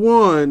have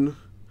won.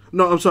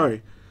 No, I'm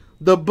sorry.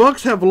 The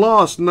Bucks have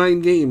lost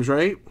 9 games,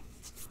 right?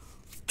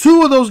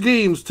 2 of those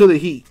games to the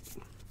Heat.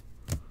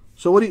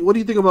 So what do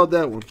you think about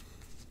that one?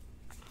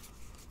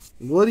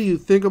 What do you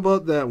think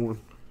about that one?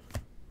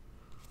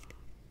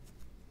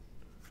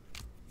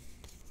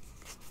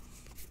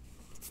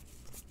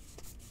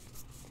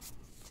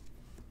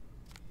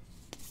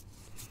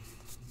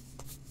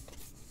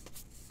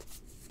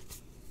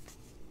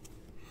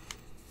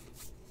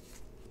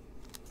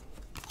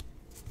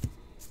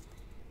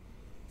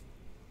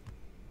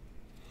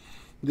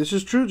 This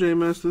is true,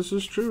 J-Mass. This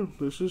is true.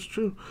 This is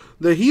true.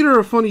 The Heat are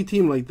a funny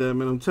team like that,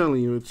 man. I'm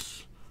telling you,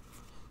 it's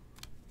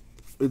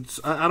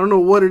I don't know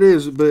what it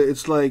is, but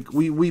it's like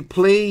we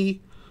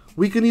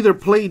can either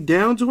play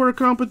down to our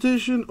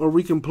competition or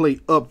we can play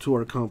up to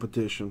our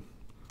competition.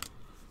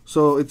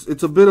 So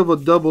it's a bit of a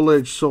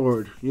double-edged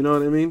sword. You know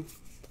what I mean?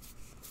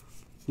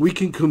 We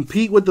can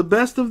compete with the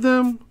best of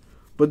them,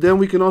 but then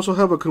we can also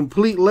have a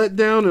complete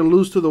letdown and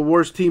lose to the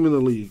worst team in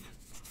the league.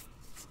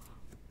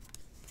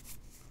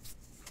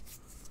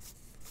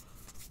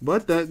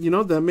 But that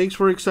makes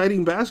for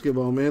exciting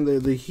basketball, man.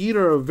 The Heat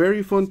are a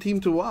very fun team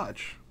to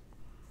watch.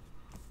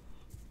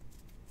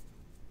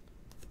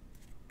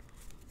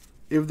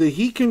 If the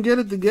Heat can get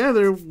it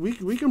together,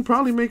 we can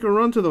probably make a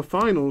run to the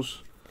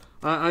finals.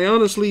 I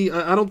honestly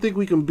don't think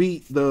we can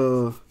beat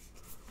the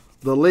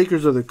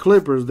Lakers or the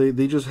Clippers.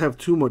 They just have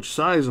too much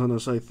size on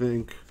us, I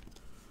think.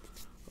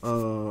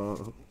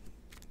 But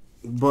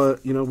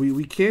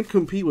we can't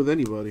compete with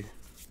anybody.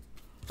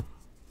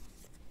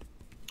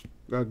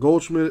 Got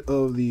Goldschmidt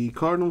of the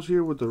Cardinals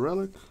here with the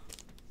relic.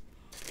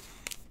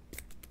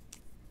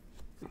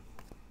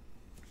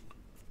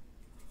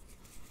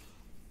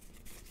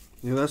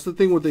 Yeah, that's the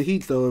thing with the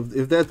Heat, though.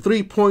 If that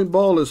three-point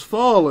ball is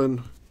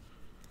falling,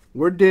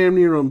 we're damn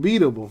near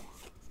unbeatable.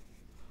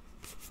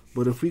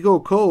 But if we go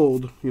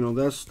cold,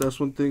 that's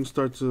when things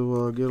start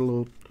to get a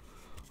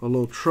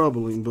little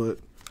troubling. But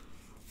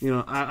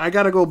I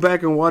got to go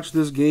back and watch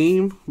this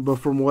game. But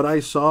from what I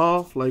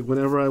saw, like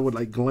whenever I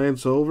would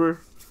glance over.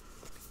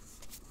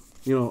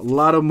 A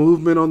lot of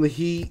movement on the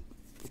Heat,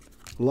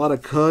 a lot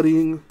of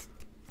cutting,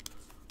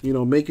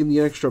 making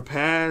the extra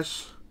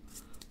pass,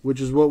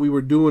 which is what we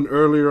were doing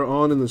earlier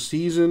on in the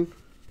season.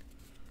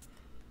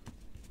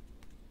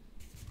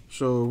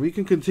 So we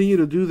can continue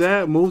to do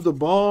that, move the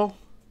ball,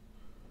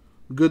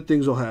 good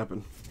things will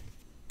happen.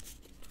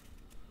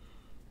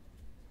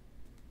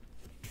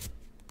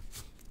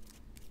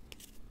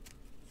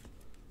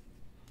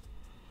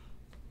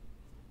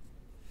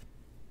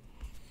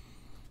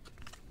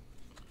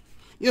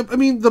 Yeah, I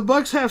mean, the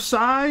Bucks have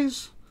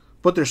size,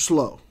 but they're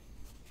slow.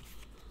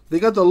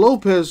 They got the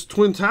Lopez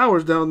Twin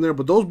Towers down there,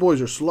 but those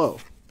boys are slow.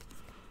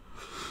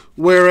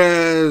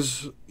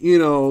 Whereas,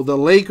 the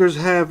Lakers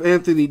have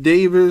Anthony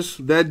Davis.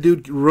 That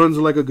dude runs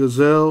like a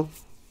gazelle.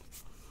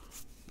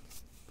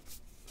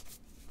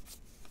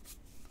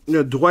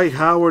 Dwight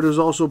Howard is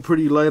also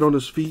pretty light on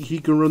his feet. He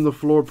can run the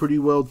floor pretty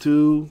well,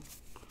 too.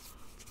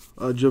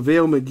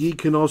 JaVale McGee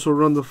can also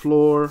run the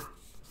floor.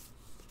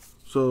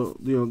 So,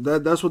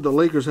 that's what the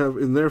Lakers have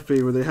in their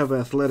favor. They have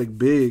athletic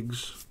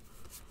bigs.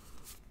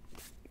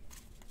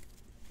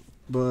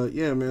 But,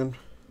 yeah, man.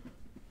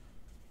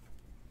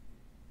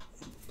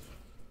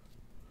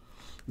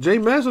 Jay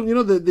Massam,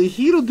 the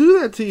Heat will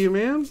do that to you,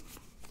 man.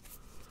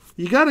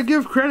 You got to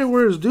give credit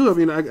where it's due. I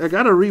mean, I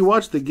got to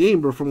rewatch the game,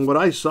 but from what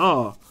I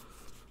saw,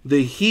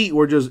 the Heat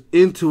were just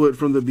into it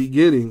from the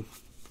beginning.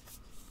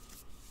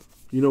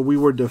 We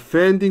were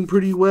defending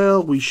pretty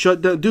well. We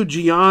shut down. Dude,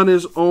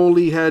 Giannis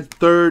only had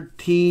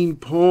 13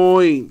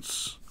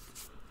 points.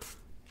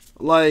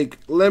 Let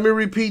me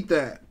repeat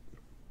that.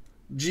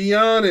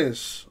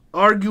 Giannis,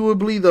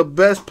 arguably the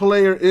best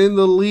player in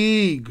the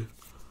league,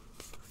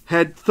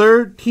 had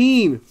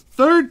 13.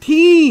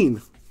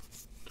 13!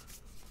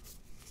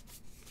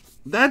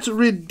 That's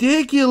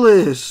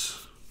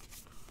ridiculous.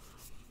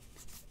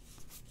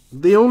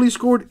 They only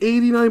scored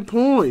 89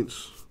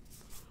 points.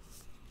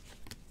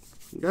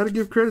 Got to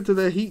give credit to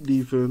that Heat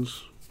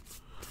defense.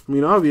 I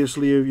mean,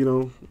 obviously,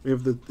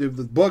 if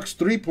the Bucks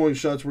 3-point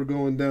shots were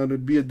going down,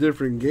 it'd be a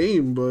different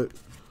game. But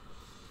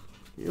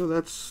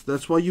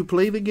that's why you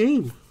play the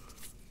game.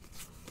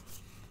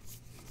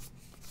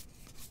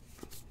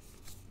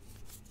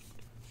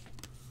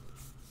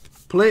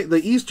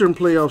 The Eastern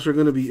playoffs are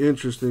going to be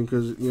interesting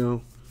because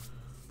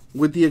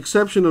with the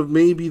exception of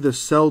maybe the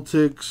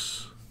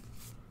Celtics,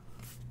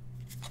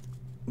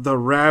 the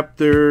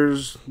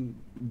Raptors,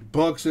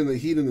 Bucks and the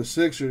Heat and the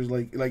Sixers,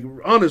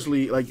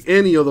 honestly,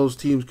 any of those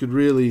teams could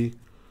really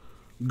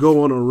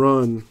go on a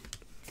run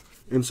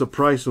and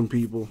surprise some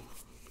people.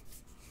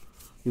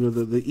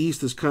 The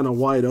East is kind of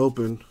wide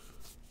open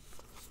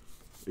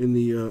in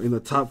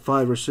the top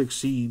 5 or 6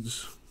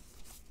 seeds.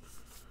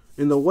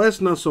 In the West,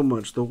 not so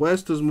much. The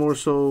West is more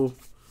so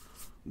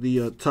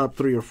the top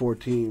 3 or 4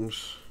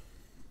 teams.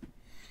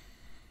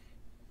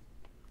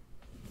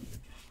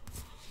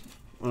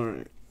 All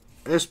right.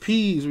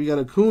 SPs, we got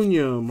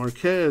Acuna,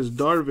 Marquez,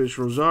 Darvish,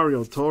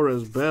 Rosario,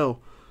 Torres, Bell,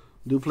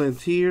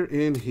 Duplantier,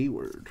 and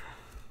Hayward.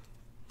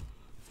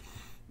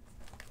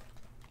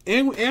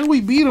 And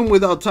we beat him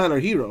without Tyler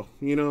Hero,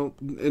 you know.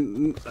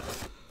 And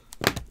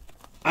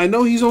I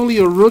know he's only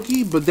a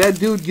rookie, but that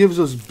dude gives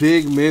us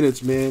big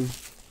minutes, man.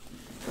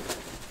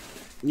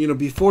 You know,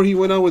 before he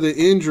went out with an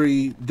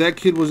injury, that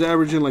kid was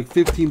averaging like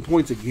 15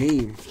 points a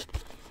game,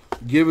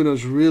 giving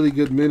us really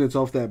good minutes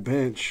off that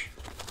bench.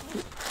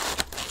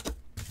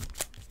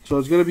 So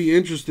it's going to be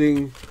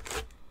interesting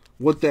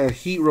what that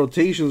Heat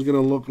rotation is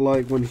going to look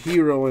like when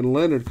Hero and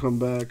Leonard come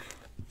back.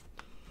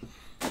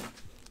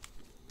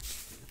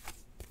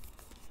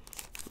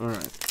 All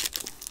right.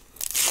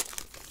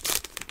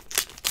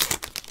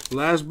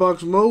 Last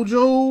box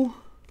mojo.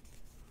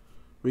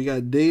 We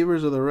got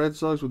Davers of the Red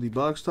Sox with the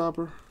box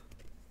topper.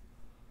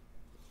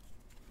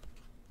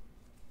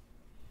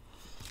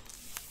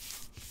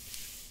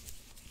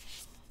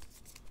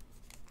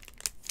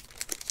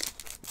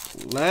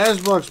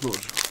 Last box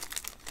mojo.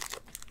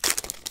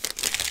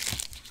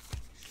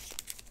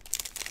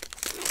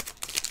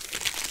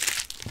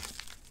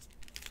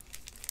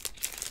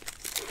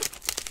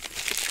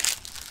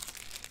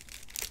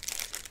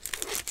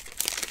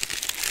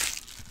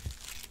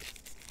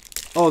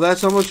 Oh,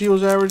 that's how much he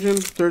was averaging?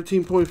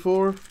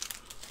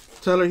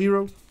 13.4. Tyler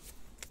Hero.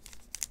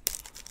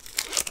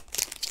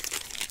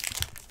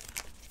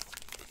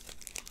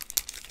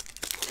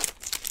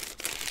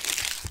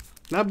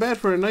 Not bad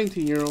for a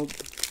 19-year-old.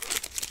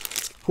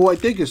 Who I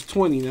think is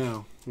 20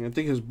 now. I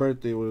think his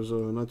birthday was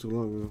not too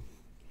long ago.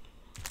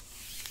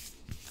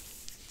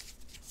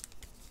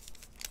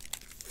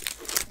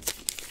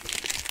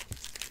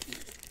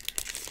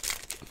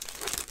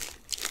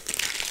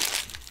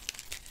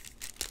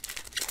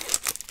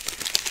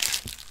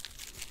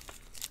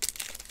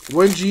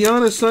 When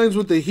Giannis signs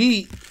with the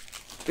Heat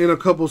in a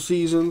couple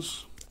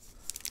seasons,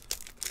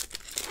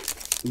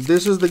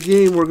 this is the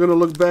game we're going to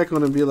look back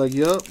on and be like,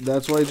 yup,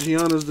 that's why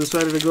Giannis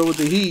decided to go with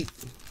the Heat.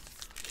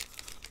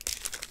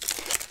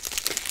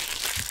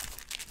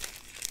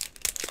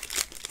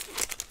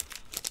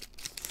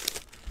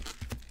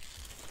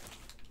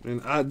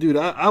 And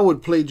I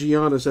would play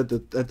Giannis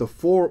at the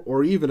 4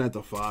 or even at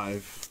the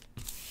 5.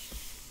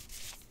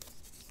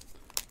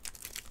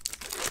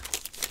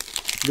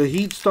 The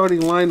Heat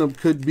starting lineup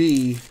could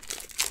be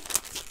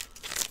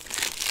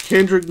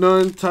Kendrick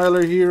Nunn,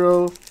 Tyler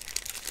Hero,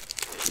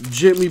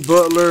 Jimmy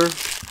Butler,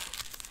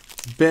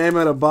 Bam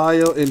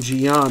Adebayo, and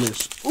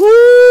Giannis.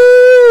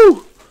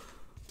 Ooh!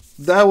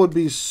 That would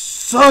be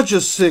such a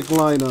sick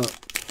lineup.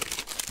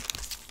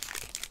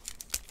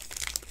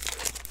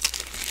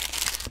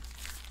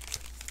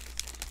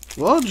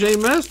 Well,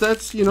 J-Mess,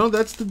 that's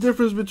the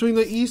difference between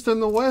the East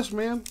and the West,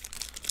 man.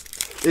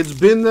 It's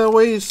been that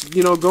way,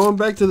 going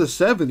back to the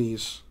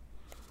 70s.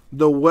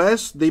 The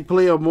West, they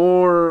play a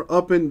more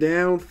up and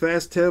down,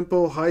 fast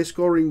tempo, high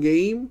scoring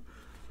game.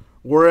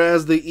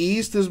 Whereas the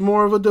East is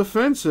more of a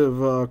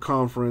defensive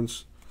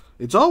conference.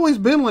 It's always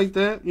been like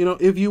that.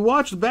 If you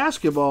watched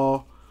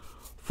basketball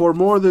for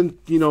more than,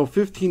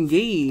 15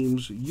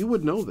 games, you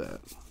would know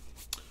that.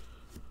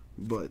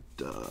 But,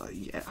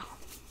 yeah.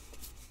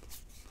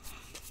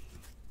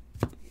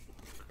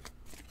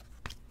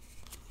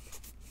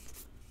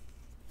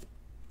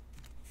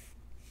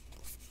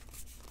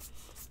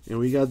 And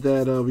we got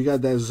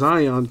that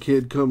Zion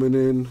kid coming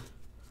in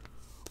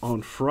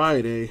on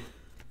Friday.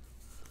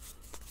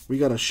 We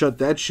gotta shut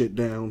that shit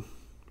down.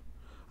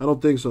 I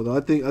don't think so though.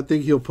 I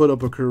think he'll put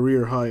up a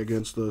career high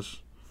against us.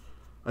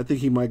 I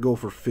think he might go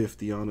for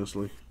 50,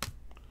 honestly.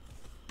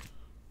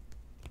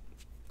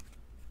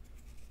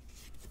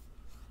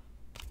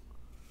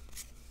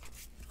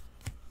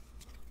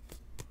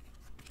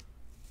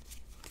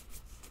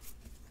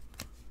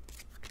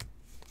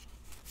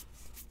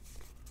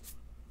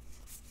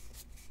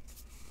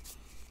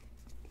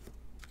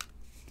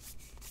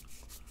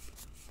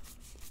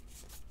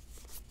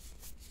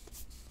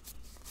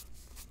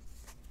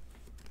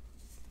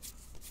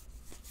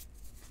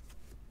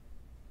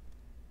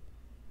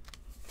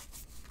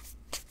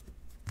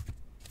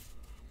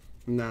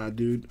 Nah,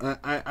 dude.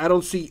 I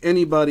don't see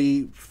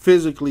anybody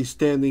physically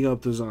standing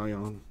up to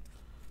Zion.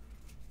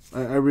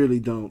 I really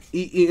don't.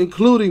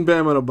 Including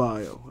Bam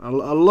Adebayo. I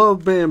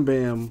love Bam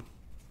Bam.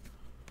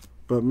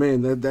 But,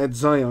 man, that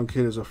Zion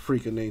kid is a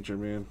freak of nature,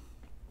 man.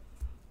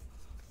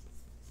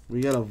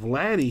 We got a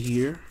Vladdy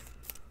here.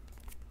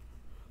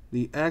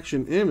 The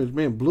action image.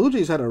 Man, Blue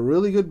Jays had a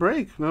really good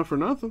break. Not for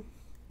nothing.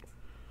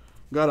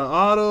 Got an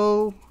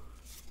auto.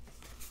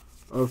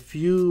 A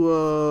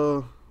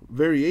few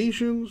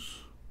variations.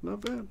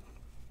 Not bad.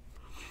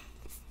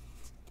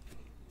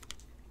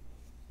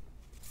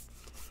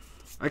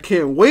 I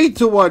can't wait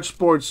to watch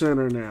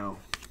SportsCenter now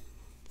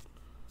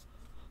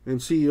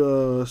and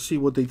see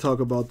what they talk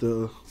about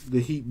the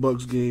Heat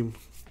Bucks game.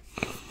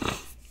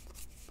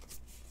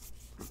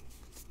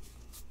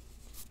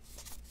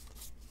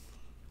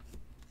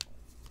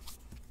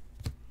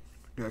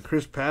 Got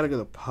Chris Paddock of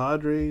the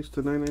Padres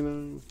to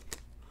 999.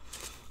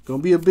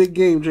 Gonna be a big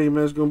game,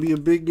 J-Man. It's gonna be a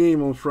big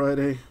game on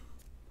Friday.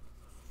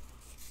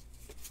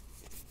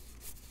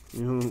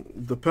 You know,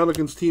 the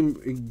Pelicans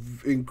team,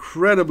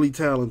 incredibly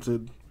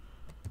talented.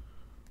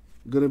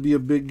 Gonna be a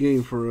big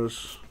game for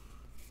us.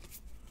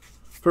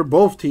 For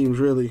both teams,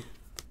 really.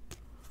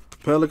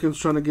 Pelicans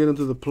trying to get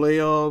into the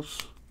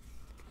playoffs.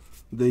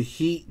 The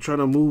Heat trying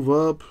to move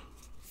up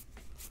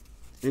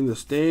in the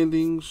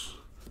standings.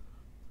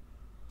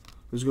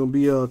 There's going to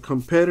be a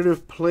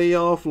competitive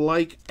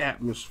playoff-like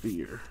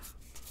atmosphere.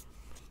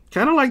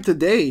 Kind of like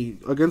today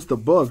against the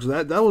Bucks.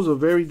 That was a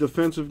very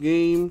defensive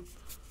game.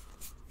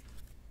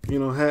 You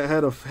know,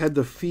 had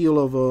the feel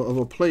of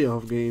a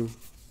playoff game.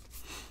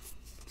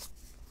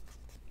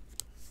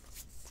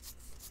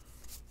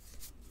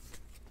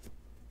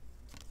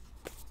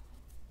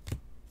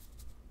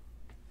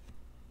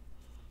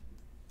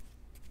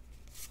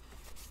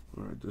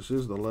 All right, this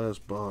is the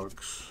last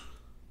box.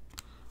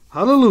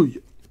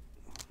 Hallelujah.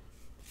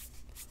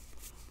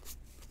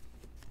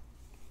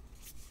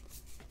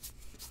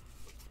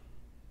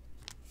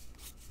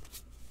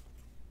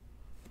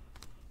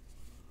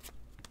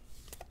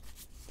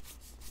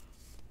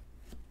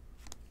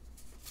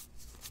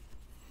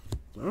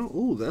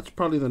 Oh, that's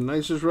probably the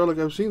nicest relic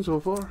I've seen so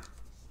far.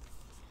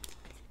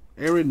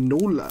 Aaron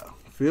Nola,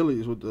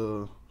 Phillies with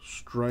the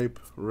stripe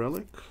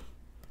relic.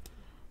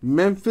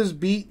 Memphis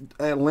beat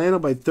Atlanta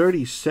by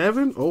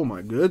 37. Oh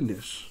my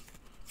goodness.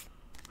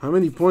 How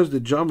many points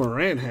did John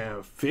Morant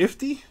have?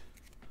 50?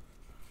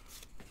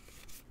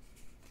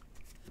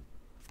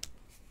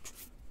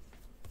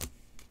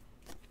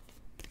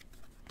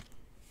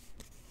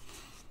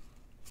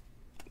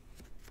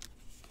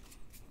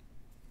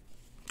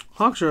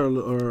 Hawks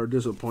are a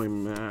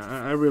disappointment, man.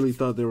 I really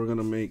thought they were going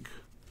to make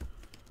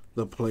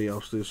the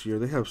playoffs this year.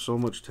 They have so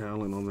much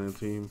talent on that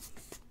team.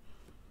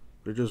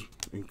 They're just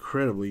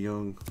incredibly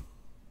young.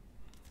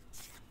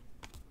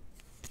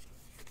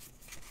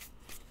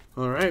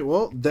 All right,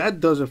 well,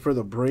 that does it for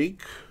the break.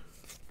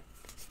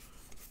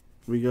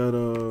 We got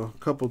a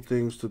couple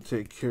things to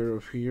take care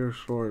of here as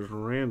far as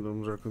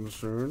randoms are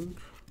concerned.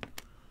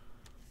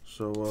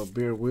 So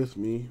bear with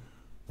me.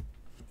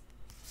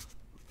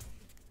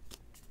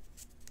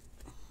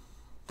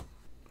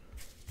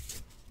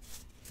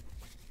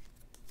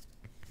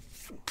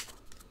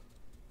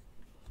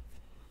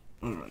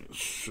 Alright,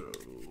 so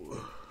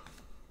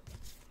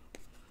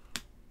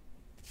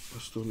I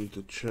still need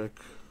to check.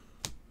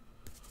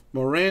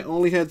 Morant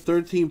only had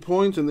 13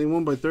 points and they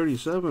won by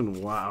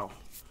 37. Wow.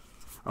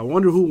 I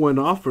wonder who went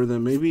off for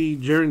them. Maybe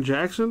Jaren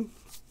Jackson?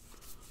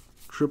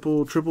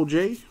 Triple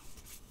J?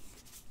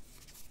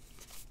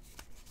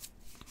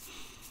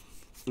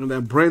 And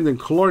that Brandon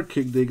Clark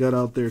kick they got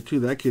out there too.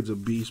 That kid's a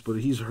beast,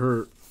 but he's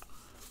hurt,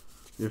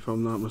 if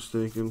I'm not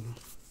mistaken.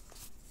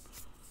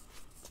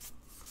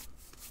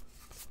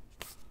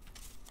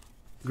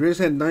 Grizz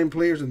had 9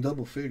 players in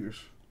double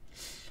figures.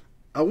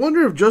 I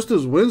wonder if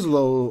Justice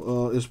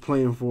Winslow is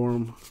playing for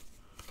him.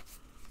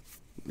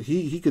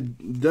 He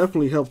could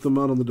definitely help them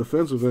out on the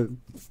defensive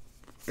end,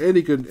 and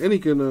he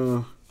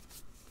can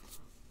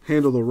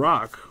handle the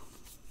rock.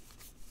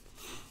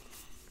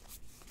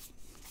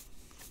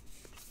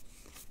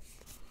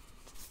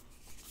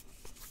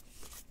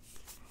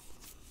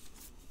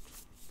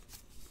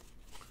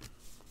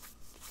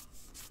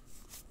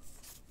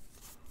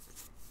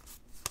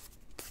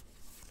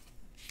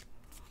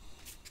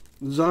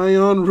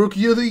 Zion,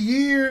 Rookie of the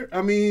Year.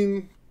 I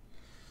mean,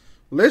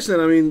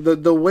 listen,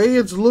 the way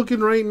it's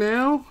looking right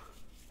now,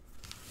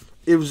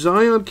 if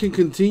Zion can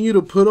continue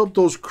to put up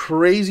those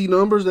crazy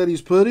numbers that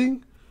he's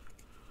putting,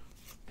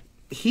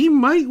 he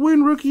might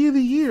win Rookie of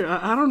the Year.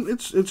 I don't.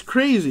 It's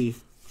crazy,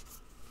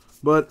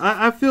 but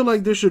I feel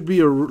like there should be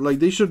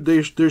there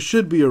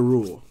should be a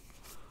rule,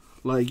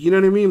 like, you know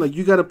what I mean? Like,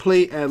 you got to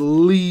play at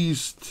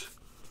least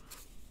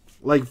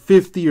like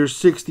 50 or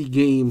 60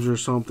 games or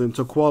something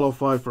to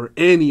qualify for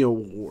any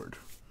award.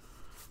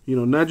 You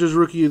know, not just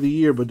Rookie of the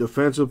Year, but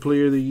Defensive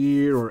Player of the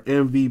Year or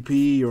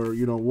MVP or,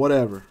 you know,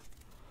 whatever.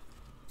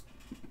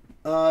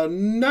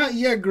 Not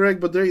yet,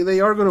 Greg, but they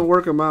are going to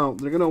work him out.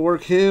 They're going to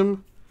work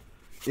him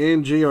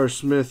and J.R.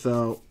 Smith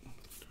out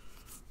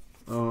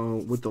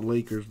with the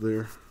Lakers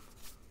there.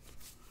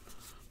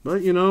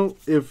 But, you know,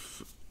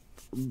 if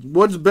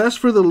what's best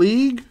for the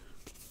league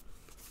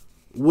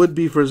would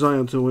be for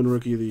Zion to win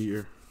Rookie of the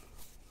Year.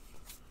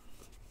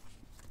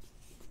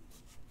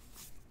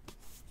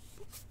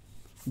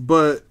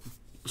 But,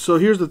 so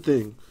here's the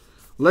thing.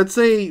 Let's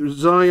say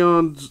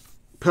Zion's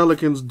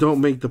Pelicans don't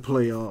make the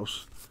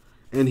playoffs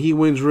and he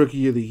wins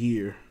Rookie of the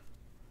Year.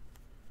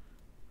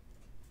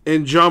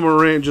 And John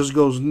Morant just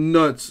goes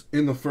nuts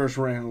in the first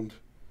round.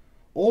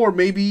 Or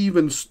maybe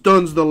even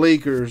stuns the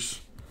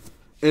Lakers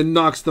and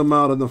knocks them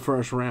out in the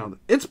first round.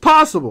 It's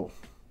possible.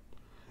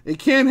 It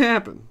can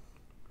happen.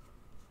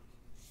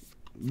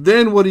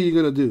 Then what are you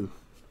going to do?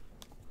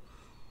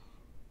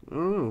 I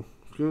don't know.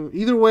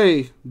 Either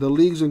way, the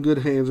league's in good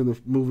hands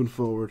and moving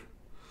forward.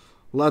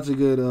 Lots of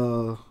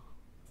good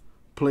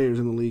players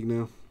in the league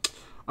now.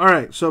 All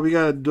right, so we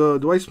got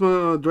Dwight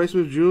Smith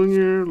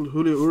Jr.,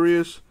 Julio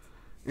Urias,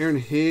 Aaron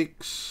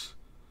Hicks,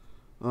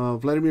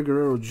 Vladimir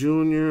Guerrero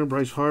Jr.,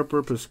 Bryce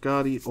Harper,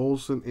 Piscotty,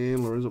 Olsen,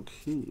 and Lorenzo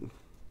King.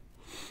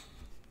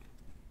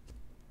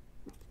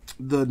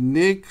 the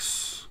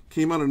Knicks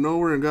came out of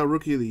nowhere and got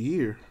Rookie of the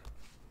Year.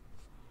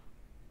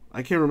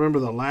 I can't remember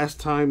the last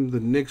time the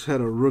Knicks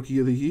had a Rookie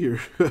of the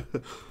Year.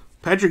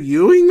 Patrick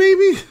Ewing,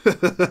 maybe?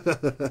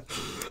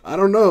 I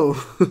don't know.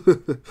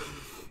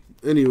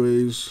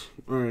 Anyways,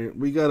 alright,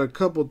 we got a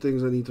couple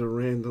things I need to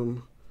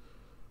random.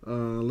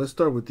 Let's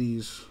start with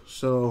these.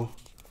 So,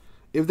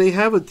 if they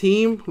have a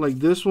team like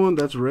this one,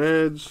 that's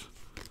Reds,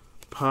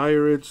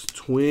 Pirates,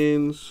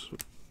 Twins,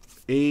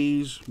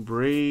 A's,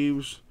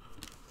 Braves,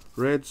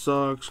 Red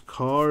Sox,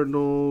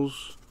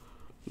 Cardinals.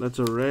 That's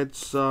a Red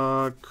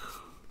Sox.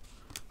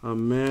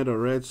 Ahmed, a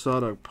Red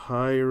Sox, a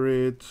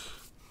Pirate.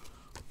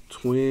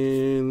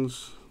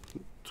 Twins,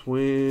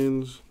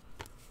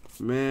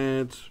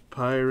 Mets,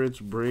 Pirates,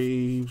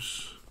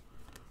 Braves,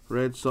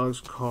 Red Sox,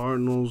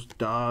 Cardinals,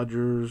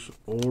 Dodgers,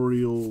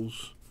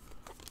 Orioles,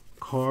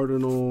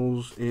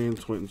 Cardinals, and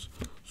Twins.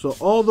 So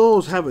all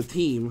those have a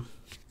team.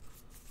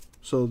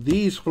 So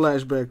these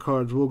flashback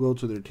cards will go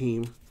to their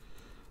team.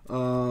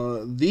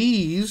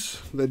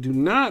 These that do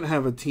not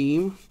have a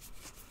team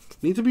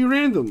need to be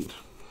randomed.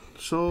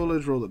 So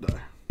let's roll the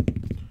die.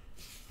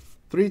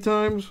 3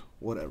 times,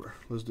 whatever.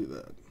 Let's do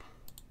that.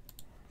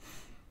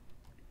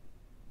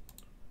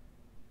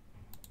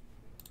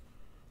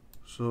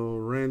 So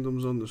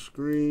randoms on the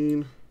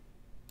screen.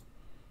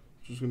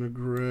 Just gonna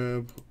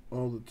grab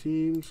all the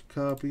teams,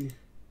 copy,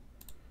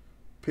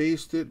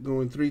 paste it,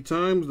 going 3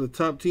 times. The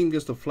top team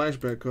gets the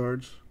flashback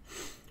cards.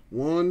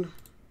 1,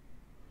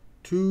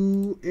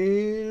 2,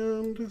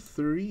 and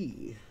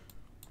 3.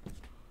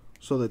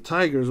 So the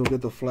Tigers will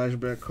get the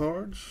flashback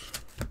cards.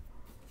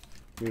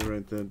 Let me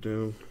write that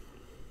down.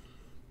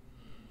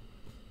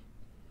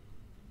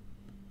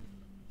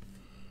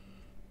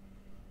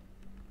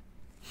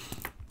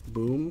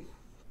 Boom.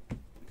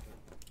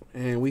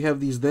 And we have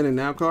these then and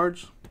now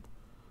cards.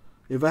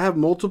 If I have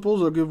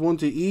multiples, I'll give 1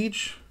 to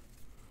each.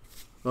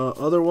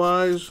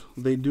 Otherwise,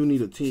 they do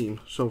need a team.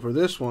 So for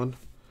this one,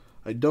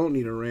 I don't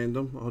need a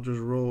random. I'll just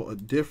roll a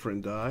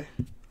different die.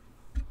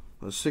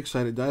 A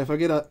 6-sided die. If I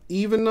get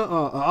an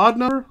odd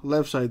number,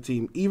 left side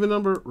team. Even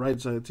number, right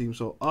side team.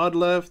 So odd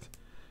left,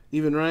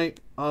 even right,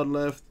 odd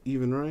left,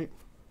 even right.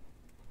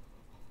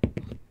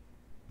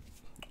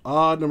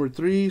 Odd number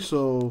 3,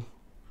 so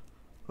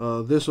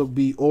this will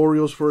be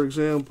Orioles, for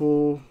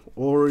example.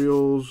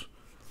 Orioles,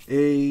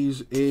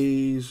 A's,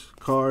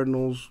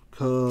 Cardinals,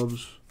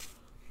 Cubs,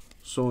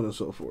 so on and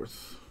so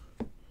forth.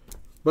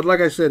 But like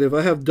I said, if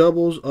I have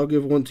doubles, I'll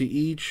give 1 to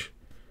each.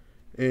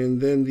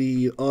 And then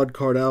the odd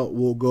card out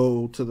will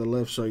go to the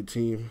left side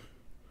team.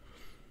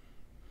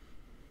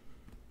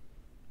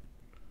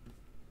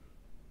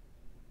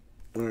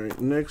 Alright,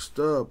 next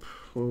up,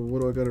 well,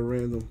 what do I got at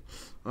random?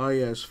 Ah,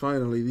 yes,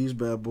 finally, these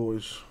bad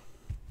boys.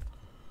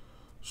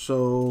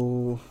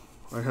 So,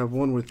 I have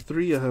one with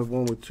 3, I have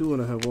one with 2,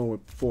 and I have one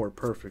with 4.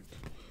 Perfect.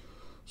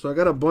 So, I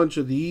got a bunch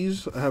of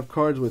these. I have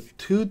cards with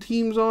 2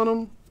 teams on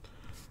them.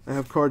 I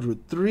have cards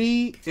with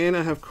 3, and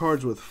I have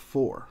cards with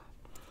 4.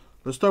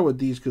 Let's start with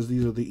these because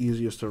these are the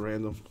easiest to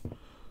random.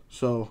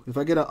 So, if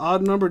I get an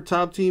odd number,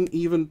 top team,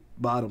 even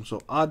bottom.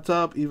 So, odd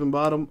top, even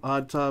bottom,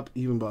 odd top,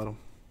 even bottom.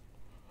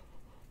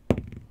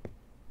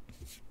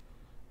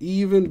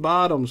 Even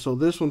bottom. So,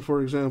 this one,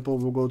 for example,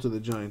 will go to the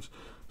Giants.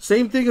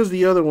 Same thing as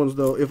the other ones,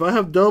 though. If I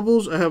have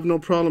doubles, I have no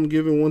problem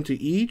giving 1 to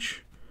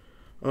each.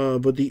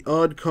 But the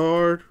odd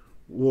card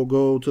will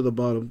go to the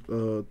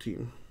bottom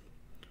team.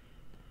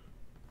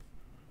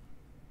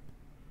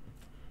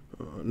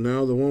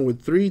 Now the one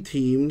with 3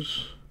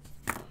 teams,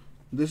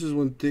 this is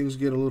when things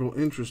get a little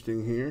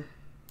interesting here.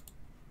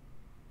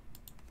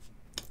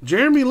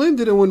 Jeremy Lin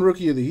didn't win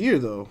Rookie of the Year,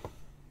 though.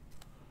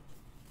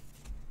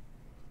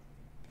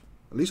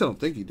 At least I don't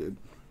think he did.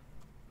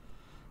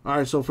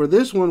 Alright, so for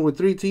this one with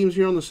 3 teams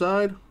here on the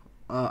side,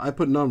 I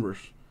put numbers.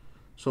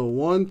 So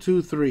 1,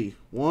 2, 3.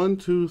 1,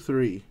 2,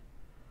 3.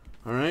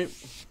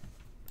 Alright.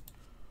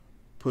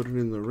 Put it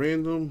in the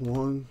random.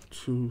 1,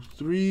 2,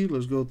 3.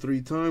 Let's go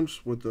 3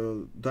 times with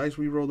the dice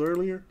we rolled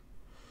earlier.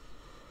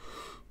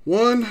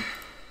 1,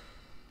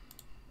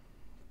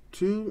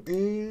 2,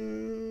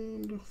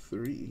 and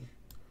 3.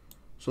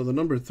 So the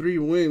number 3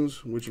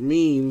 wins, which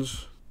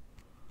means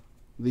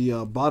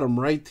the bottom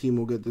right team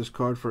will get this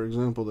card, for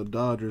example, the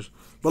Dodgers.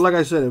 But like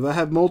I said, if I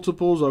have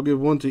multiples, I'll give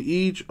 1 to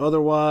each.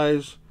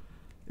 Otherwise,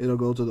 it'll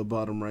go to the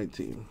bottom right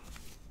team.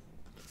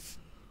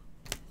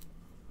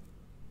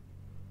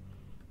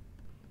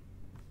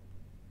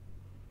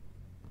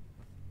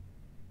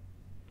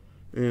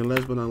 And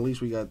last but not least,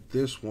 we got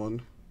this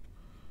one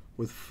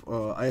with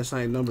I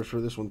assigned numbers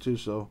for this one too.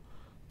 So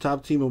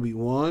top team will be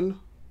 1,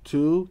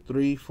 2,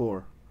 3,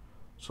 4.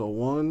 So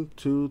 1,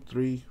 2,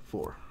 3,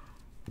 4.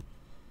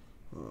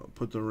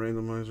 Put the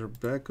randomizer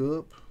back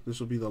up. This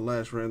will be the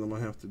last random I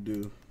have to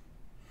do.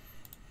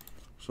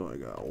 So I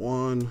got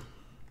 1,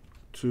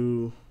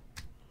 2,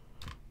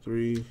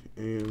 3,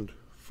 and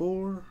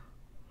 4.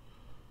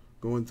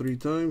 Going 3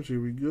 times.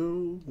 Here we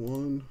go.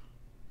 1,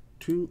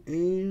 2,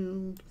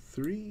 and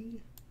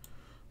 3.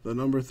 The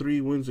number 3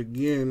 wins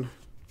again,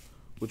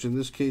 which in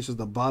this case is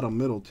the bottom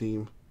middle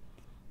team.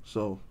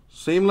 So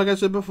Same like I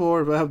said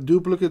before. If I have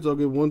duplicates, I'll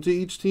give one to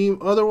each team.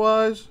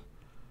 Otherwise,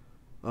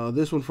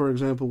 this one, for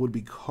example, would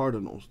be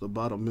Cardinals, the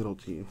bottom middle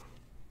team.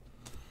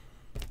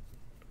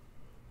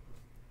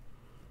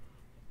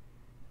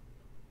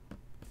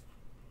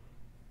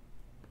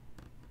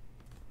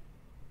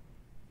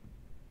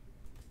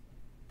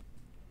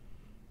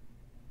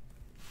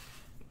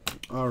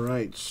 All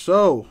right,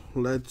 so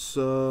let's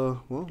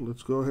go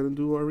ahead and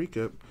do our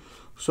recap.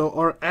 So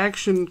our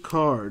action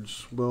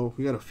cards, well,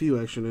 we got a few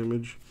action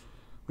image.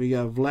 We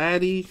got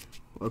Vladdy,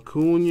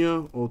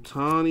 Acuna,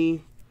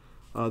 Ohtani.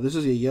 This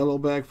is a yellow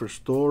back for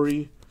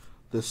Story.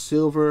 The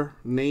silver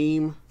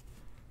name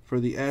for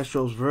the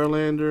Astros,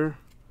 Verlander.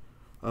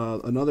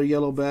 Another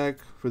yellow back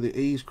for the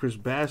A's, Chris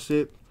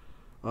Bassett.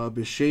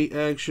 Bichette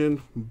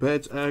action,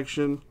 Betts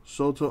action,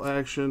 Soto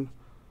action,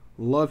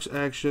 Lux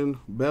action,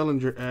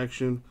 Bellinger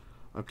action,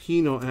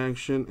 Aquino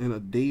action, and a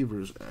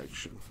Davers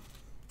action.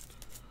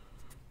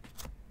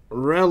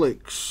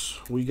 Relics,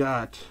 we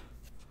got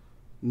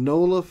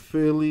Nola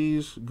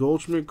Phillies,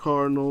 Goldschmidt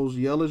Cardinals,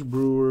 Yelich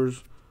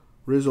Brewers,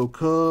 Rizzo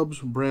Cubs,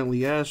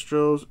 Brantley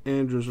Astros,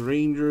 Andrus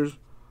Rangers,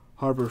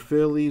 Harper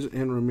Phillies,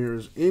 and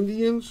Ramirez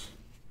Indians.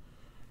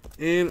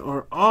 And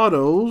our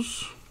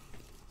autos,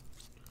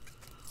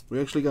 we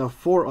actually got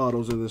 4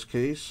 autos in this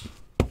case.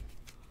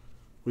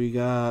 We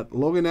got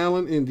Logan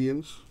Allen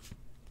Indians,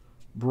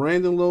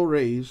 Brandon Lowe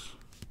Rays,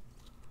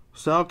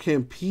 Sal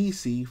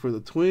Campisi for the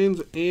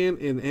Twins, and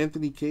an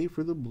Anthony K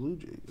for the Blue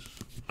Jays.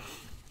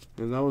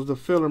 And that was the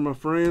filler, my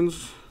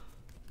friends.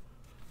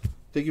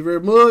 Thank you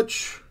very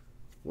much.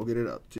 We'll get it up.